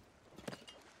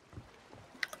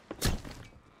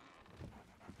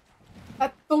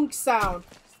 That thunk sound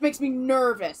just makes me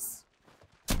nervous.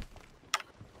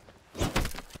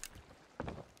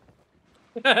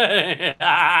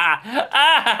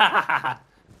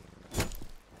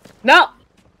 No!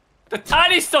 The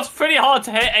tiny stuff's pretty hard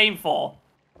to aim for.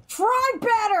 Try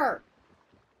better!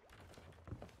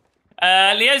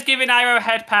 Leo's giving Iro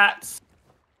head pats.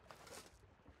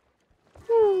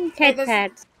 Head this-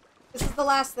 pats. This is the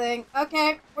last thing.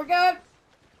 Okay, we're good.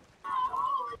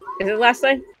 Is it the last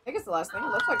thing? I think it's the last thing. It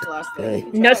looks like the last thing.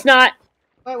 You can No, it's check. not.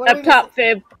 Wait, what are Up we top,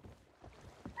 missing? Fib.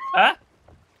 Huh?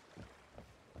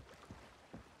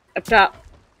 Up top.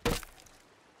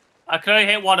 I can only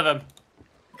hit one of them.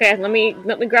 Okay, let me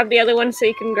grab the other one so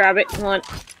you can grab it. Come on.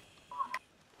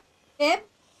 Bib?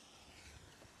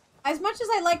 As much as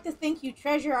I like to think you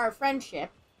treasure our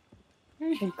friendship,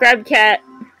 Grab cat.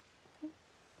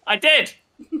 I did.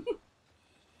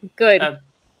 Good.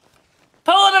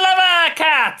 Pull the lever,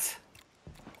 cat.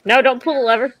 No, don't pull the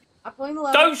lever. I'm pulling the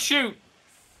lever. Don't shoot.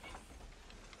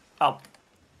 Oh.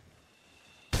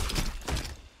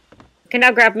 Okay, now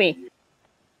grab me.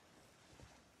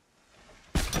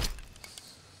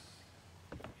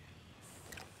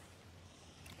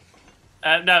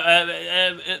 Oh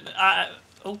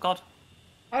god.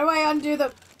 How do I undo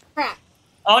the crap?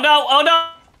 Oh no! Oh no!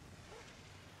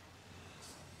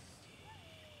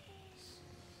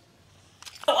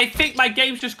 I think my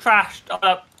game's just crashed. Oh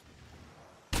no.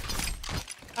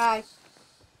 Hi.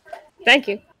 Thank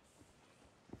you.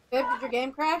 Viv, did your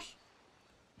game crash?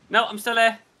 No, I'm still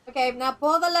here. Okay, now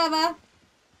pull the lever.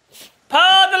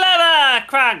 Pull the lever!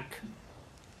 Crank!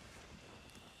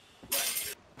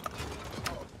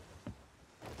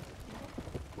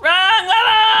 Wrong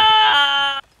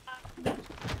lever!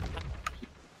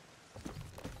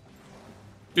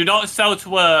 Do not sell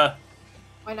to her.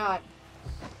 Why not?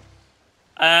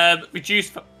 Reduce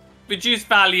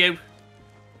value.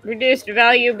 Reduced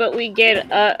value, but we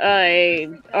get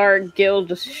our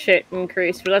guild shit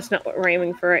increased, but that's not what we're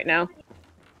aiming for right now.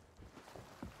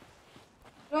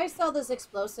 Who do I sell this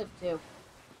explosive to?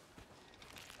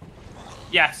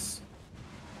 Yes.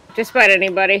 Just about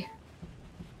anybody.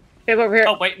 Come over here.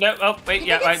 Oh wait, no. Oh wait, You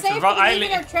yeah, think right. it's safe to be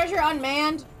leaving our treasure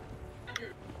unmanned?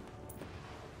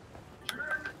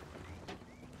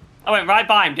 I went right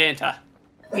by him, didn't I?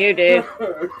 You did.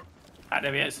 Ah,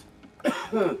 there he is.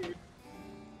 I'm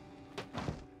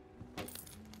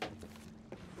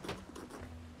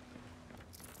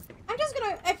just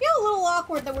gonna. I feel a little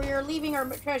awkward that we're leaving our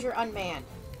treasure unmanned.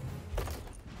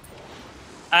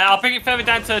 I'll bring it further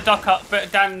down to the dock.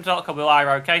 Down the dock with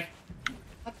Ira, okay?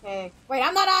 Okay. Wait,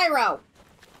 I'm not Iro.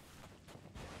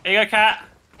 Here you go, Cat.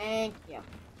 Thank you.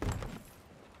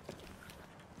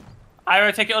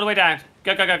 Ira, take it all the way down.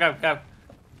 Go, go, go, go, go.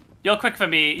 You're quick for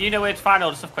me. You know where to find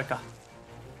all the stuff quicker.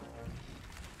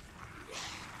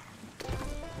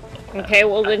 Okay,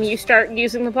 well then you start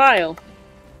using the pile.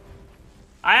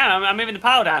 I am. I'm moving the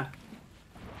pile down.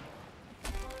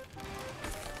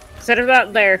 Set it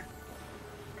about there.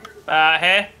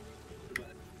 Here.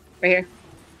 Right here.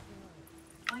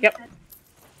 Yep.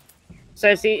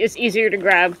 So it's easier to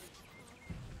grab.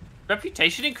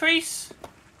 Reputation increase?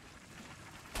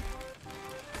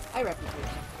 I represent.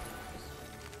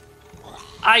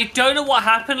 I don't know what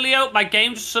happened, Leo. My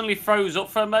game just suddenly froze up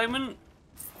for a moment.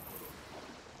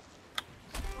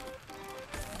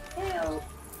 Ew.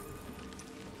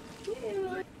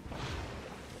 Ew.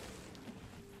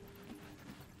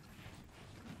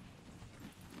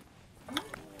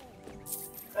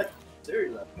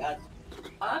 Seriously, guys.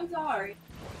 I'm sorry.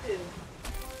 Ew.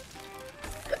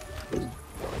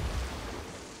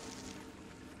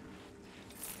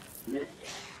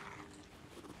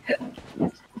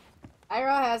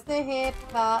 Iro has the hip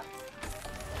cup.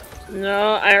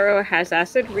 No, Iro has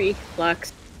acid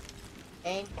reflux.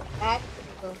 Ain't that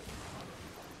true?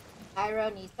 Iro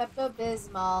needs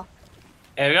Pepto-Bismol.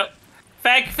 There we go.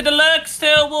 Thank you for the lurk,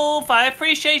 Steel Wolf. I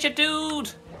appreciate you,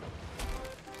 dude.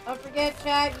 Don't forget,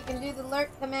 chat, you can do the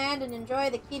lurk command and enjoy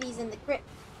the kitties in the crypt.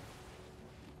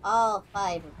 All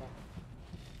 5 of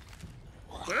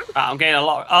them. I'm getting a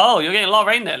lot. Oh, you're getting a lot of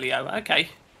rain there, Leo. Okay.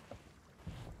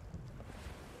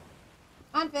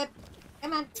 Come on, Pip.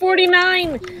 Come on.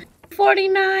 49!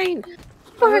 49!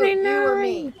 49! You or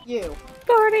me? You.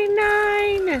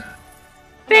 49!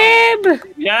 Bib!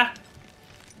 Yeah?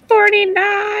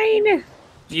 49!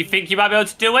 Do you think you might be able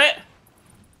to do it?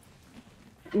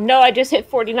 No, I just hit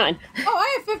 49. Oh,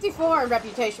 I have 54 in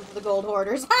reputation for the gold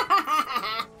hoarders.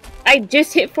 I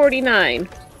just hit 49.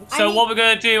 So what we're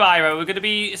going to do, Ira, we're going to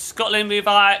be Scotland,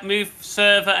 move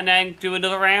server, and then do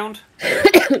another round?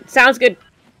 Sounds good.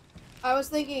 I was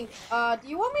thinking, do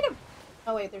you want me to...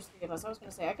 Oh, wait, there's 3 of us. I was going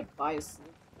to say, I could buy a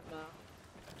sleep. No.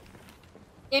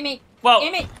 Gimme. Well,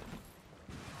 Gimme.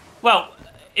 well,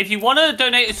 if you want to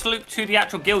donate a sloop to the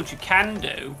actual guild, you can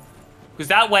do. Because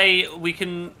that way we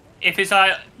can... If it's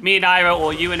me and Ira,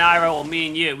 or you and Ira, or me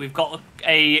and you, we've got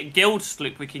a guild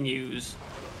sloop we can use.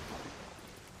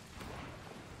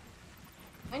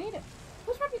 I need it.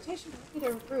 Whose reputation do I need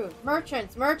to improve?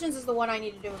 Merchants. Merchants is the one I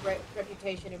need to do a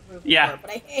reputation improvement Yeah. for, but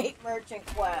I hate merchant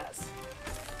quests.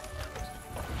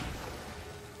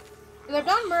 Because I've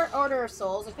done Order of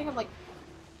Souls. I think I'm like...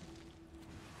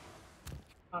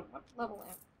 On what level am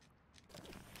I?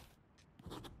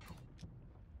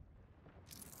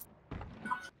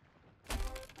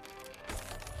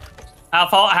 How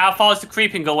far is the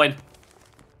creeping going?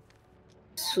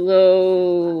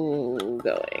 Slow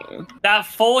going. That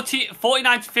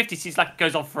 49 to 50 seems like it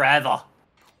goes on forever.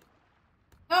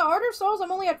 No, Order of Souls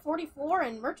I'm only at 44,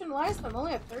 and Merchant Life I'm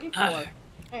only at 34.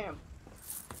 Damn.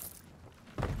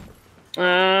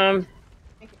 Thank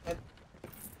you, Pip.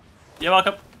 You're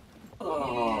welcome.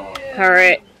 Oh.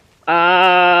 Alright.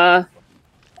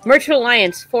 Merchant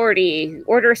Alliance, 40.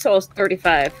 Order of Souls,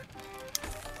 35.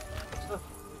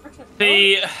 Merchant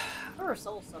The Order of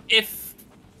Souls sucks. if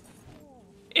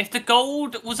if the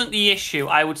gold wasn't the issue,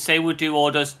 I would say we'd do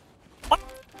orders.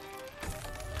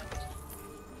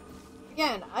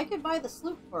 Again, I could buy the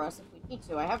sloop for us if we need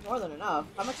to. I have more than enough.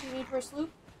 How much do you need for a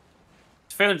sloop?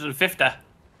 It's 350.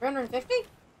 350?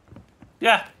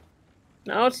 Yeah.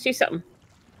 No, it's two something.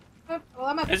 Well,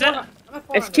 I'm at Is 400. it? I'm at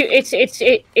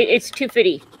 400. It's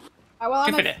 250. Well,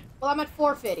 I'm 250. at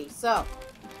 450. So.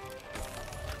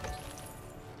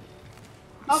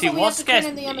 Also, we have what's to turn in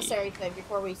scares the me- emissary thing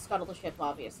before we scuttle the ship,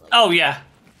 obviously. Oh, yeah.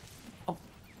 Oh.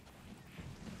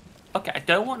 Okay, I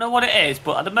don't know what it is,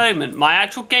 but at the moment, my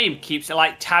actual game keeps it,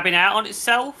 like, tabbing out on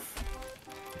itself.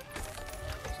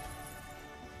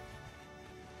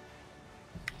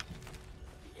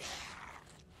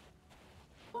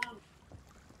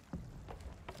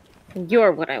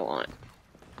 You're what I want.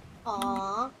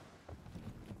 Aww.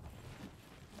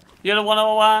 You're the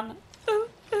 101.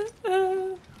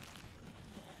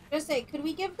 Just say, could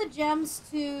we give the gems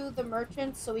to the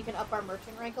merchants so we can up our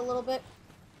merchant rank a little bit?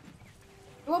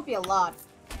 It won't be a lot,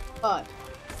 but...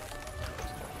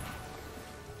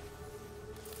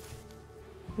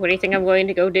 What do you think I'm going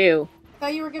to go do? I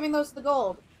thought you were giving those to the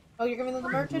gold. Oh, you're giving them to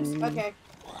the merchants? Okay.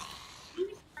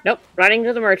 Nope, running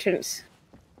to the merchants.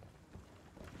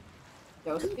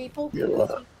 Ghost people?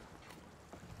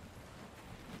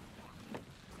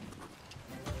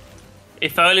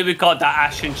 If only we got that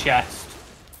ashen chest.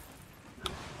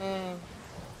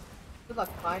 Good luck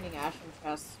finding ashen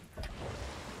chests.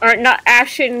 Or not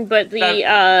ashen, but the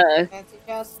Fancy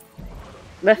chest?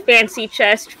 the fancy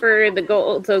chest for the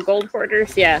gold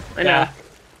hoarders. Yeah, I know. Yeah.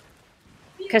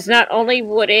 Because not only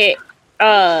would it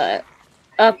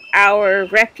up our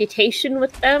reputation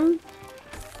with them,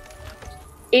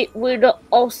 it would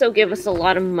also give us a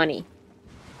lot of money.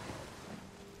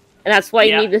 And that's why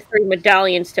you need the 3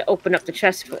 medallions to open up the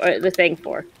chest for the thing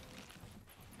for.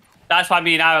 That's why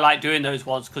me and I like doing those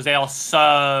ones, because they are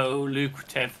so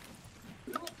lucrative.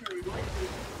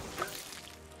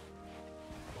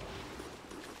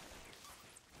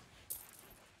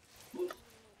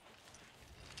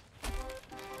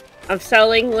 I'm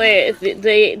selling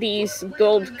these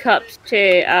gold cups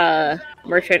to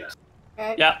merchants.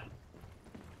 Okay. Yep.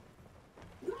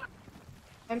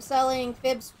 I'm selling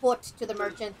Fib's foot to the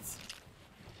merchants.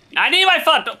 I need my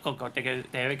foot! Oh god,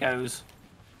 there it goes.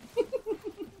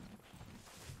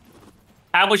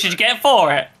 How much did you get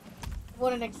for it?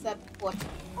 Wouldn't accept foot.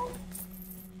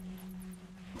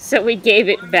 So we gave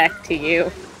it back to you.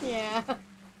 Yeah.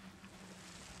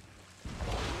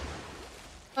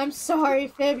 I'm sorry,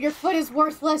 Fib. Your foot is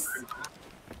worthless.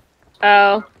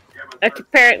 Oh.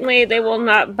 Apparently they will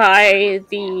not buy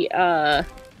the,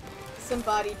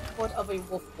 Disembodied foot of a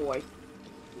wolf boy.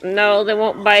 No, they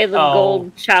won't buy the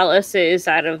gold chalices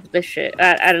out of the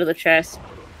out of the chest.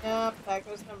 Yep, that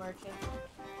goes to merchant.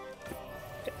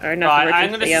 Or not Right, the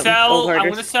I'm merchants, gonna the, gold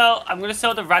hoarders. I'm gonna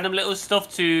sell the random little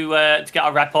stuff to get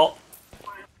our rep up.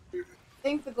 I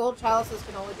think the gold chalices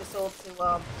can only be sold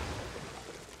to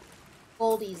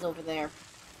goldies over there.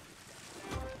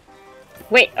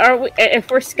 Wait, are we?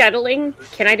 If we're scuttling,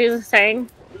 can I do the thing,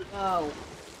 No.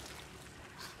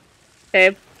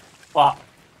 Fib? What?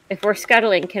 If we're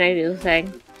scuttling, can I do the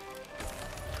thing?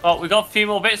 Oh, we got a few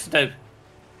more bits to do.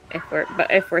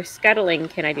 If we're scuttling,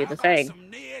 can I do the thing?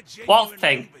 What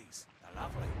thing?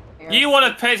 You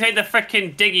want to take the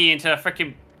frickin' dinghy into the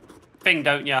frickin' thing,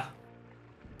 don't ya?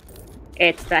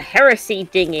 It's the heresy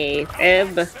dinghy,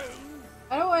 Fib. Where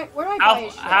do I buy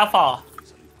a ship? How far?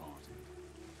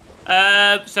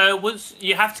 So once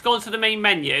you have to go onto the main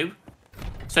menu.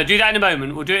 So do that in a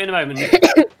moment. We'll do it in a moment.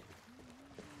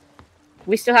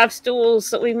 We still have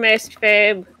stools that we missed,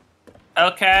 Fib.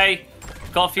 Okay.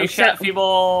 Got a few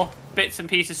more bits and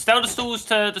pieces. Sell the stools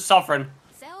to the Sovereign.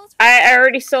 I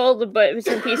already sold the bits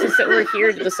and pieces that were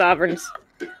here to the Sovereigns.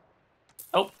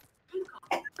 Oh.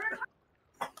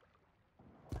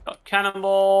 Got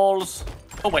cannonballs.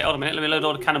 Oh wait, hold a minute. Let me load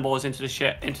all the cannonballs into this.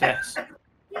 So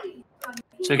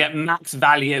we get max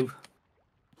value.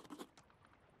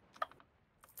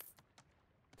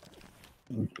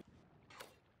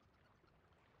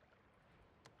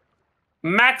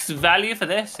 Max value for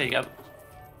this. Here you go.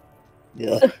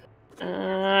 Yeah.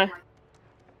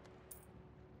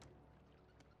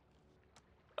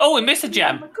 Oh, we missed a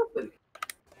gem.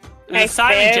 There's a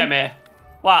siren Fib. gem here.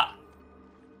 What?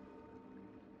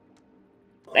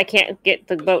 I can't get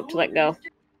the boat to let go.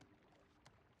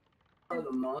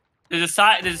 There's a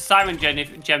siren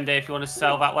gem there if you want to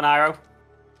sell that one, Arrow.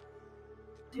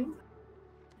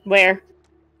 Where?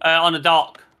 On the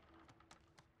dock.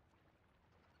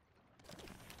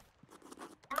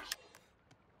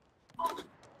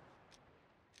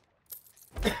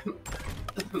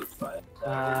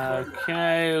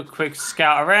 Okay, quick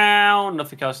scout around.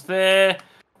 Nothing else there.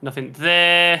 Nothing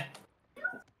there.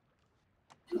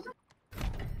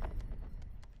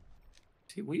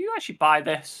 See, will you actually buy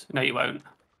this? No, you won't.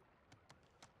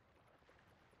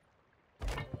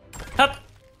 Hup.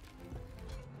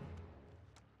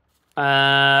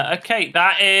 Okay,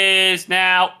 that is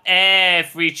now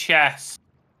every chest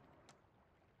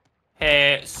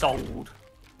here sold.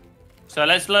 So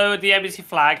let's lower the embassy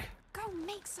flag. Go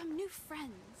make some new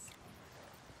friends.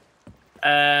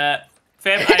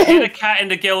 Fib, I hid a cat in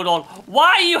the guild hall.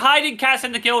 Why are you hiding cats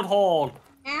in the guild hall?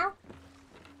 Ow.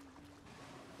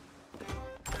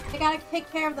 I gotta take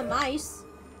care of the mice.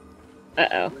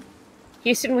 Uh-oh.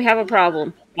 Houston, we have a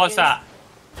problem. What's that?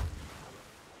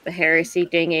 The heresy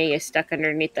dinghy is stuck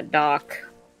underneath the dock.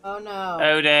 Oh no.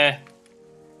 Oh dear.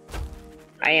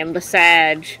 I am the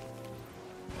Sag.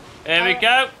 Here we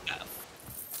go.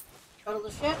 Go to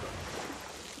the ship.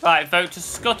 Right, vote to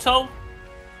scuttle.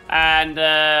 And,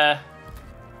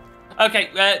 okay,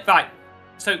 right.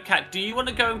 So, Kat, do you want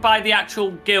to go and buy the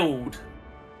actual guild?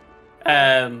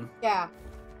 Yeah.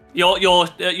 Your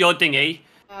dinghy.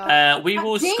 We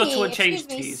will Dinghy, scuttle and change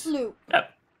excuse me, these. sloop.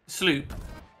 Yep, sloop.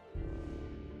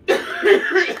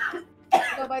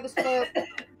 Go by the sloop.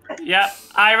 Yeah,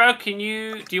 Iro, do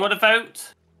you want to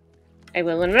vote? I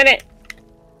will in a minute.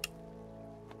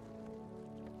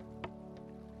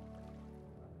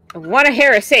 I want a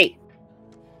heresy.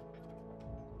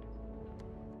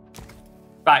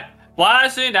 Right, while I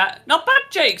was doing that, not bad,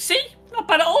 Jake, see? Not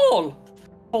bad at all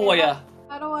for ya.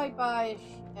 How do I buy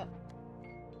ship?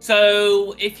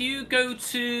 So, if you go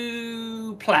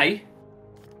to play,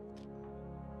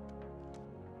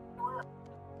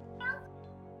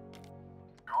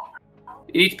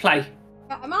 you need to play.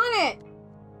 I'm on it.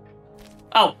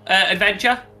 Oh,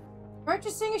 adventure.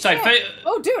 Purchasing a Sorry, ship.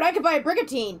 Oh, dude, I could buy a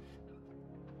brigantine.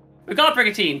 We got a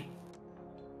brigantine.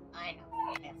 I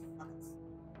know. Yeah, fucks.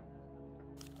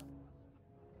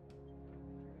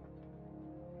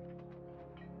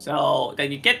 So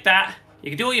then you get that. You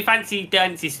can do all your fancy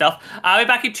dancy stuff. I'll be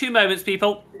back in 2 moments,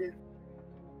 people.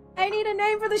 I need a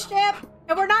name for the ship,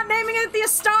 and we're not naming it the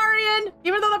Astarian,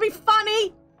 even though that'd be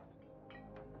funny.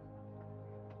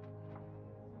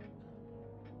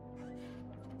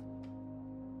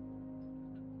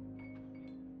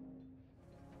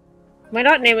 Why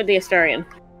not name it the Astarian?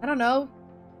 I don't know.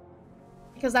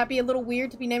 Because that'd be a little weird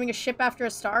to be naming a ship after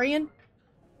Astarian.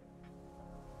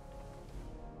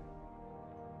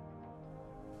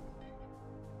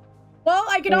 Well,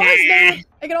 I could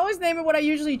always name it what I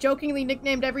usually jokingly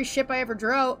nicknamed every ship I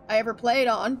ever played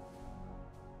on.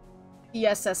 The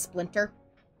SS Splinter.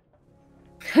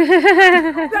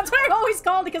 That's what I always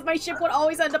called it, because my ship would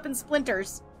always end up in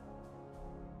splinters.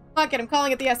 Fuck it, I'm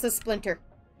calling it the SS Splinter.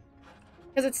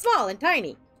 Because it's small and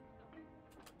tiny.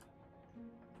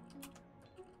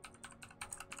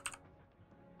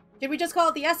 Did we just call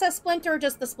it the SS Splinter or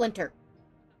just the Splinter?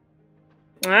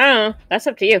 I don't know. That's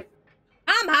up to you.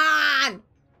 Come on!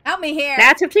 Help me here!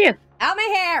 That's up to you. Help me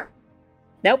here!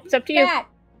 Nope, it's up to you. Chat!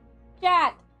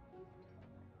 Chat!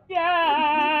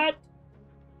 Chat!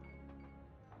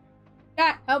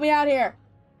 Chat, help me out here.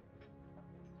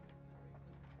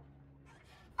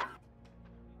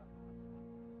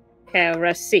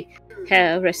 Heresy.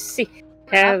 Heresy.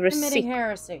 Stop committing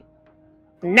Heresy. heresy.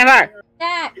 Never!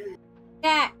 Chat!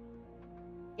 Chat!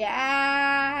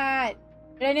 Chat!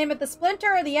 Did I name it the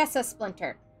Splinter or the SS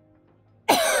Splinter?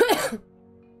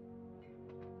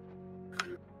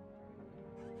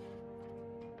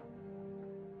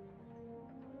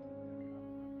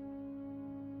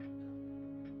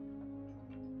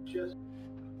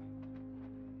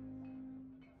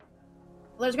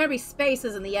 Well, there's gonna be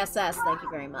spaces in the SS, thank you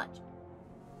very much.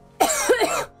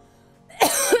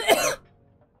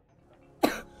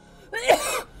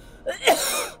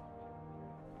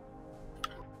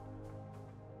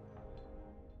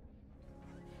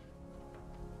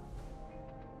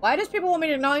 Why does people want me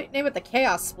to name it the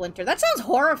Chaos Splinter? That sounds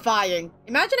horrifying.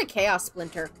 Imagine a Chaos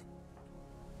Splinter.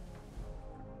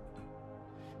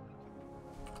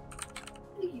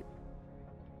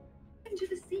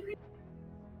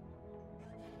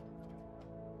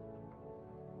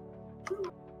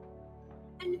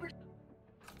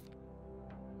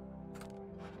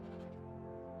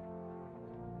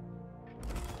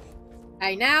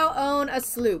 I now own a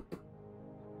sloop.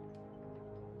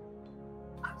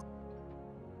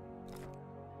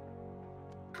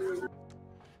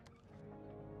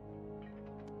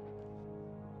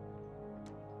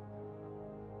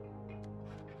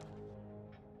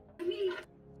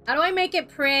 How do I make it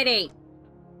pretty?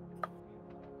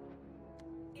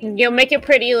 You'll make it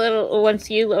pretty little once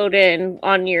you load in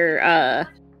on your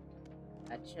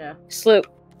Gotcha. sloop.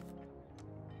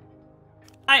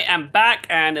 I am back,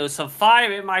 and there was some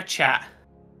fire in my chat.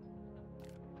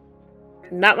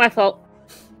 Not my fault.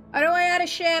 How do I add a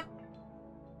ship?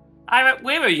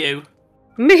 Where are you?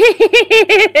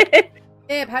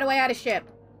 Dib, how do I add a ship?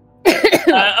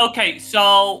 Okay,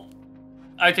 so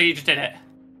I think you just did it.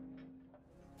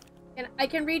 And I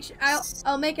can reach.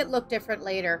 I'll make it look different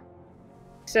later.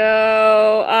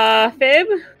 So, Fib,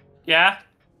 Yeah.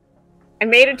 I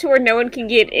made it to where no one can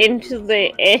get into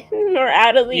the inn or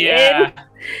out of the Yeah. inn.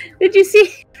 Did you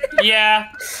see?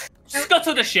 Yeah.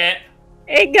 Scuttle the shit.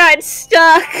 It got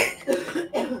stuck.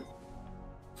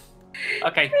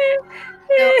 Okay.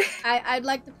 So, I'd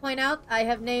like to point out I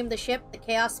have named the ship the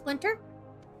Chaos Splinter.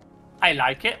 I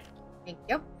like it. Thank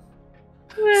you.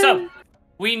 So,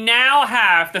 we now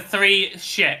have the 3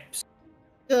 ships.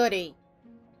 Goody.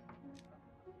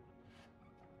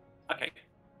 Okay.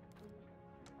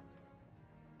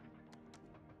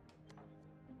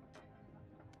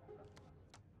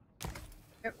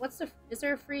 What's the? Is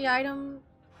there a free item?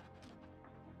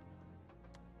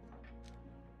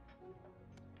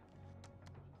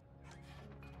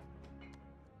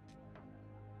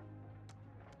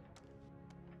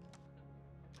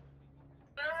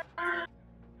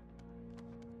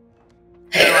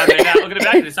 We're gonna be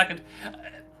back in a second.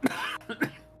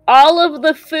 All of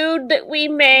the food that we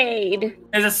made.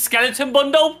 There's a skeleton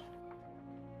bundle.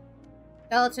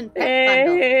 Skeleton pet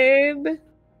bundle. Babe.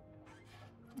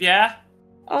 Yeah.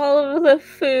 All of the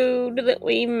food that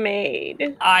we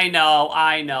made. I know,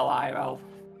 Iroh.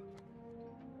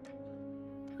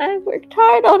 I worked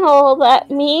hard on all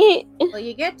that meat. Well,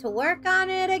 you get to work on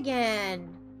it again.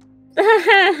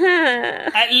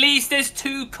 At least there's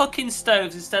 2 cooking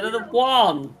stoves instead of the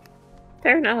 1.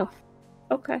 Fair enough.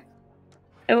 Okay.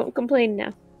 I won't complain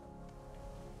now.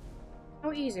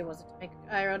 How easy was it to make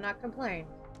Iroh not complain?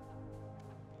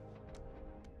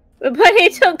 But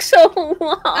it took so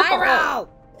long. Iroh!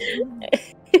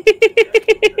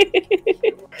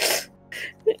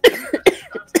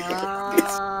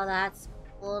 Oh, that's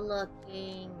cool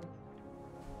looking.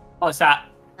 What's that?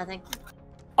 Nothing.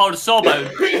 Oh, the sawbone.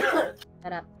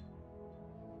 Shut up.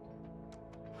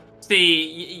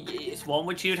 See, it's one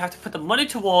which you'd have to put the money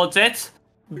towards it,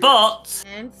 but...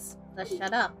 And let's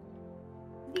shut up.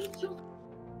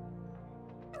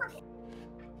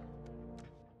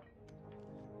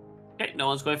 Okay, no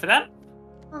one's going for that.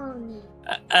 Pony.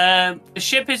 The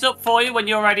ship is up for you when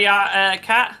you're ready,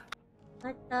 Cat.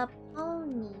 What the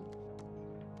pony?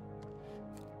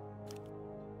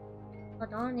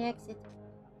 Hold on, exit.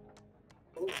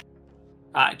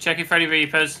 Alright, checking for any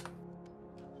Reapers.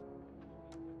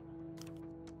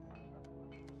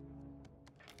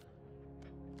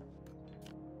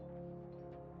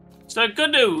 So,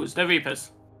 good news, no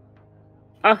Reapers.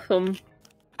 Awesome.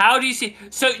 How do you see...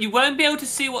 So, you won't be able to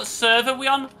see what server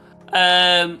we're on,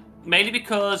 mainly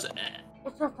because...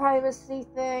 It's a privacy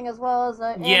thing as well as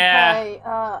an Yeah.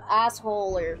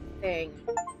 anti-assholer thing,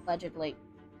 allegedly.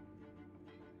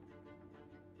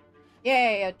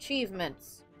 Yay,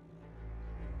 achievements.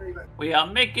 We are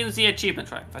making the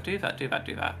achievement right. If I do that.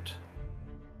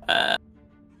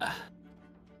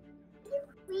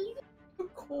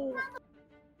 Cool.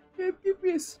 Give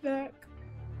me a snack.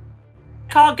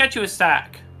 Can't get you a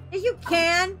stack. Yes, you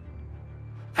can.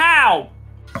 How?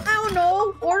 I don't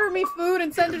know. Order me food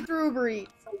and send it to Uber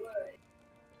Eats.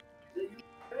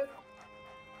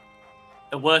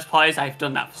 The worst part is I've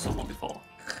done that for someone before.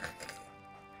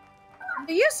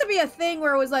 There used to be a thing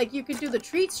where it was like you could do the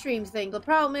treat streams thing. The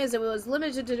problem is it was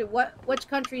limited to which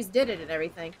countries did it and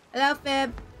everything. Hello,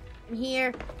 Fib. I'm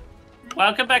here.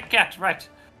 Welcome back, Cat. Right.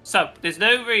 So, there's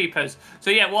no Reapers. So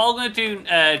yeah, what I'm going to do,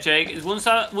 Jake, is once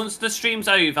the stream's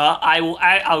over,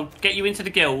 I'll get you into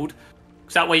the guild.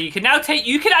 So that way you can now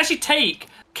actually take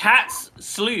Cat's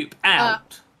sloop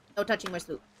out. No touching my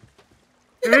sloop.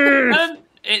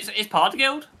 It's part of the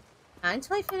guild. Not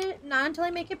until I finish. Not until I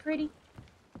make it pretty.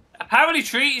 Apparently,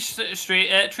 treat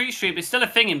stream is still a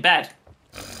thing in bed.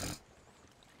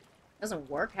 Doesn't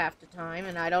work half the time,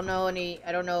 and I don't know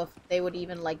if they would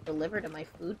even like deliver to my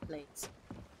food plates.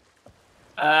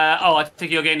 Oh, I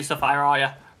think you're getting stuff higher, are you?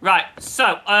 Right,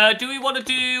 so, do we want to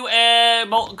do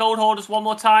gold hoarders one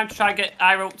more time to try and get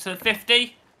Iroh up to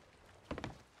 50?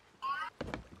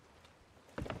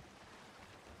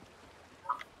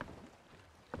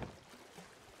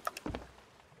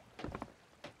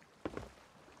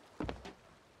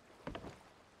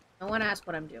 No one asked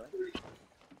what I'm doing.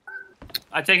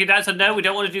 I take it that's a no, we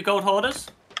don't want to do gold hoarders?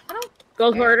 I don't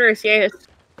Gold care. hoarders, yes.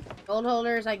 Gold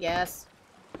holders, I guess.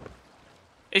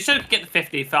 It should get the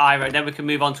 50 for Ira, and then we can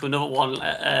move on to another one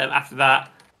after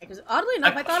that. Because oddly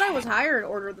enough, I thought I was higher in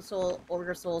Order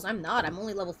of Souls. I'm not. I'm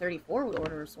only level 34 with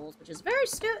Order of Souls, which is very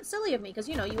silly of me, because,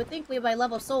 you know, you would think we by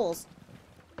level souls.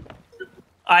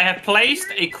 I have placed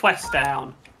a quest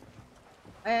down.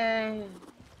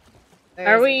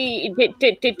 Are we...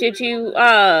 Did you,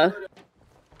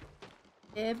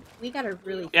 Bib, we gotta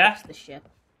really Yeah? fix the ship.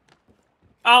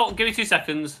 Oh, give me 2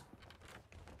 seconds.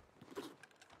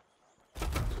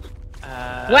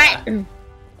 What? Good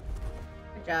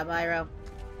job, Iro.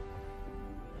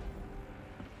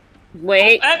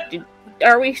 Wait,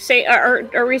 are we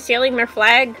are we sailing their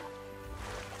flag?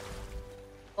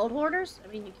 Gold hoarders? I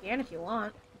mean, you can if you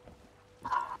want.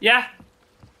 Yeah.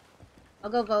 I'll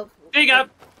go vote. There you go.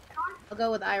 I'll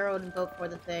go with Iro and vote for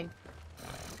the thing.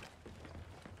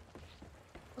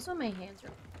 Also, my hands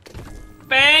are...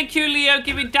 Thank you, Leo.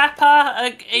 Give me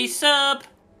Dapper a sub.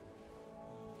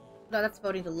 No, that's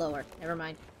voting to lower. Never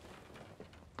mind.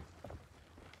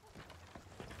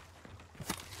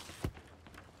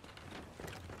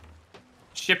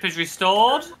 Ship is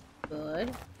restored.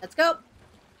 Good. Let's go.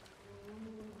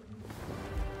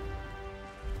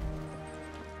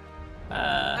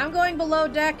 I'm going below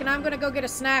deck, and I'm gonna go get a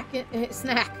snack.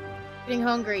 Snack. Getting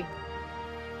hungry.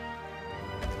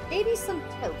 Maybe some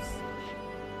toast.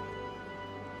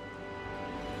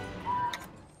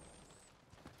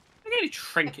 Any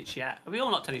trinkets yet? Have we all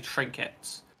not any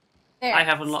trinkets? There. I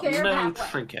have unlocked Stare no that way.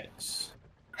 trinkets.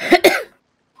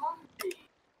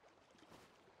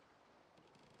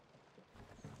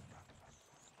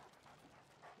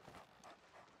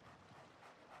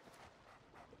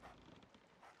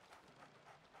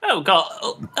 Oh god!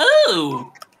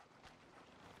 Oh!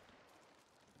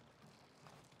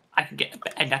 I can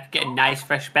get a nice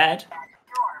fresh bed.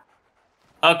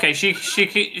 Okay,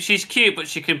 she's cute, but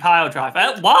she can pile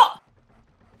drive. What?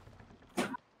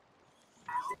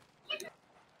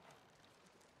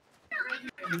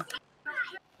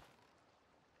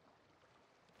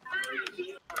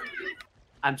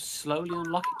 I'm slowly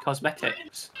unlocking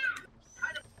cosmetics.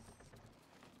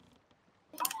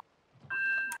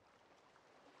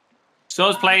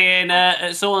 Someone's playing.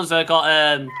 Someone's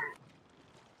got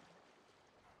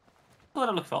what am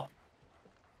I looking for?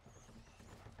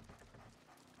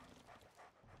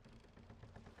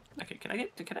 Okay, can I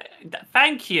get? Can I?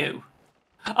 Thank you.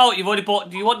 Oh, you've already bought.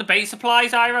 Do you want the bait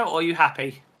supplies, Ira, or are you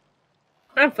happy?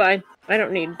 I'm fine. I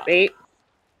don't need bait.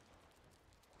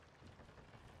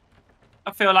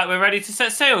 I feel like we're ready to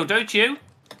set sail, don't you?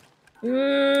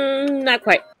 Not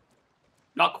quite.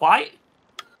 Not quite.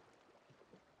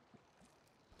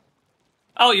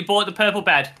 Oh, you bought the purple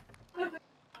bed. I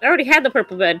already had the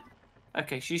purple bed.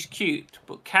 Okay, she's cute,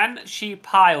 but can she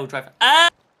pile drive?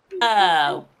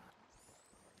 Oh.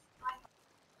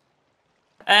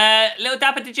 Little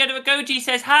Dapper Degenerate Goji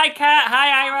says, hi, Cat.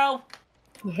 Hi, Iro.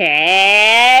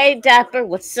 Hey, Dapper.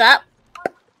 What's up?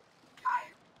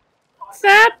 What's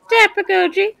up, Dapper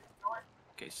Goji?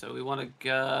 Okay, so we want to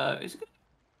go... It's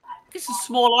a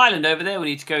small island over there we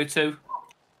need to go to.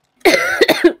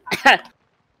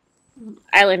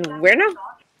 Island where now?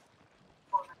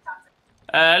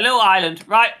 Little island.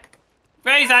 Right.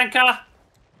 Raise anchor.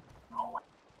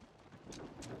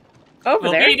 Over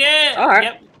We'll there? be there. Alright.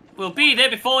 Yep. We'll be there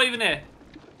before even there.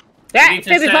 Yeah, need to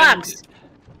Phoebe send- Fox.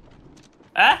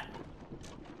 Huh?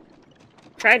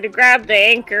 Tried to grab the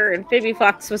anchor and Phoebe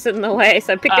Fox was in the way,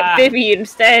 so I picked up Phoebe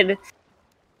instead.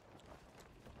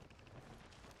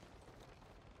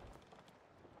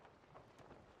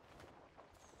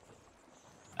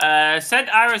 Send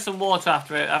Ira some water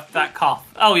after that cough.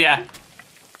 Oh, yeah.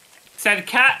 Send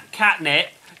catnip.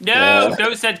 No,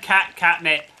 don't send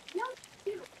catnip.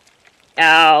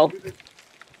 Oh.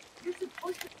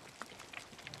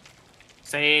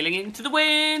 Sailing into the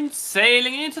wind,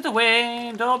 sailing into the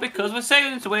wind, all because we're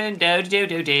sailing into the wind,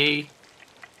 do-do-do-do-dee.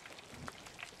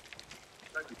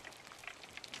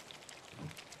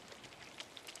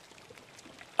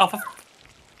 Oh,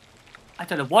 I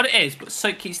don't know what it is, but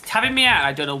so keeps tabbing me out.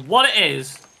 I don't know what it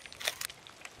is.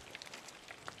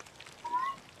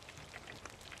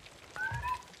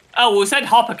 Oh, we'll send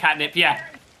Hopper catnip, yeah.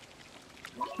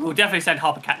 We'll definitely send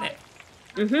Hopper catnip.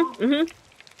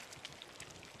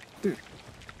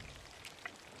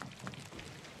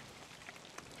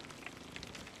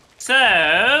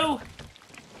 So...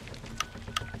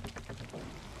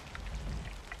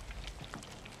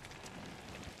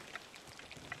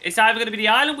 It's either going to be the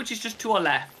island, which is just to our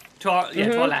left. To our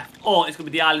left. Or it's going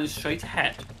to be the island straight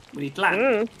ahead. We need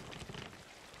land.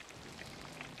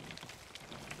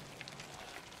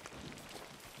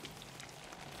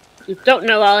 You don't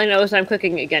know, all I know is I'm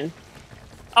cooking again.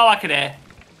 Oh, I can hear.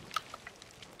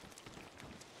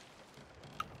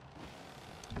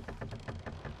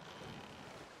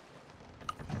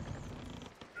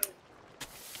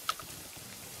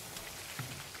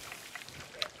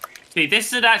 See, this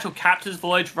is an actual captain's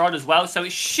voyage rod as well, so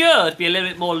it should be a little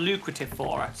bit more lucrative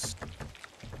for us.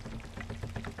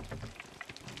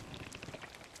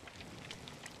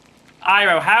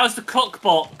 Iro, how's the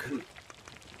cookbook?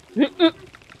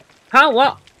 Huh?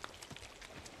 What?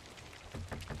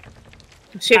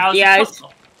 Shift How's the the eyes.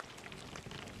 cookbook?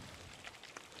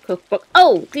 Cookbook.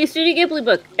 Oh, the Studio Ghibli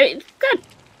book. It's good.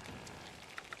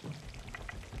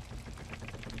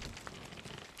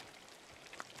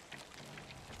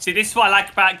 See, this is what I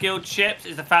like about Guild ships,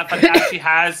 is the fact that it actually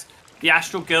has the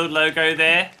Astral Guild logo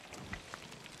there.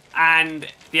 And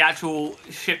the actual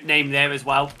ship name there as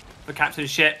well, for captain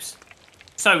ships.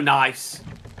 So nice.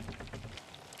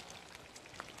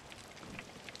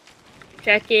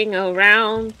 Checking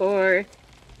around for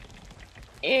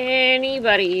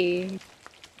anybody.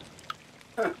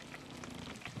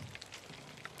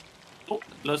 Oh,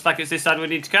 looks like it's this side we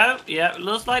need to go. Yeah,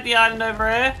 looks like the island over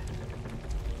here.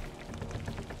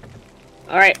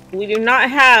 Alright, we do not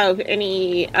have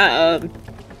any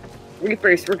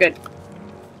Reapers. We're good.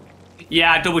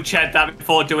 Yeah, I double checked that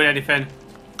before doing anything.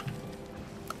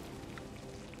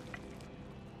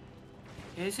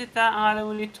 Is it that island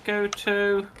we need to go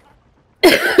to?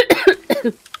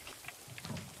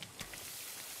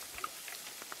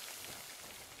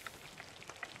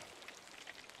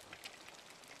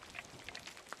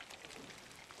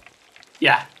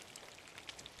 Yeah.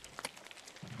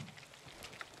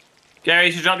 Gary,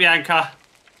 you should drop your anchor.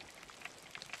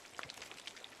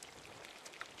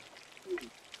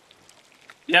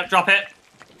 Yep, drop it.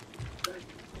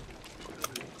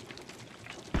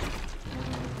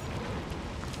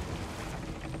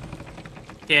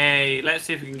 Okay, let's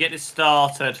see if we can get this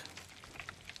started.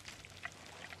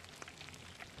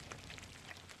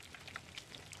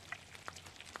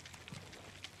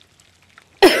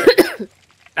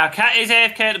 Now, Cat is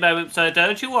AFK at the moment, so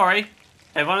don't you worry.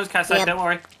 Everyone is Cat side, Yep. don't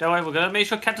worry. Don't worry, we're going to make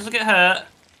sure Cat doesn't get hurt.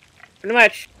 Pretty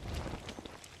much.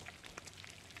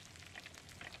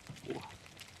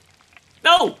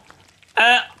 No!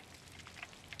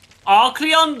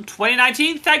 Arcleon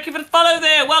 2019, thank you for the follow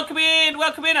there. Welcome in,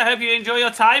 welcome in. I hope you enjoy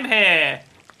your time here.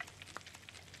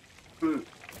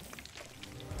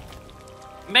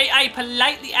 May I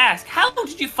politely ask, how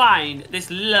did you find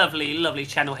this lovely, lovely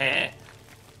channel here?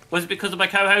 Was it because of my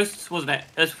co-hosts? Wasn't it?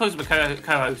 It was because of my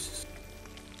co-hosts.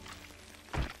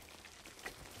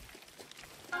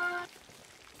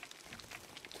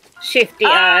 Shifty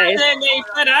Hi eyes. there,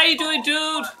 Nathan. How you doing,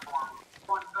 dude?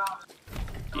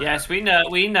 Yes, we know.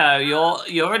 We know.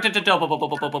 You're a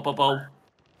double.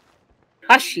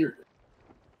 Hush you.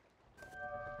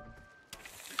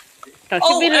 Don't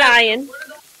you be Oh, lying.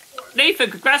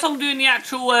 Nathan, congrats on doing the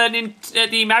actual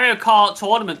the Mario Kart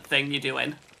tournament thing you're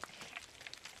doing.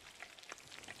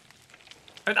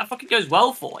 Hope that fucking goes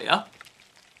well for you.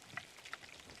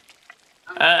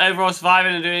 Overall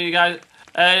surviving and doing you guys.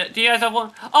 Do you guys have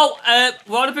one? Oh,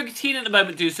 we're on a brigantine at the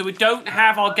moment, dude, so we don't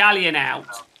have our galleon out.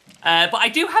 But I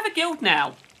do have a guild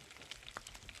now.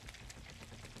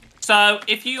 So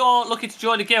if you are looking to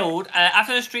join a guild,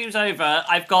 after the stream's over,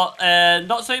 I've got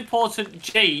not so important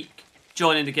Jake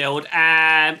joining the guild,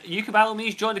 and you can by all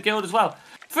means join the guild as well.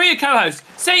 For your co-host.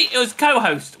 See, it was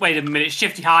co-host. Wait a minute,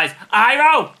 Shifty Highs.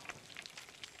 Iro!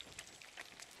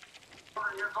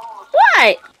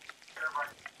 What?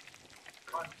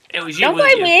 It was you, Don't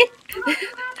wasn't blame you? me.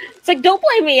 It's like, don't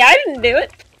blame me. I didn't do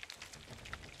it.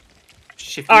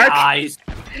 Shifty Ark. Eyes.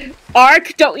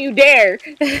 Ark, don't you dare.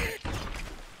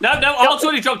 No, Ark's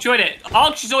already dropped you in it.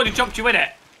 Ark's already dropped you in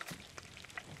it.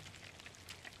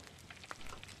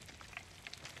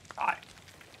 Right.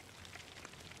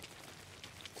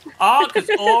 Ark has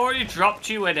already dropped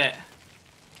you in it.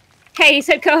 Hey, he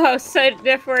said co-host, so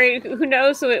therefore, who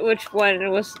knows which one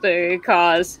was the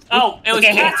cause. Oh, it was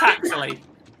Okay. Cat, actually.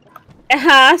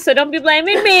 So don't be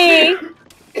blaming me.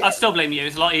 I'll still blame you.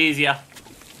 It's a lot easier.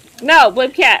 No,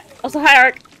 blame Cat. Also, hi,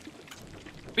 Ark.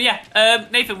 But yeah,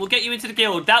 Nathan, we'll get you into the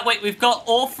guild. That way, we've got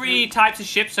all three types of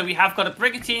ships. So we have got a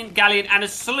brigantine, galleon, and a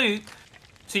sloop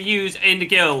to use in the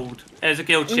guild as a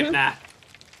guild ship now.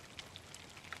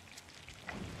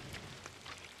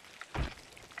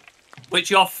 Which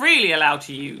you're freely allowed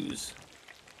to use.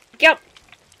 Yep.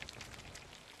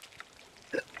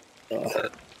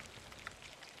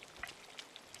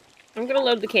 I'm gonna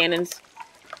load the cannons.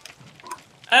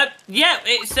 Yeah,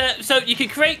 it's so you can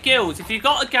create guilds. If you've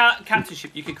got a captain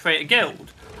ship, you can create a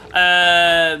guild.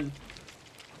 I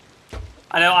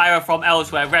know Ira from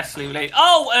elsewhere, wrestling related.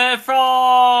 Oh,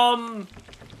 from.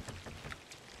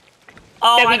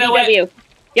 Oh, I know where. WDW.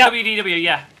 Yep. WDW,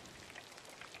 yeah.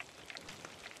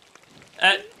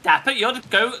 Dapper, you're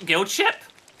the guild ship?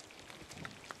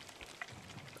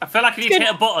 I feel like I need to hit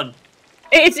a button.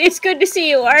 It's good to see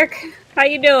you, Ark. How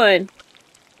you doing?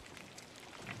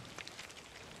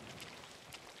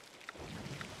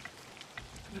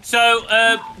 So,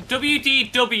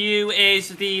 WDW is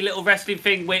the little wrestling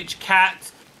thing which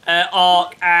Cat,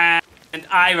 Ark, and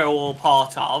Ira are all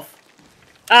part of.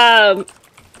 I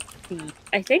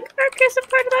think Ark is a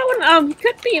part of that one.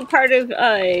 Could be a part of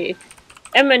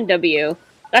MNW.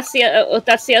 That's the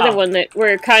other Oh. one that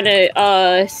we're kind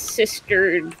of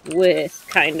sistered with,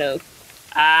 kind of.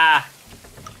 Ah.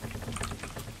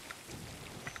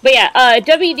 But yeah,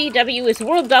 WDW is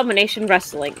World Domination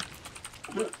Wrestling.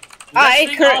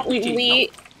 Wrestling RPG.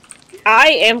 I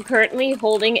am currently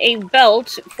holding a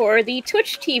belt for the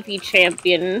Twitch TV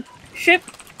Championship,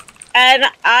 and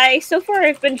so far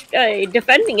I've been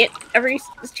defending it every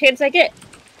chance I get.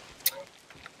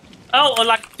 Oh, or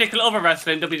like particular other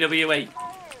wrestling, WWE.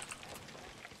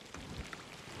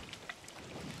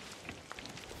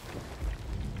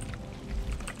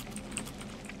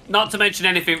 Not to mention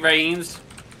anything Reigns.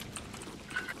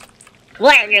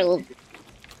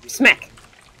 Smack.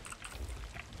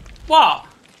 What?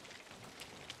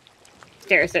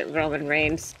 Stares at Roman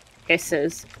Reigns.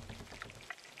 Hisses.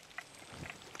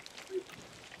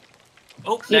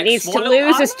 Oh, He needs to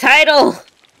lose his title.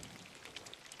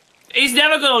 He's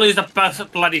never going to lose the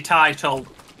bloody title.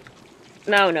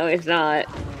 No, he's not.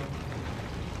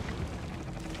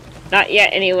 Not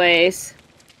yet, anyways.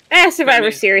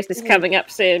 Survivor Series is coming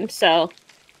up soon, so.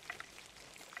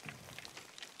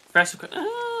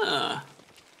 Ah.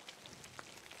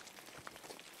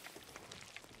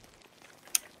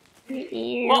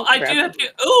 Well, I do have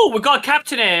to. Oh, we got a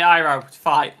captain here, Iro, to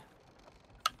fight.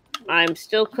 I'm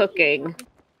still cooking.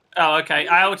 Oh, okay.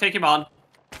 I will take him on.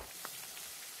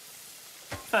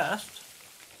 First.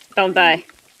 Don't die.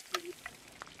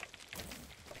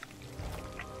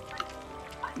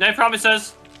 No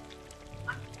promises.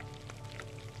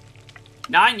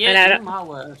 9 years, oh my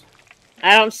word.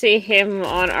 I don't see him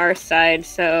on our side,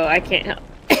 so I can't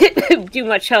help do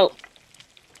much help.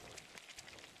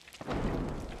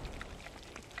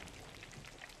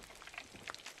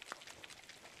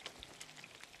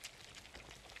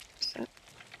 So,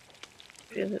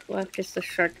 is it left is the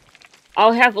shark.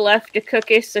 All I have left to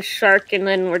cook is the shark, and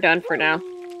then we're done for now.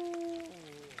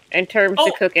 In terms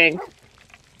of cooking.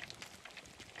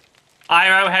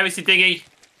 Iro, how is the dinghy?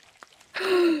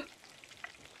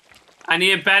 I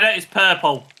need better, it's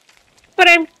purple. But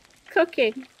I'm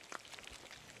cooking.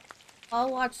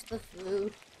 I'll watch the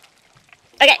food.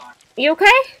 Okay, you okay?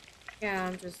 Yeah,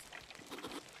 I'm just...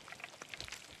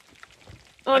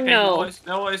 Oh okay, no.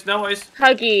 No worries.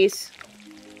 Huggies.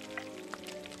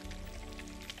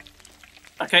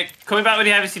 Okay, coming back with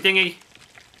the heavy dinghy.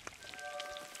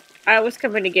 I was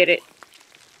coming to get it.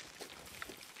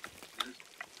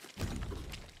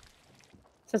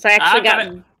 Since I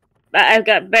actually I've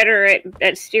got better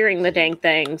at steering the dang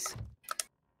things.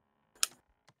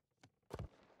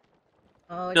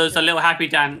 Oh, Does a little happy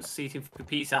dance eating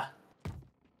pizza.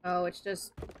 Oh, it's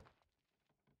just...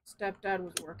 Stepdad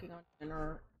was working on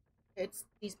dinner. It's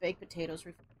these baked potatoes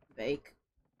we bake.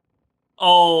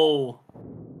 Oh.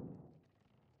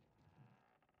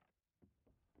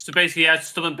 So basically, yeah,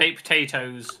 stubborn baked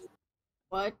potatoes.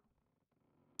 What?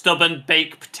 Stubborn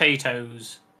baked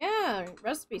potatoes. Yeah,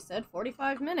 recipe said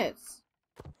 45 minutes.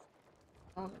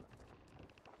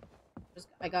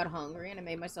 I got hungry and I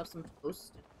made myself some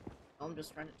toast. I'm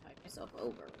just trying to tide myself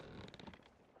over.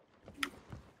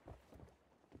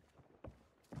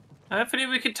 Hopefully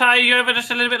we can tie you over just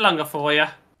a little bit longer for you.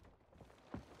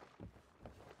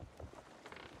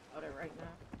 About it right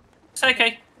now. It's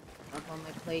okay. Up on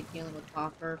my plate dealing with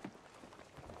Hopper.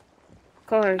 Of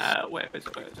course. Where is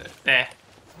it? There.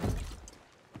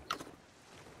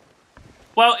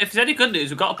 Well, if there's any good news,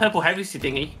 we've got a purple heavy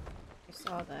dinghy. I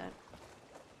saw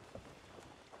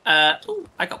that. Oh,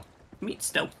 I got meat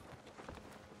still.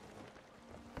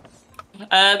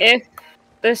 If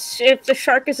the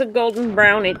shark is a golden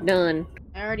brown, it's done.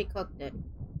 I already cooked it.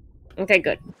 Okay,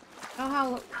 good.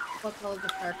 What color the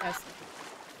shark has to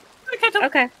be.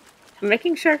 Okay. I'm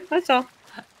making sure, that's all.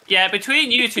 Yeah,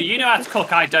 between you two, you know how to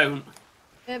cook, I don't.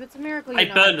 Fib, it's a miracle I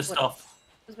burn the stuff.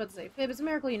 I was about to say, Fib, it's a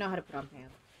miracle you know how to put on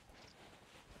pants.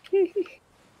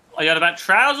 Are you on about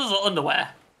trousers or underwear?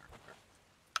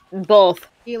 Both.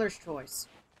 Dealer's choice.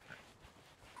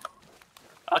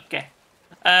 Okay.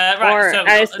 Right, or, so...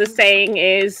 as the saying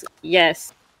is,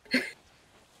 yes.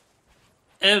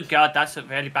 Oh god, that's a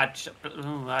really bad...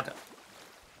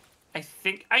 I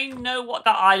think I know what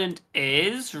that island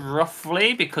is,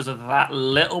 roughly, because of that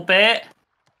little bit.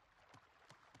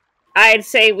 I'd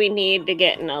say we need to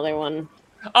get another one.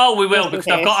 Oh, we will, Just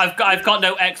in because case. I've got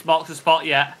no Xbox to spot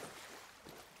yet.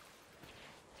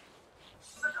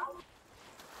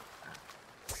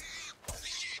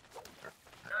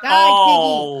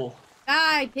 Oh,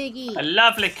 Die, piggy! a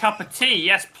lovely cup of tea.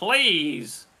 Yes,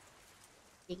 please.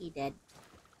 Piggy dead.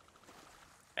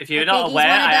 If you're My not piggies aware,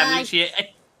 wanna I am die. literally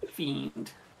a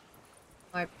fiend.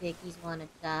 Our piggies wanna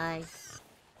die.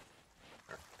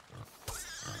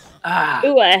 Ah.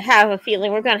 Ooh, I have a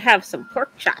feeling we're gonna have some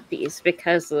pork choppies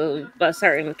because of a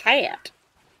certain cat.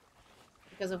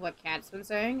 Because of what Cat's been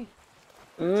saying?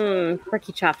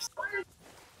 Porky chops.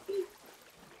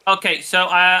 Okay, so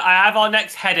I have our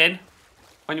next head-in.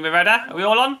 When you're ready, are we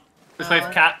all on? Just wait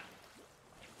for Cat.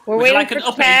 We're Would you waiting like an for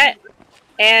uppity? Cat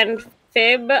and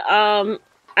Fib. I'm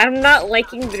not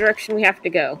liking the direction we have to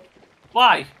go.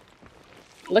 Why?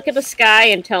 Look at the sky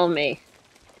and tell me.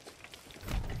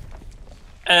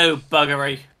 Oh,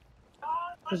 buggery.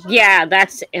 Yeah,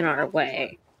 that's in our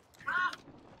way.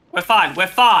 We're fine, we're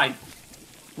fine.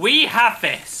 We have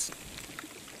this.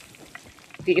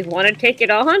 Do you want to take it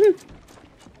on?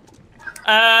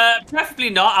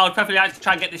 Preferably not. I would preferably like to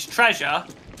try and get this treasure.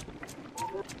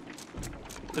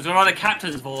 Because we're on a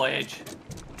captain's voyage.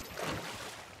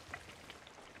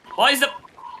 What is the...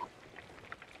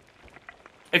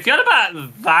 If you're on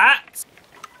about that...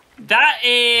 That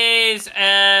is...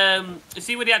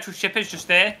 see where the actual ship is just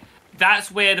there?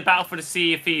 That's where the battle for the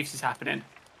Sea of Thieves is happening.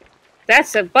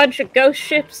 That's a bunch of ghost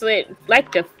ships that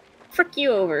like to frick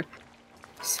you over.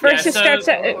 First, it starts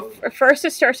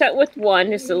out with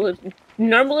one. It's a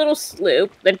normal little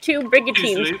sloop. Then two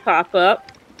brigantines sloop. pop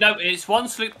up. No, it's one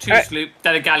sloop, two Alright. sloop,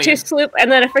 then a galleon. Two sloop,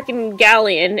 and then a freaking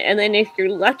galleon. And then if you're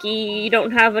lucky, you don't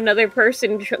have another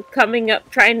person coming up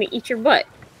trying to eat your butt.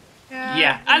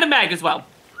 Yeah, and a meg as well.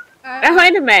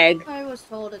 Behind a Meg. I was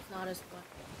told it's not as fun.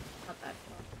 Not that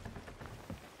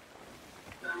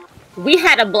fun. We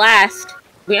had a blast.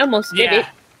 We almost did it.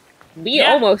 We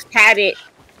almost had it.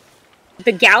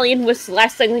 The galleon was the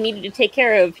last thing we needed to take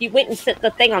care of. He went and set the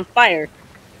thing on fire.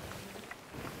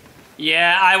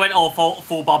 Yeah, I went all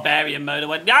full barbarian mode. I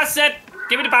went, that's it!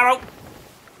 Give me the barrel!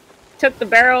 Took the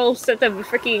barrel, set the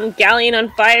freaking galleon on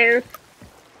fire.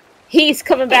 He's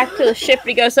coming back to the ship and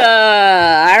he goes,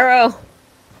 Iro.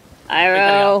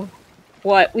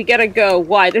 What? We gotta go.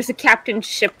 Why? There's a captain's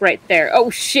ship right there.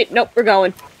 Oh shit, nope, we're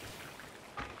going.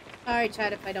 Sorry,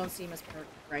 Chad, if I don't seem as perfect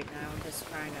right now. I'm just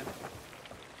trying to...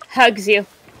 Hugs you.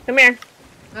 Come here.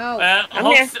 No.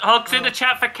 Hugs in the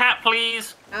chat for Cat,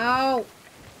 please. No.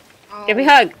 Oh. Give me a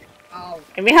hug. Oh.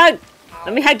 Give me a hug. Oh.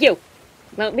 Let me hug you.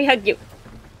 Let me hug you.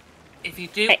 If you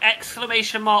do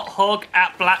exclamation mark hug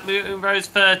at Black Moon Rose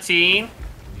 13.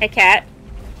 Hey, Cat.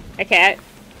 Hey, Cat.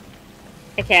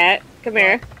 Hey, Cat. Come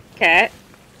here. Cat.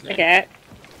 Hey, Cat.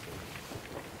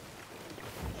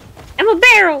 I'm a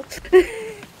barrel!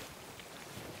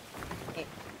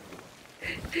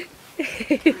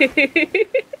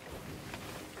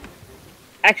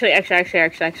 Actually,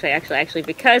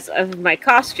 because of my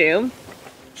costume,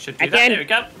 Should do that. There we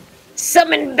go.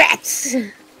 Summon bats!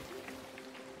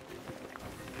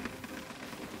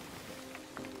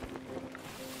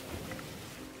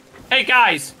 Hey,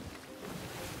 guys!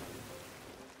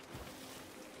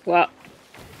 What?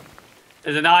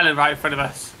 There's an island right in front of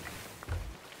us.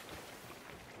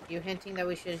 You hinting that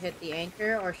we should hit the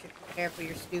anchor or should prepare for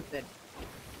your stupid?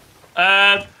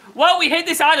 Well, we hit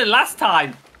this island last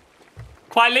time.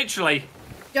 Quite literally.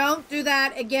 Don't do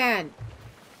that again.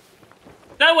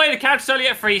 No way, the couch is only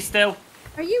at 3 still.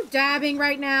 Are you dabbing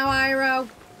right now, Iro?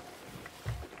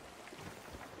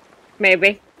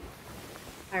 Maybe.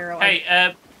 Iro.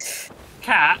 Hey,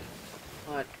 Cat.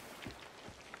 What?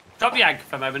 Drop the anchor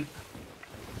for a moment.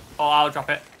 Or I'll drop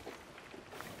it.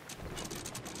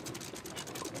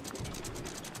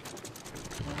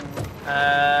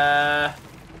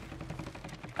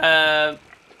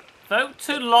 Vote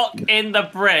to lock in the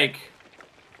brig.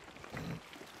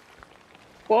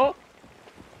 What?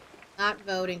 Not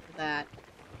voting for that.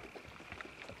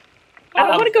 I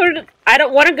don't want to go to. I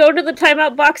don't want to go to the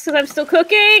timeout box because I'm still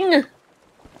cooking.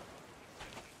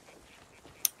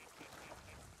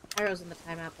 Iro's in the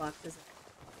timeout box, isn't it?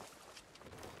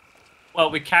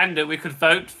 Well, we can do. We could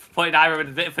vote for putting Ira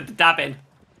for the dabbing.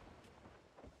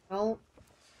 Don't.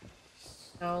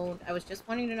 I was just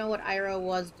wanting to know what Iro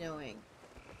was doing.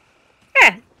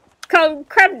 Yeah, it's called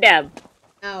crab dab.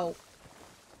 No.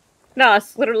 No,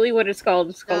 it's literally what it's called.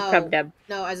 It's called crab dab.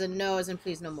 No, as in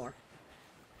please no more.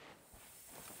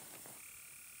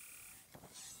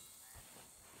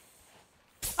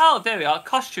 Oh, there we are.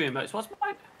 Costume emotes. What's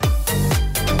mine?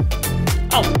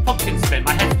 Oh, pumpkin spin.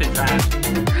 My head spins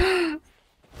round.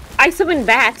 I summon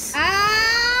bats.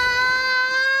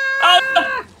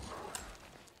 Oh!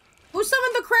 Who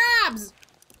summoned the crabs?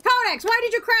 Codex, why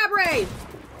did you crab raid?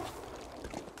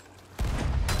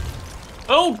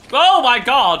 Oh my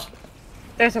god!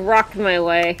 There's a rock in my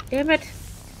way. Damn it.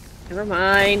 Never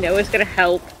mind. I was gonna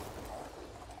help.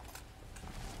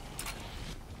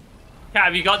 Cat,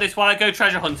 have you got this while I go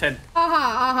treasure hunting?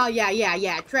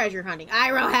 Yeah. Treasure hunting.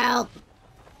 Iroh, help!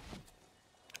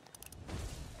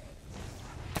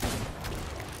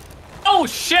 Oh,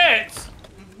 shit!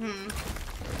 Mm-hmm.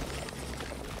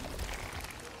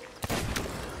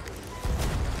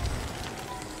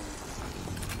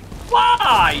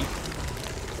 Why?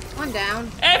 One down.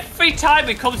 Every time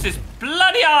it comes to this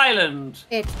bloody island.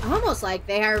 It's almost like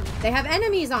they have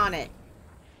enemies on it.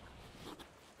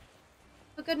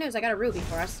 But good news, I got a ruby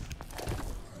for us.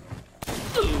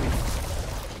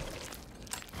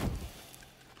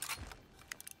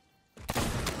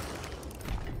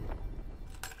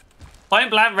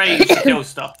 Point blank range to kill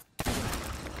stuff.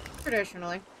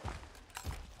 Traditionally.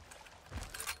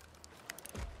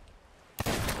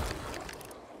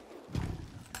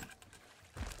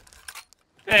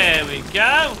 There we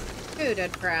go. Two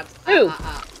dead crabs. Ooh.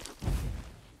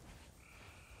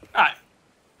 Right,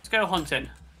 let's go hunting.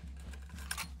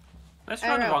 Let's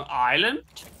run the wrong island.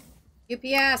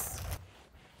 UPS.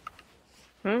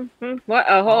 What?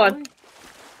 Oh, hold on.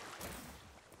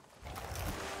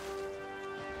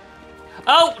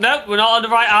 Oh, no, we're not on the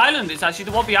right island. It's actually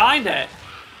the one behind it.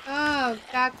 Oh,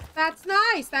 that's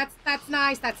nice. That's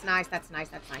nice. That's nice.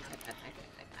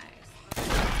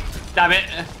 Damn it.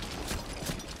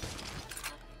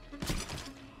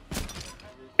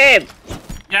 Babe,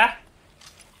 Yeah?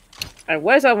 I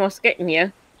was almost getting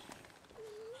you.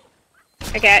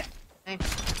 Okay.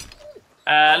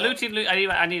 Okay. Looting, loot.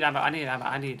 I need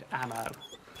ammo.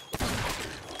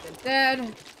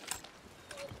 Dead.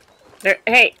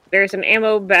 Hey, there's an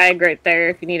ammo bag right there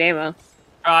if you need ammo.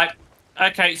 Right.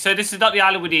 Okay, so this is not the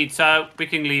island we need, so we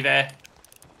can leave here.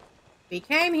 We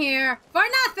came here for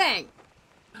nothing.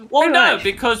 Well, Pretty no, much.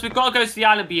 because we've got to go to the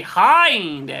island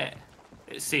behind it,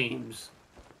 it seems.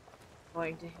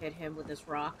 Going to hit him with this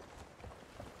rock.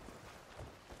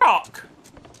 Rock.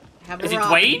 I have a Is it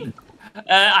rock. Dwayne?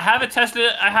 I have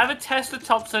a Tesla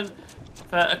Thompson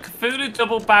for a Cthulhu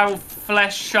double barrel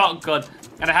flesh shotgun.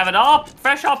 And I have an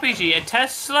fresh RPG, a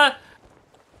Tesla.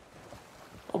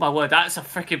 Oh my word, that's a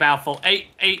freaking mouthful. A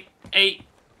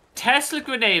Tesla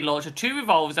grenade launcher, 2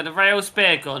 revolvers, and a rail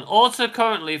spear gun. Also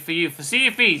currently for you for Sea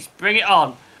of Thieves. Bring it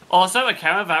on. Also a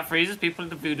camera that freezes people in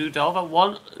the voodoo doll, but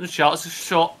one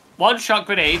shot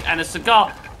grenade, and a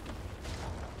cigar.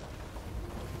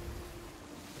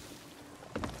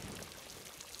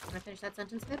 Can I finish that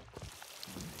sentence, Pip?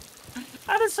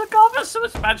 And a cigar that's so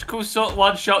much magical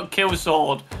one-shot kill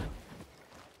sword.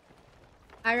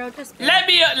 Iroh, just Let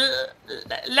me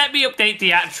update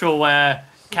the actual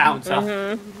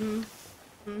counter.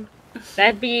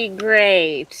 That'd be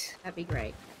great. That'd be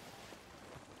great.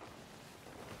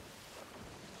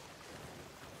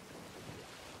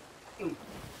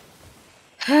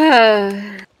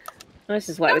 This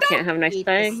is why we can't have a nice Eat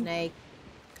the thing. snake.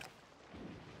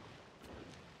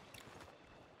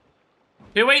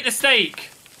 Who ate the steak?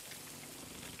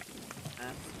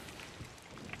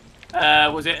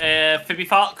 Was it Phoebe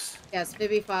Fox? Yes,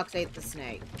 Phoebe Fox ate the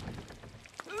snake.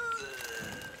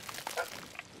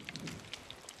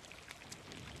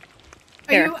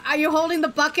 Here. Are you holding the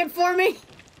bucket for me?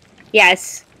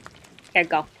 Yes. There you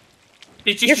go.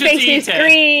 Did you Your just face eat is it?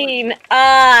 green.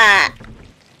 Ah.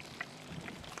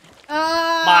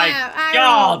 My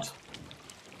God!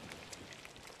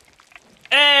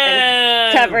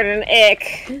 Covered in ick.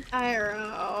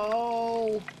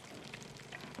 Iroh.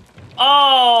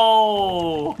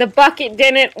 Oh! The bucket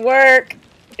didn't work.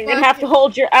 You're gonna have to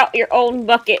hold your own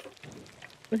bucket.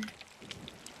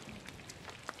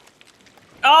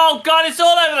 Oh God! It's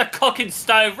all over the cooking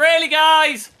stove. Really,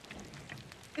 guys?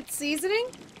 It's seasoning?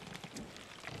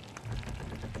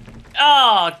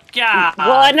 Oh God!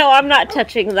 Well, no, I'm not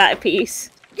touching that piece.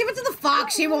 Give it to the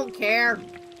fox, she won't care.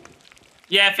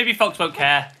 Yeah, Phoebe Fox won't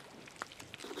care.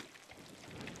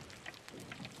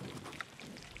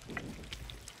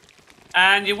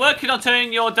 And you're working on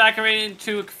turning your dagger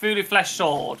into a Cthulhu flesh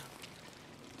sword.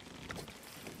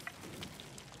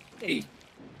 Hey. You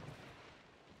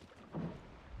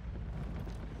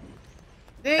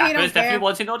That don't was definitely care.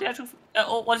 wanting all the actual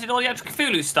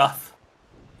Cthulhu stuff.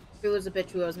 Cthulhu's a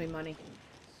bitch who owes me money.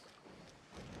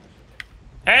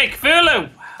 Hey, Cthulhu!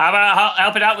 How about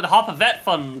helping out with the Hopper Vet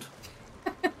Fund?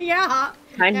 Yeah.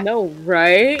 I know,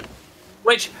 right?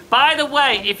 Which, by the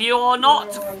way, if you are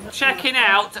not checking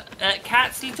out,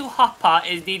 Cat's little Hopper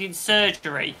is needing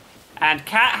surgery. And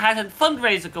Cat has a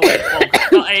fundraiser goal,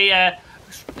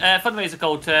 fundraiser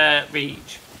goal to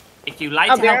reach. If you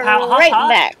like I'll to be help out right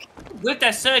Hopper back. with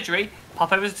their surgery,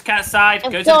 Pop over to the cat's side.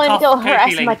 I'm Go to the going to go harass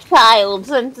feeling. my child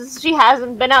since she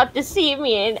hasn't been out to see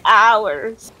me in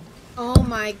hours. Oh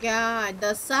my god,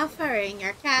 the suffering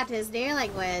your cat is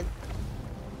dealing with.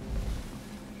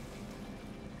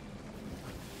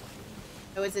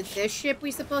 So is it this ship we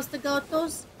supposed to go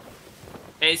to?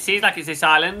 It seems like it's this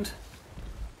island.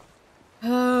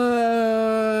 Normally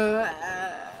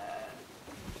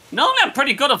I'm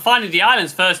pretty good at finding the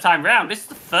islands first time round. This is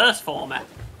the first for me.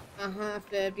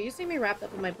 Fib, do you see me wrapped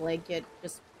up in my blanket?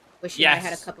 Just wishing I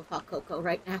had a cup of hot cocoa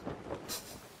right now.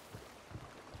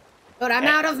 But I'm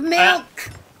out of milk!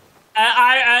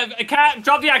 I can't.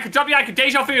 Drop the anchor, drop the anchor.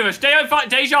 Deja vu us.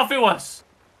 Deja vu us.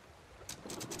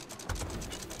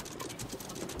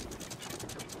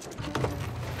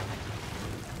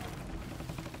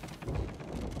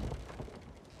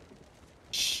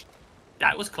 Shh.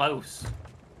 That was close.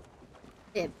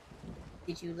 Fib,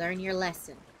 did you learn your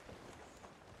lesson?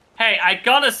 Hey, I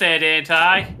gotta say, didn't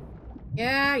I?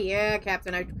 Yeah,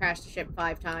 Captain, I've crashed the ship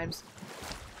 5 times.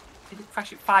 You didn't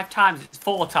crash it 5 times, it's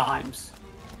 4 times.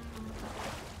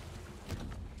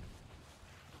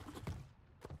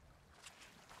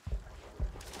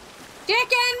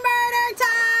 Chicken murder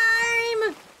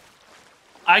time!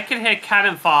 I can hear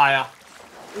cannon fire.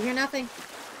 You hear nothing?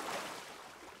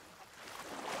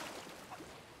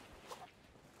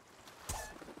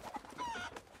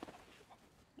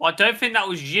 Well, I don't think that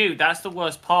was you. That's the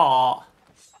worst part.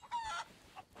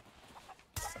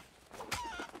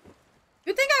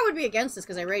 You'd think I would be against this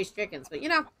because I raised chickens, but you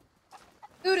know.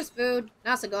 Food is food.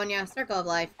 Nasagonia, circle of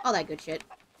life, all that good shit.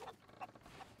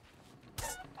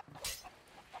 This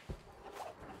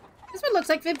one looks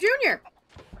like Fib Jr.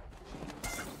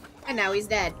 And now he's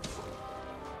dead.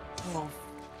 Oh.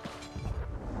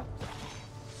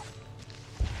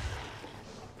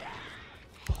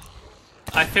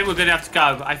 I think we're gonna have to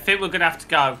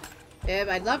go. Fib,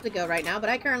 I'd love to go right now, but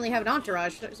I currently have an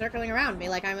entourage circling around me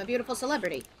like I'm a beautiful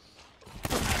celebrity.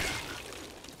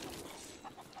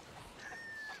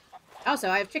 Also,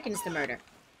 I have chickens to murder.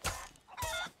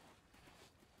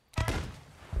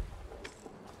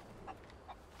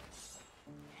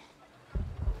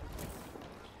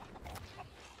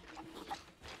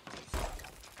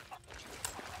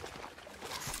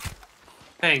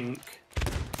 Think.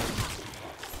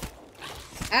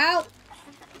 Ow!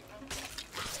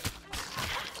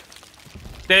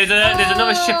 There's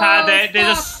another ship out there.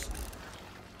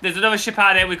 There's another ship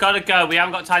out there. We've got to go. We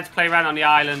haven't got time to play around on the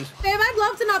island. Babe, I'd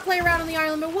love to not play around on the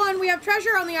island, but 1, we have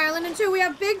treasure on the island, and 2, we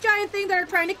have big giant things that are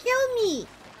trying to kill me.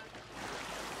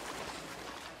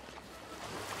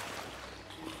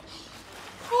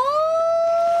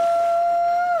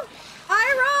 Oh!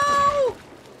 Iroh!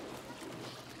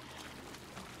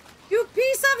 You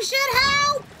piece of shit,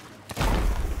 help!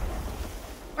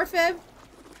 Or Fib.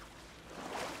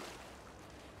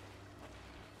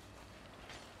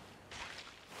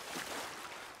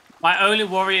 My only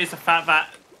worry is the fact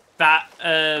that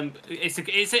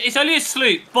it's only a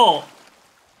sloop, but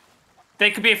they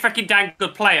could be a freaking dang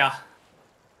good player.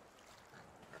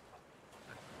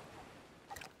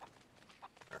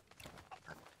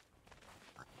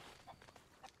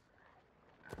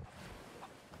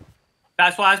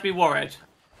 That's why I has to be worried.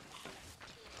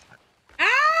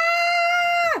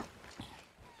 Ah!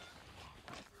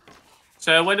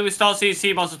 So when do we start seeing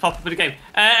sea monsters pop up in the game?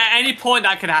 At any point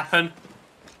that could happen.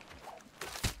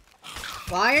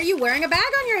 Why are you wearing a bag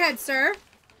on your head, sir?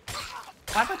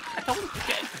 I don't want to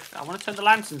forget. I want to turn the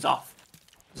lanterns off.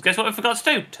 Because guess what we forgot to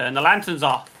do? Turn the lanterns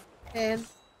off. Fib.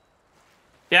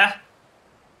 Yeah?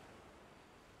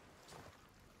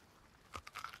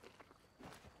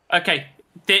 Okay.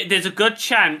 There's a good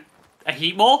chance. A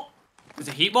heat more? There's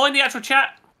a heat more in the actual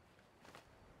chat?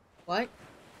 What?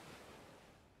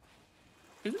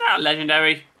 Isn't that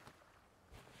legendary?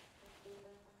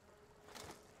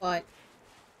 What?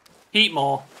 Heat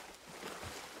more.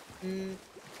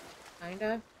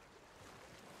 Kinda.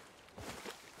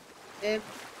 Fib,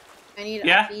 I need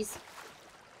Yeah? uppies.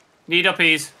 Need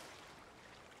uppies.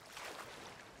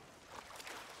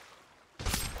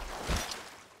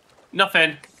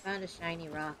 Nothing. Found a shiny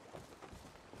rock.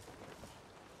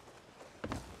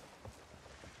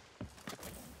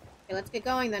 Okay, let's get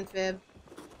going then, Fib.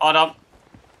 Hold on.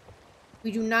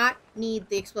 We do not need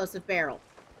the explosive barrel.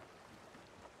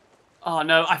 Oh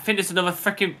no, I think there's another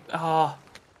freaking. Oh.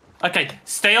 Okay,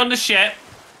 stay on the ship.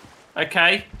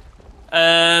 Okay.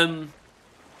 Iroh,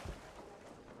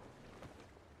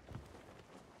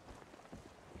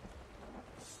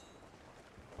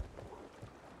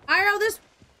 this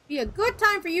would be a good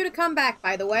time for you to come back,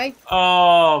 by the way.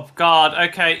 Oh god.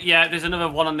 Okay, yeah, there's another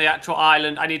one on the actual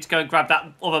island. I need to go and grab that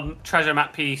other treasure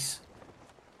map piece.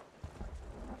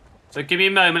 So give me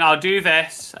a moment. I'll do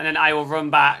this, and then I will run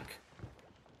back.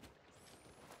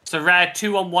 So rare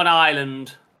 2 on 1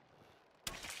 island.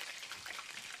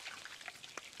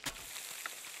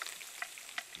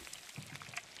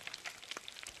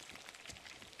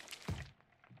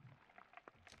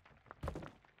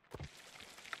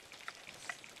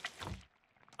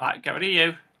 Alright, get rid of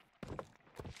you.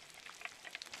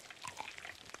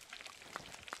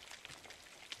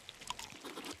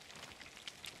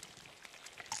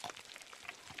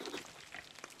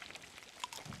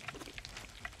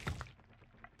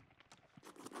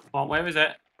 Come on, where is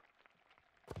it?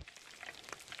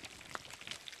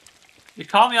 You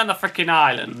can't be on the freaking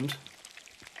island.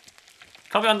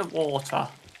 Can't be on the water.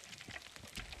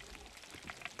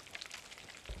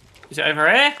 Is it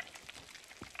over here?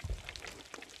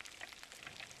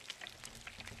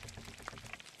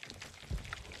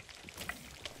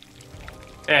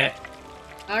 Yeah.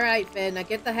 Alright, Finn, now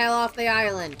get the hell off the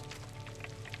island.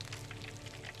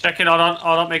 Checking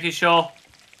on, making sure.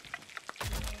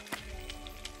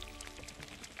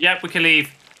 Yep, we can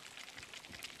leave.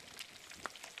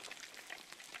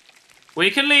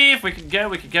 We can leave. We can go.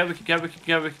 We can go. We can go. We can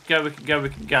go. We can go. We can go. We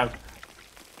can go.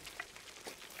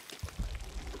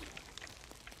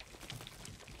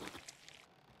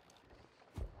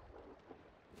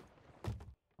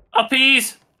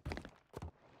 Uppies.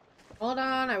 Hold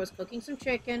on, I was cooking some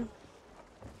chicken.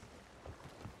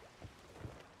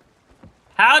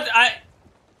 How d I?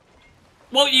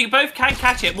 Well, you both can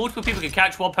catch it. Multiple people can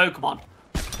catch one Pokemon.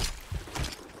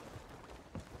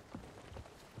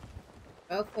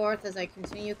 Go forth as I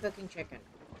continue cooking chicken.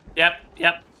 Yep.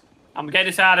 Yep. I'm getting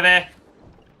this out of here.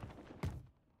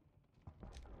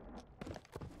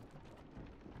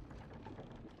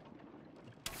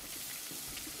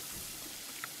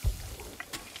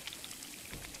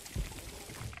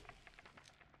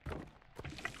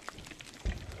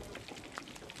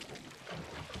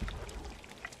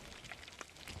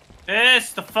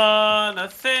 It's the fun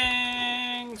of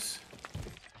things.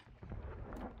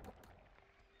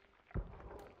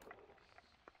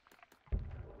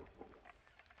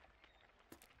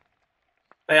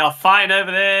 They are fighting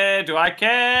over there. Do I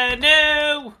care?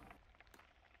 No.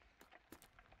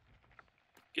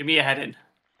 Give me a head in.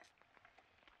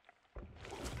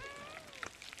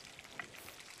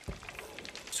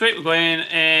 Sweet, we're going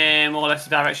in more or less the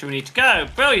direction we need to go.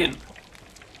 Brilliant.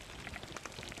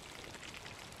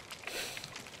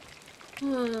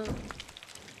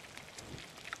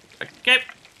 Okay, get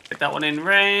that one in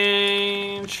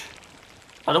range.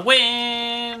 On the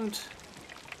wind.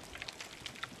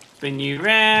 Spin you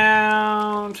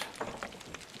round.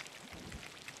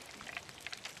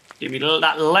 Give me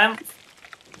that length.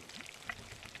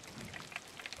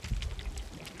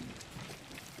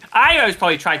 I always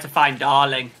probably tried to find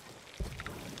Darling.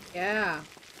 Yeah.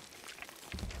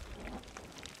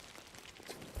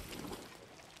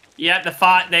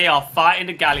 Yeah, they are fighting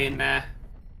the galleon there.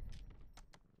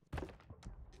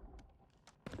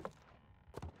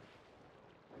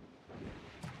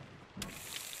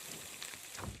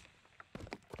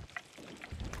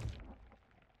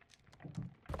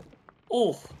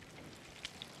 Oh.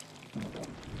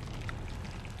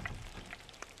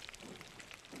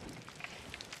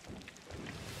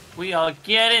 We are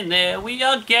getting there. We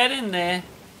are getting there.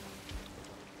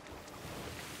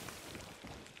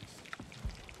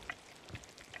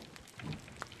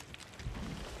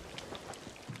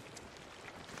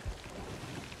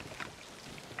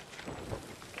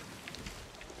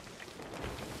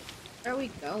 Where are we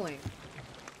going?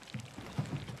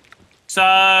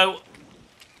 So,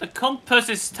 the compass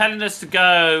is telling us to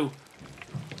go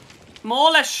more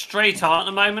or less straight on at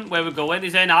the moment where we're going.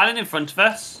 Is there an island in front of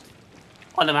us?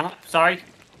 On the map, sorry.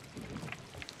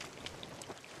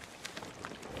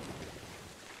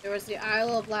 There was the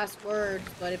Isle of Last Words,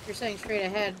 but if you're saying straight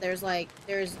ahead, there's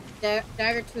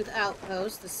Daggertooth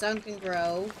Outpost, the Sunken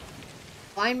Grove,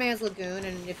 Blind Man's Lagoon,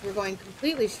 and if we're going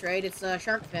completely straight, it's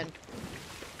Shark Fin.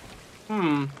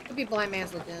 Could be Blind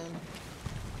Man's Lagoon.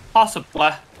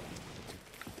 Possibly.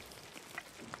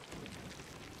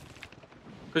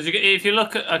 Because if you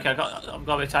look at... Okay, I've got a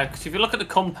bit of time. Because if you look at the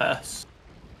compass,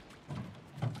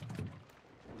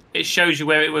 it shows you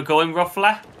where we're going,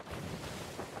 roughly.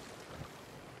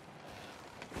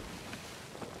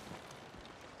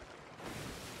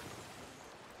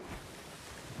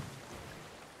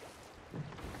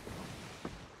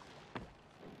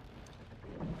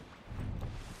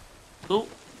 Oh.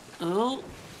 Oh.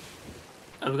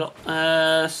 Have we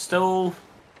got... still...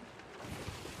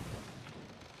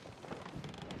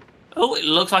 Oh, it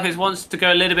looks like it wants to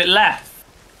go a little bit left.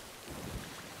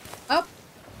 Oh!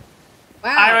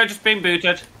 Wow! Arrow just been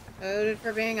booted. Voted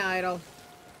for being idle.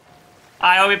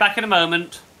 I'll be back in a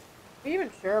moment. Are you even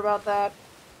sure about that?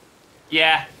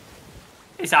 Yeah.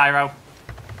 It's Iro.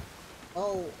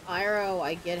 Oh, Iro,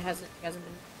 I get hasn't been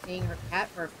seeing his cat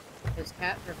for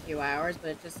a few hours, but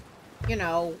it just, you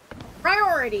know,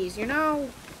 priorities, you know.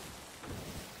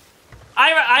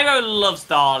 Iro loves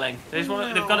Darling. They've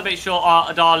got to make sure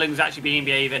Darling's actually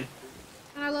behaving.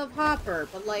 And I love Hopper,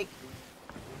 but like,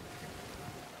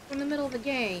 we're in the middle of the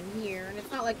game here, and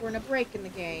it's not like we're in a break in the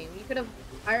game.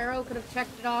 Iro could have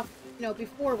checked it off, you know,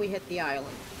 before we hit the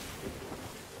island.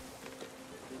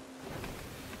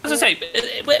 As I say,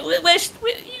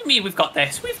 you mean we've got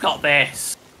this? We've got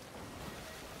this.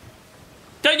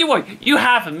 Don't you worry. You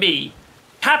have me,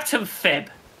 Captain Fib,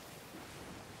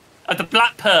 of the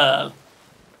Black Pearl.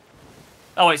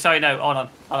 Oh wait, sorry, no, hold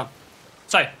on.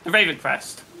 Sorry, the Raven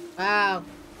Crest. Wow.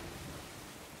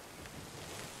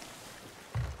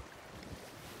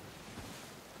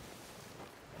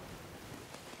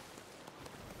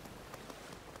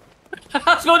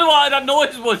 I was wondering what that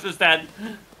noise was just then.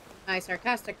 Nice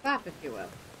sarcastic clap, if you will.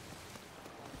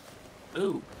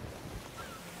 Ooh.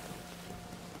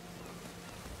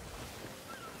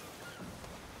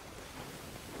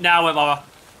 No, I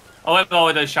won't bother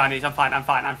with those shinies. I'm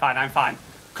fine.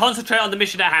 Concentrate on the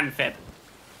mission at hand, Fib.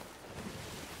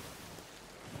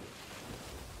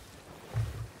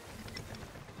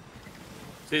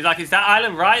 So he's like, it's that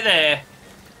island right there.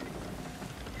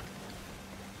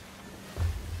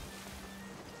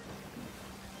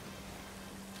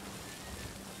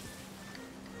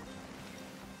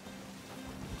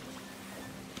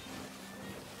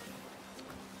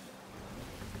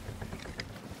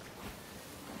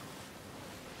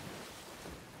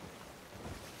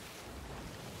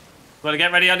 Gotta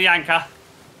get ready on the anchor.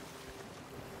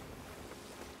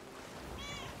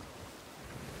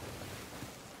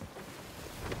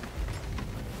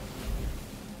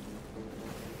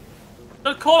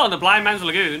 Good call on the Blind Man's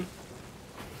Lagoon.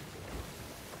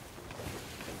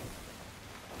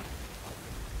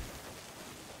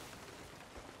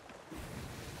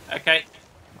 Okay.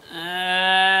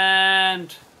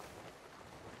 And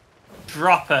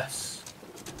drop us.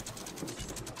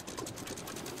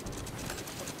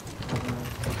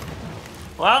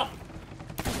 Well.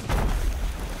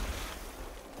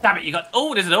 Damn it, you got...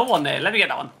 Oh, there's another one there. Let me get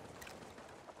that one.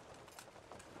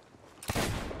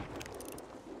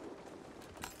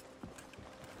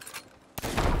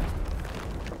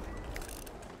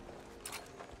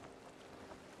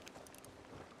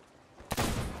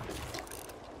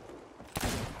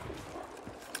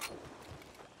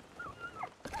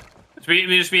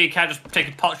 We can't just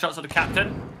taking pot shots at the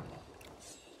captain.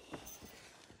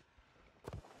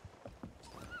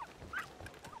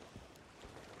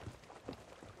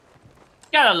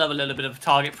 Gotta love a little bit of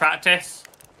target practice.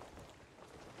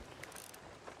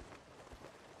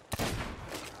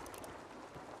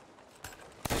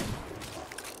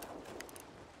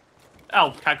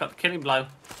 Oh, cat got the killing blow.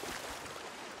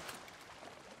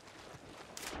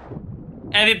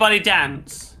 Everybody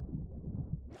dance.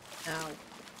 No.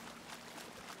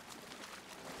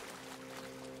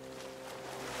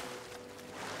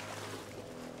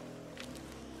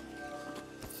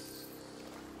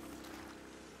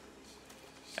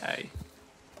 Okay.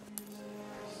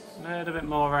 A little bit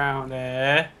more around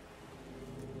there.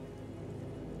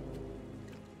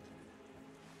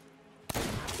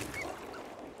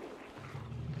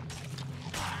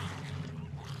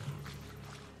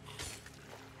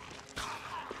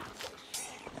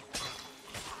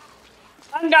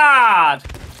 Vanguard!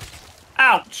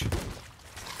 Ouch!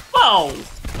 Whoa!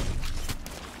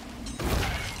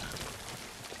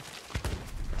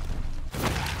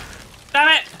 Damn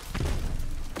it!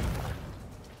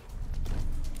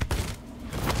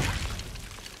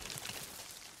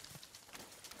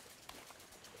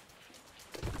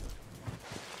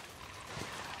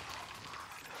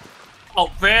 Oh,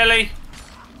 really?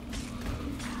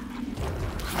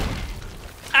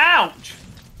 Ouch!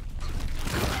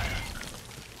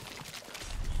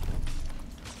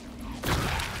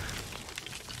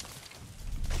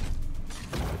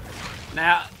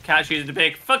 Now, Cat's using the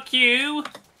big fuck you.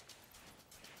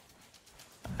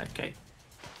 Okay.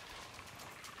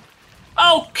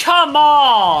 Oh, come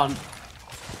on!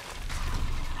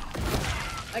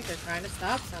 Like they're trying to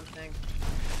stop something.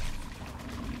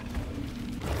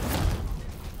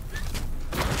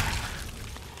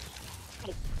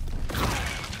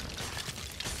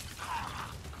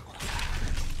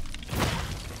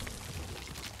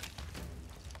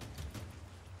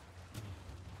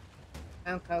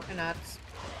 No coconuts.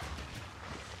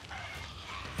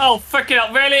 Oh, freaking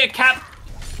hell, really? A cap?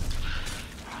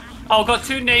 Oh, got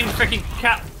two named freaking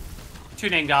cap.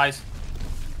 Tune in, guys.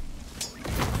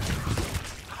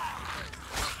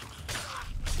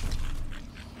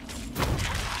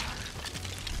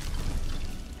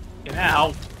 Get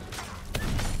out.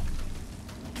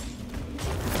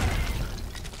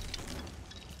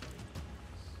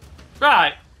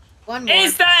 Right. One more.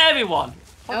 Is that everyone?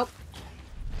 Nope.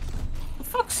 The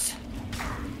fuck's...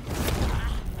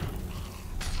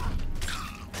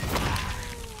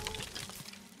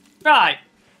 Right.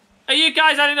 Are you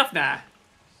guys had enough now?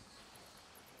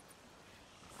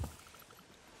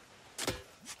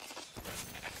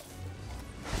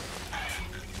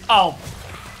 Oh.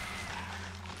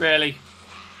 Really?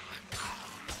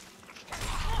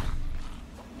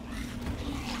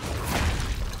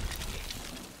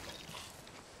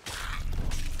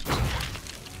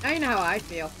 Now you know how I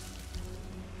feel.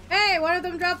 Hey, one of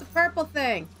them dropped the purple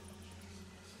thing.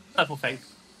 Purple thing.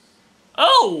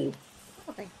 Oh!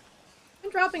 Purple thing.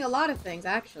 Been dropping a lot of things,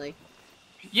 actually.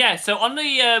 Yeah, so on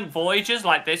the voyages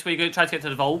like this, where you're going to try to get to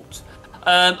the vault,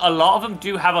 a lot of them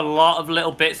do have a lot of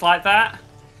little bits like that.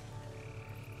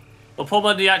 We'll put them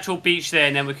on the actual beach there,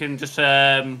 and then we can just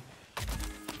harpoon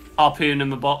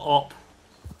them up.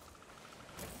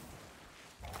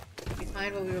 Did you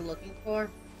find what we were looking for?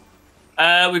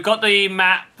 We've got the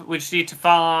map. We just need to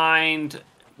find,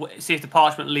 see if the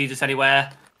parchment leads us anywhere.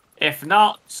 If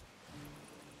not,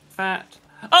 that.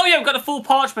 Oh yeah, we've got the full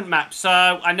parchment map,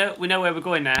 so we know where we're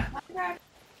going now.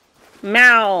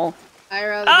 Meow.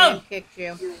 Ira, the game kicked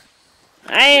you.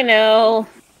 I know.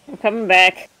 I'm coming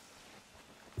back.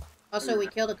 Also, we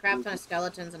killed a crap ton of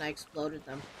skeletons and I exploded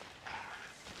them.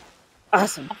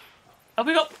 Awesome. Oh,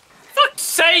 we got. Fuck's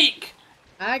sake!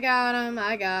 I got him.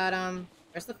 I got him.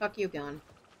 Where's the fuck you gone?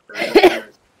 There's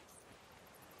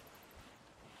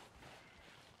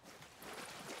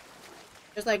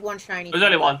like one shiny. There's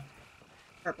only one.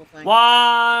 Purple thing.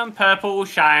 One purple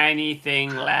shiny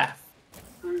thing left.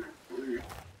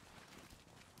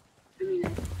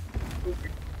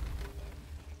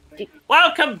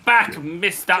 Welcome back,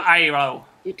 Mr. Airo.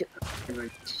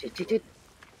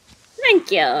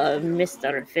 Thank you,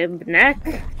 Mr.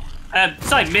 Fibneck.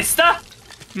 Sorry, Mister?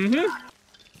 Mm-hmm.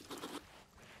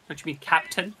 What do you mean,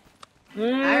 Captain?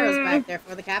 Iro's back there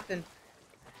for the captain.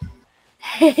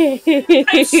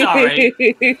 I'm sorry.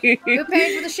 Who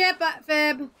paid for the ship,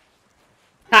 Fib?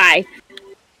 Hi.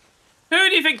 Who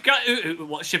do you think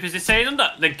what ship is it saying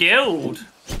under? The Guild.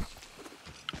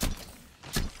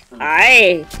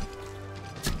 Aye.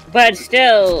 But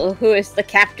still, who is the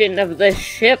captain of the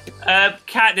ship?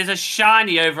 Cat, there's a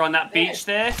shiny over on that beach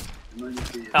there. Oh.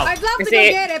 I'd love to go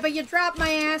get it, but you dropped my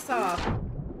ass off.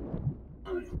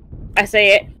 I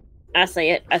say it. I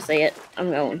say it. I say it.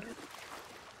 I'm going.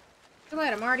 Too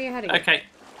late, I'm already ahead of you. Okay.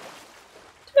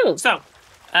 Ooh. So,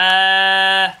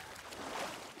 I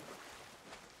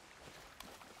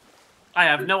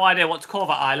have no idea what to call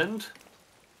that island.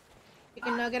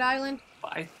 Chicken Nugget Island?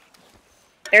 But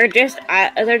They're just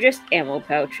ammo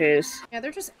pouches. Yeah,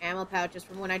 they're just ammo pouches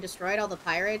from when I destroyed all the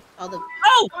pirates, all the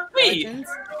oh, wait! legends.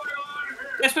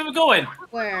 Guess where we're going?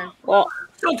 Where? Well,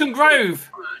 Sunken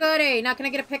Grove! Goody, not gonna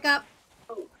get a pickup?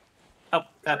 Oh,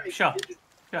 sure.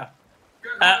 Sure.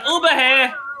 Uber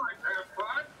here!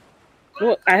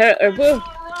 well I heard a boo.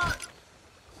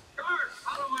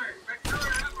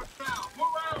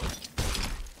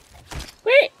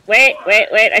 Wait,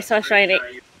 I saw shiny.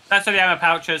 That's for the ammo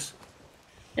pouches.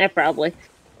 Yeah, probably.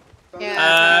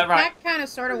 Yeah, right. that kind of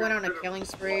sort of went on a killing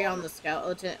spree on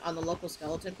the local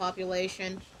skeleton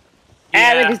population.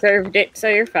 Yeah. Yeah. They deserved it, so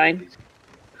you're fine.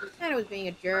 And it was being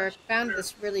a jerk. Found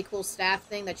this really cool staff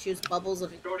thing that shoots bubbles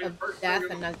of death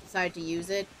and I decided to use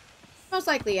it. Most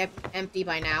likely empty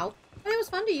by now. But it was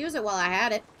fun to use it while I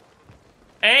had it.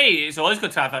 Hey, it's always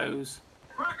good to have those.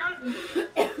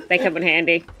 They come in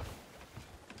handy.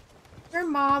 Your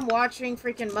mom watching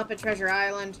freaking Muppet Treasure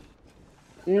Island.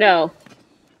 No.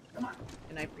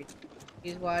 And I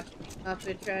please watch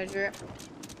Muppet Treasure.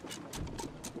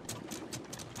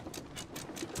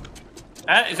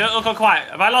 Is it all gone quiet?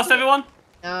 Have I lost everyone?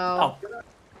 No. Oh.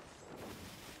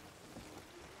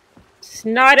 It's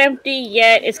not empty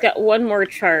yet. It's got one more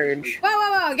charge.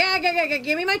 Whoa.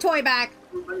 Give me my toy back.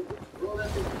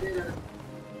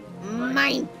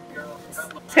 Mine.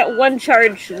 It's got one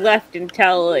charge left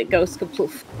until it goes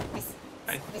kapoof.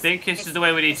 I think this is the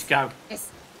way we need to go.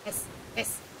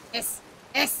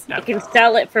 No. You can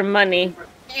sell it for money.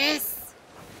 Yes.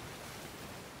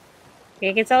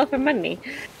 You can sell it for money.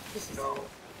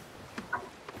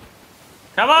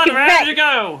 Come on, Get ready back. to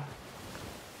go!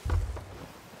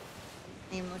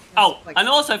 Oh, and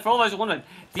also for all those wondering,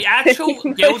 the actual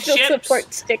guild Emotional ships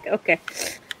support stick. Okay.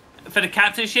 for the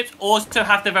captain ships also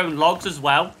have their own logs as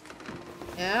well.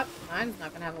 Yep, mine's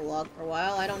not gonna have a log for a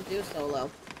while. I don't do solo.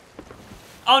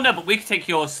 Oh no, but we can take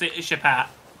your ship out.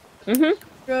 Mm-hmm.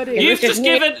 Goody. Yeah,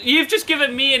 You've just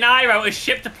given me and Iroh a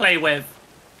ship to play with.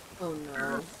 Oh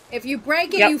no. If you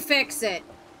break it, Yep. you fix it.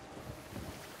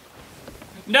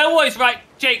 No worries, right,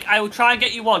 Jake. I will try and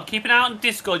get you one. Keep an eye out on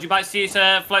Discord. You might see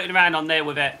us floating around on there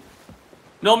with it.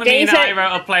 Normally, me and Iroh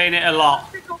are playing it a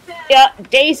lot. Yeah,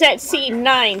 days at sea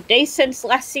 9. Days since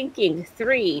last sinking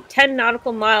 3. 10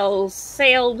 nautical miles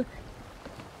sailed.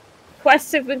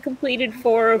 Quests have been completed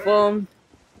 4 of them.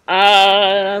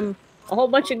 A whole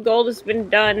bunch of gold has been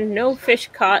done. No fish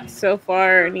caught so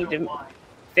far. I need to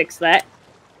fix that.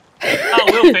 Oh,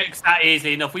 we'll fix that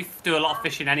easily enough. We do a lot of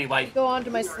fishing anyway. Go on to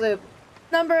my sloop.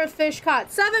 Number of fish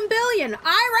caught. 7 billion!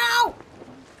 Iroh!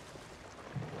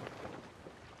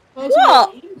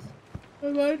 What? I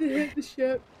wanted to hit the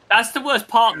ship. That's the worst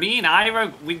part. Me and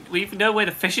Iroh, we know where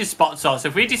the fishing spots are. So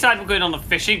if we decide we're going on a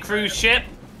fishing cruise ship,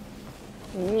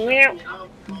 Yeah.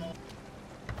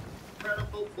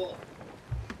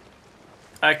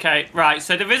 okay, right.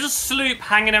 So there is a sloop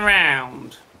hanging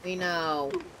around. We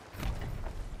know.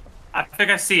 I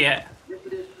think I see it.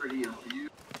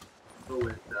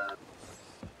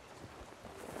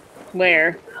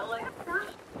 Where?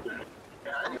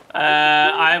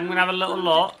 I'm gonna have a little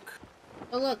look.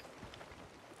 Oh look.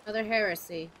 Another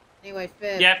heresy. Anyway,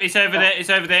 Fib. Yep, it's over there. It's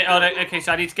over there. Oh, no, okay.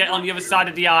 So I need to get on the other side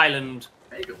of the island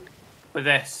with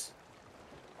this.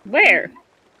 Where?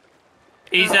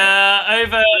 He's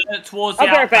over towards the I'll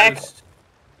be right back. outpost.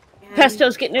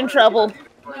 Pesto's getting in trouble.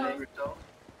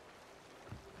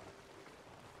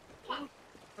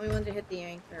 We want to hit the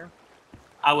anchor.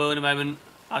 I will in a moment.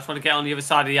 I just want to get on the other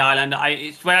side of the island.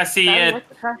 It's where I see.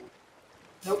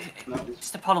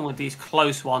 It's the problem with these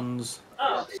close ones.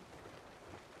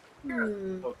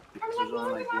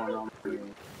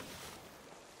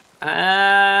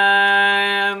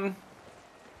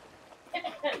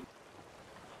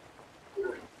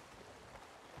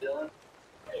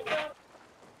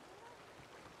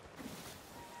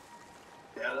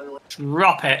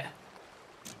 Drop it.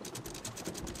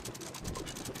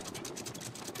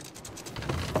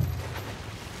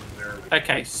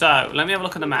 Okay, so let me have a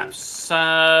look at the map.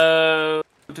 So,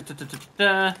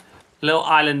 little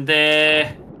island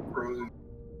there.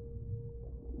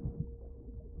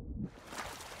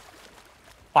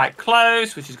 Quite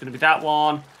close, which is going to be that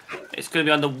one. It's going to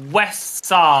be on the west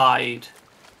side.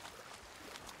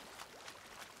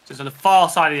 So it's on the far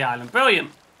side of the island.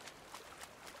 Brilliant.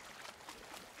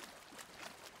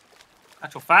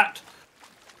 Actual fact,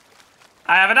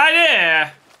 I have an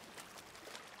idea.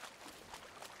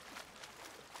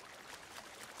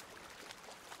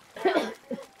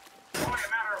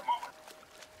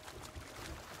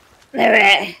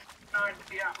 Alright.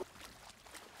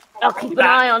 I'll keep an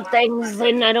eye on things,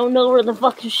 and I don't know where the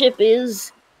fucking ship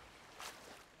is.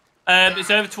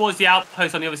 It's over towards the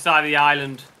outpost on the other side of the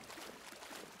island.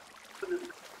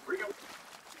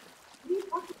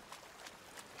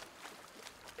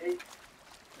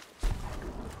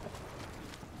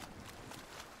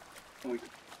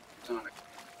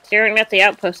 Staring at the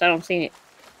outpost, I don't see it.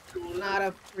 Not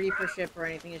a reaper ship or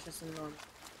anything, it's just a normal.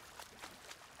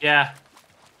 Yeah.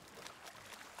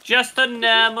 Just a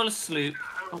normal sloop.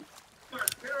 Oh.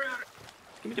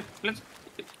 Give me the freaking.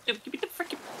 Give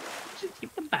me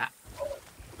the map.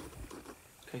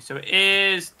 Okay, so it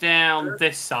is down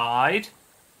this side.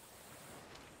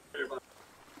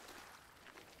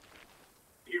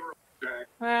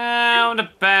 Round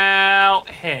about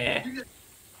here.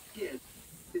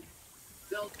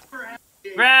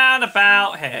 Round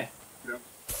about here.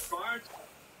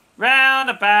 Round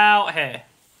about here.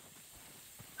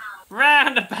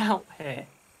 Round about here.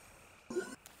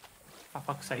 For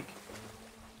fuck's sake.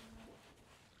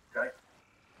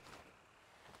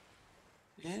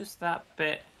 Here's that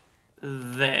bit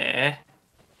there.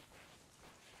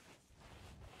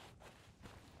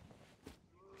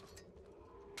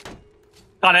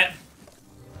 Got it.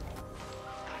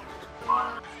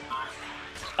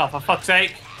 Oh, for fuck's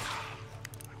sake.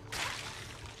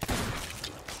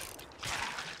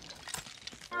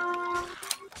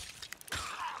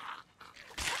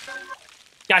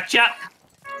 Gotcha.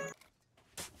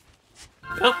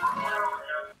 Oh.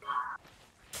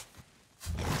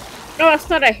 No, that's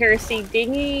not a heresy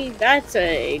dinghy. That's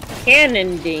a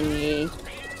cannon dinghy.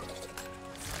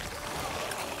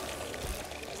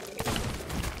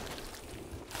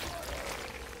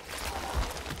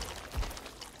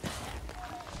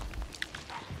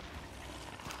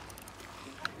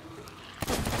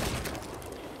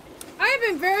 I have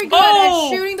been very good at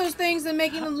shooting those things and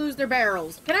making them lose their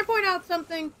barrels. Can I point out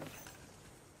something?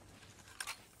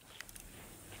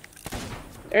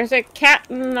 There's a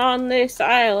captain on this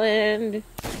island.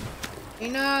 We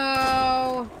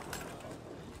know.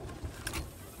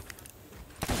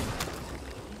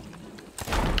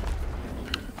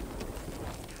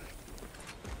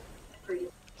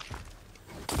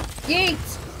 Yeet!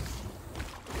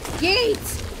 Yeet!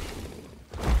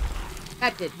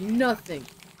 That did nothing.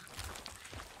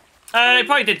 It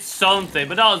probably did something,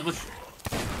 but that was...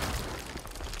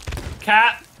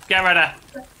 Cat, get rid of.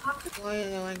 What are you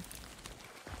doing?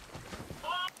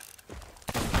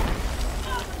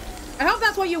 I hope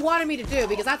that's what you wanted me to do,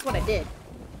 because that's what I did.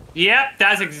 Yep,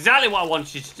 that's exactly what I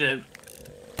wanted you to do.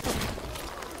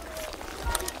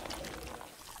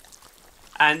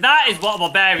 And that is what a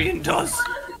barbarian does.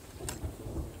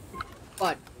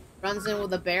 What? Runs in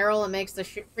with a barrel and makes the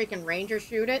freaking ranger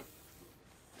shoot it?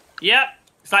 Yep.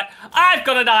 It's like, I've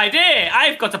got an idea.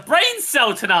 I've got a brain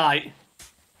cell tonight.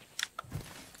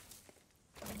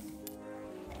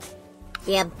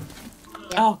 Yep.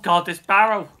 Oh god, this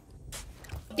barrel.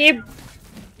 Yep.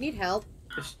 Need help.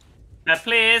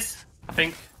 Please. I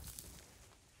think.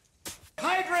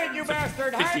 Hydrate, you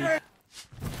bastard! Hydrate!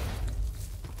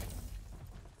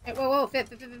 Hey, whoa,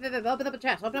 Fit, open up the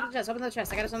chest, open up the chest, open the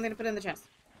chest. I got something to put in the chest.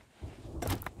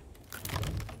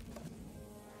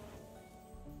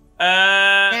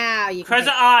 Now you can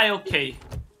Crescent Isle key.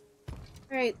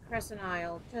 Great, Crescent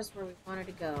Isle, just where we wanted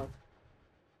to go.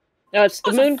 No, it's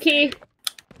the moon key.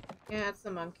 Yeah, it's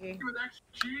the monkey.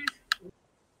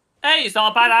 Hey, it's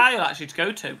not a bad isle actually to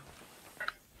go to.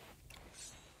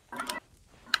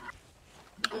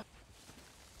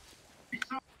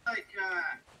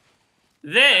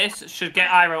 This should get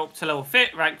Iroh up to level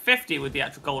rank 50 with the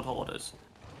actual gold hoarders.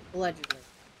 Allegedly.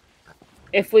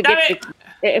 If we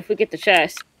get the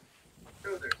chest.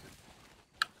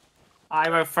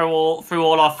 Iroh threw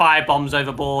all our fire bombs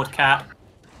overboard, Cat.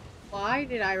 Why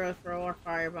did Iroh throw our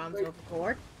firebombs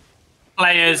overboard?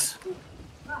 Players.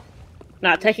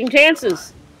 Not taking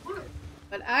chances.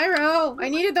 But Iroh, I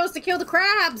needed those to kill the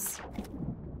crabs!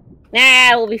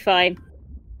 Nah, we'll be fine.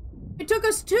 It took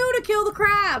us 2 to kill the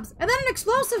crabs! And then an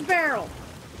explosive barrel!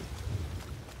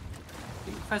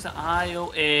 Crescent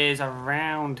Isle is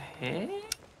around here?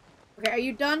 Okay, are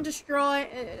you done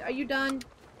are you done?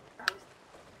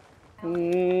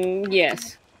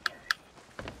 Yes.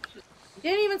 You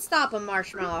didn't even stop a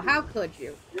marshmallow. How could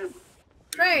you?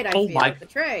 Betrayed, I Oh feel. my-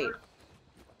 Betrayed.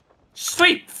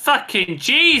 Sweet fucking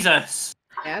Jesus!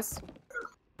 Yes.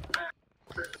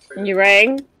 You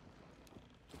rang?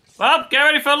 Well, get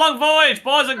ready for a long voyage,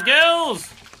 boys and girls!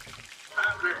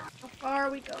 How far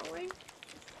are we going?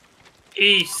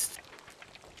 East.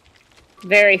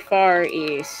 Very far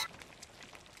east.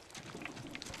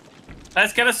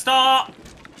 Let's get a start.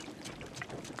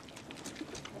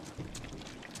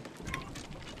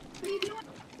 I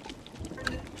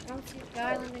don't see the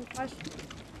island in question.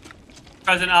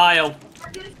 Crescent Isle.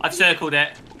 I've circled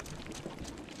it.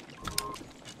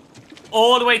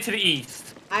 All the way to the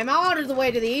east. I'm all the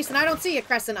way to the east, and I don't see a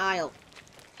Crescent Isle.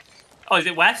 Oh, is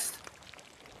it west?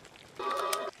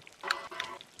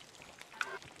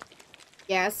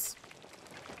 Yes.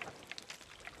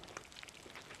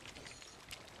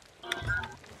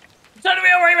 Turn the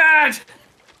wheel, Raymond!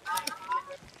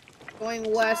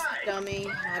 Going west, dummy,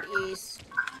 not east.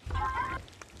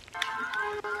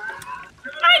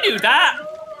 I knew that!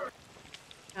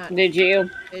 Did you?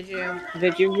 Did you?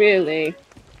 Did you really?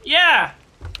 Yeah!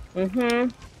 Mm-hmm.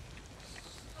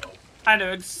 I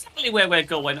know exactly where we're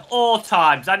going, all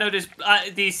times. I know this,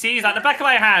 these seas like the back of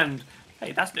my hand.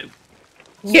 Hey, that's new.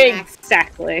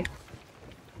 Exactly.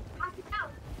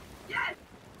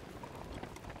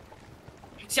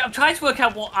 See, I'm trying to work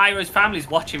out what Iroh's family's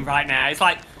watching right now. It's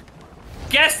like,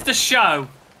 guess the show.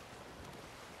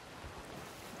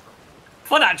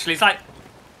 Fun, actually. It's like,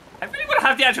 I really want to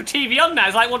have the actual TV on now.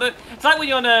 It's like when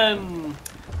you're on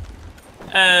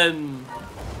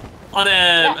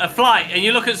a flight and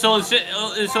you look at someone's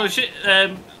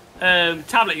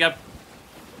tablet. You go,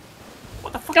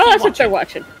 what the fuck? Oh, are you that's what they're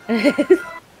watching.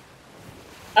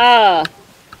 I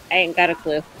ain't got a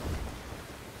clue.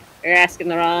 You're asking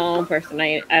the wrong person.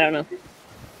 I don't know.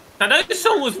 I know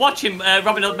someone was watching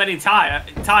Robin Hood Men in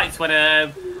Tights when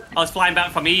I was flying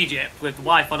back from Egypt with the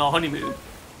wife on our honeymoon.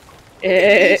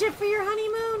 Egypt for your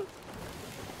honeymoon?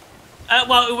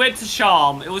 Well, we went to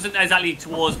Sharm. It wasn't exactly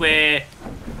towards where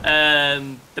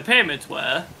the pyramids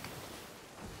were.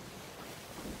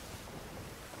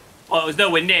 Well, it was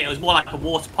nowhere near. It was more like a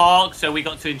water park, so we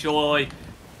got to enjoy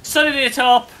sunning it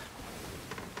up,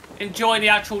 enjoying the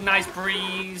actual nice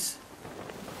breeze.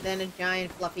 Then a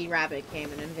giant fluffy rabbit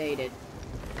came and invaded.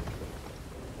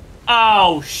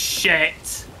 Oh,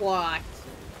 shit. What?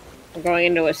 We're going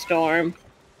into a storm.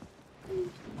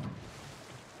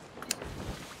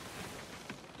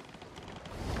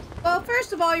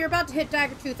 first of all, you're about to hit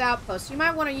Daggertooth Outpost. You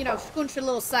might want to, you know, scooch a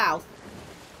little south.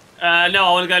 No, I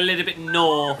want to go a little bit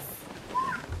north.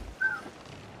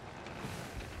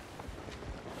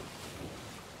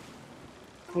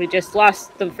 We just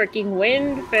lost the freaking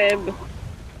wind, Fib.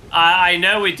 I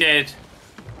know we did.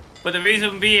 But the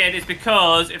reason being is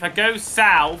because if I go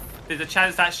south, there's a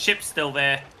chance that ship's still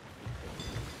there.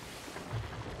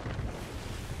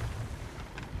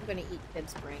 I'm gonna eat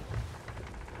Fib's brain.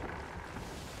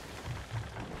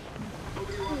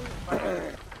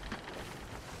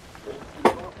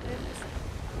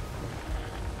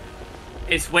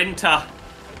 It's winter.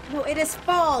 No, it is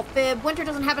fall, Fib. Winter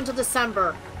doesn't happen until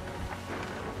December.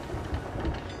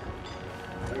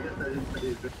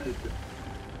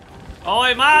 Oh,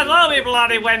 it might as well be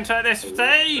bloody winter at this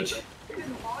stage.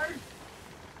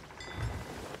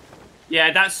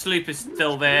 Yeah, that sloop is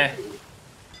still there.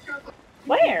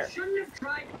 Where?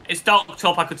 It's docked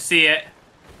up, I could see it.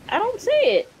 I don't see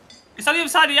it. It's on the other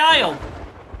side of the aisle.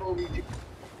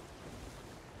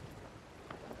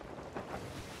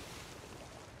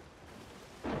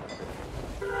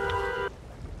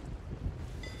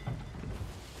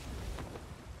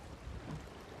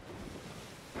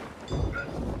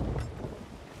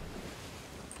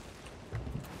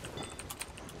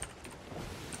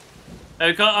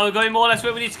 Are we going more or less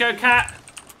where we need to go, Cat?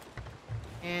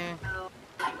 Yeah.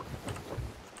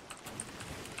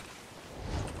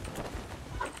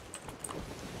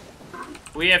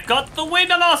 We have got the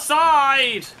wind on our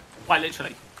side! Quite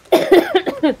literally.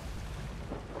 Oh,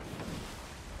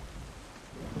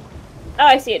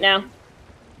 I see it now.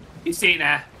 You see it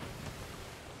now?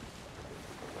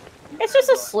 It's just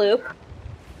a sloop.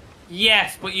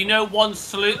 Yes, but you know one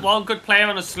good player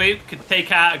on a sloop could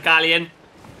take out a galleon.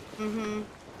 Mm-hmm.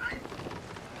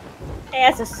 Hey,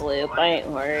 it's a sloop. I ain't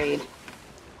worried.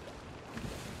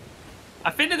 I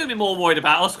think they're going to be more worried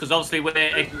about us because obviously we're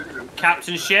a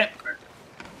captain ship.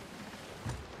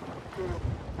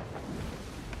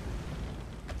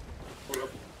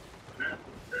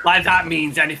 Like that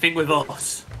means anything with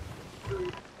us.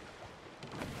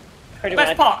 Pretty Best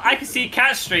much. part, I can see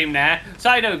Cat's stream there,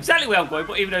 so I know exactly where I'm going,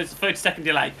 but even though it's a 30-second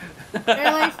delay.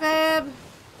 Really, Fib?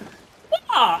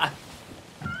 What?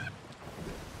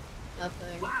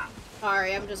 Nothing.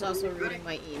 Sorry, I'm just also reading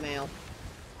my email.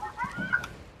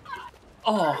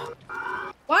 Oh.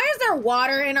 Why is there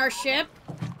water in our ship?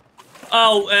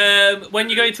 Oh, when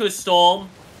you go into a storm,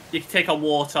 you can take on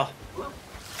water.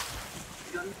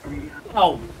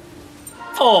 Oh.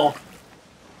 Oh.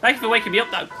 Thank you for waking me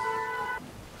up, though.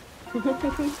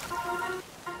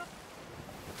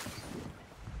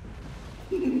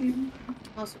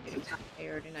 Also getting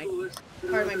tired, and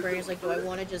part of my brain is like, do I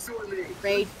want to just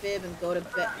raid Fib and go to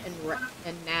bed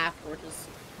and nap, or just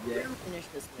finish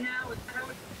this thing?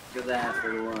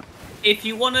 If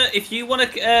you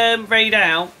wanna raid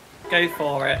out, go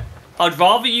for it. I'd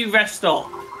rather you rest up.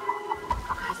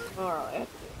 Tomorrow, I have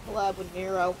to collab with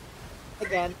Nero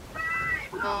again.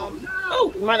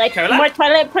 Oh, More like Caroline? more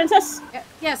Twilight Princess.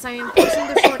 Yes, I am fixing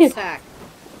the short stack.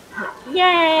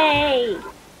 Yay!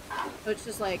 So it's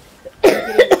just like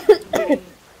getting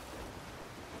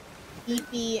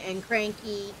beepy and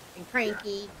cranky.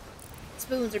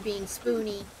 Spoons are being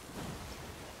spoony.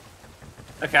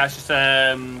 Okay, that's just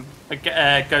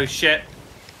a ghost ship.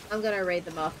 I'm gonna raid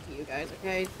them off to you guys,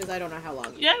 okay? Because I don't know how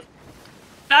long. Yeah,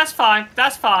 that's fine.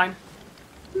 That's fine.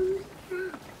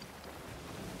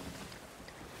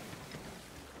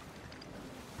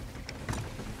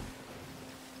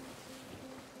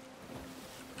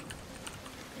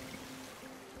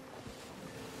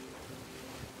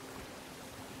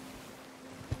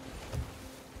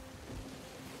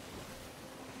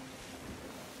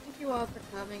 Thank you all for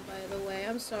coming, by the way.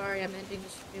 I'm sorry I'm ending the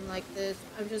stream like this.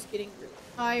 I'm just getting really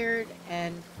tired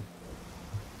and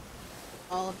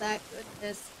all of that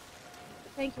goodness.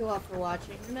 But thank you all for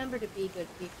watching. Remember to be good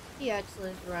people. Be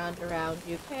excellent around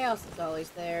you. Chaos is always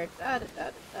there. Da da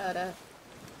da da da.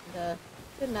 And,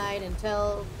 good night and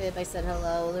tell Fib I said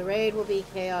hello. The raid will be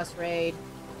Chaos Raid.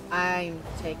 I'm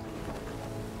taking.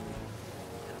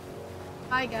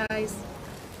 Bye, guys.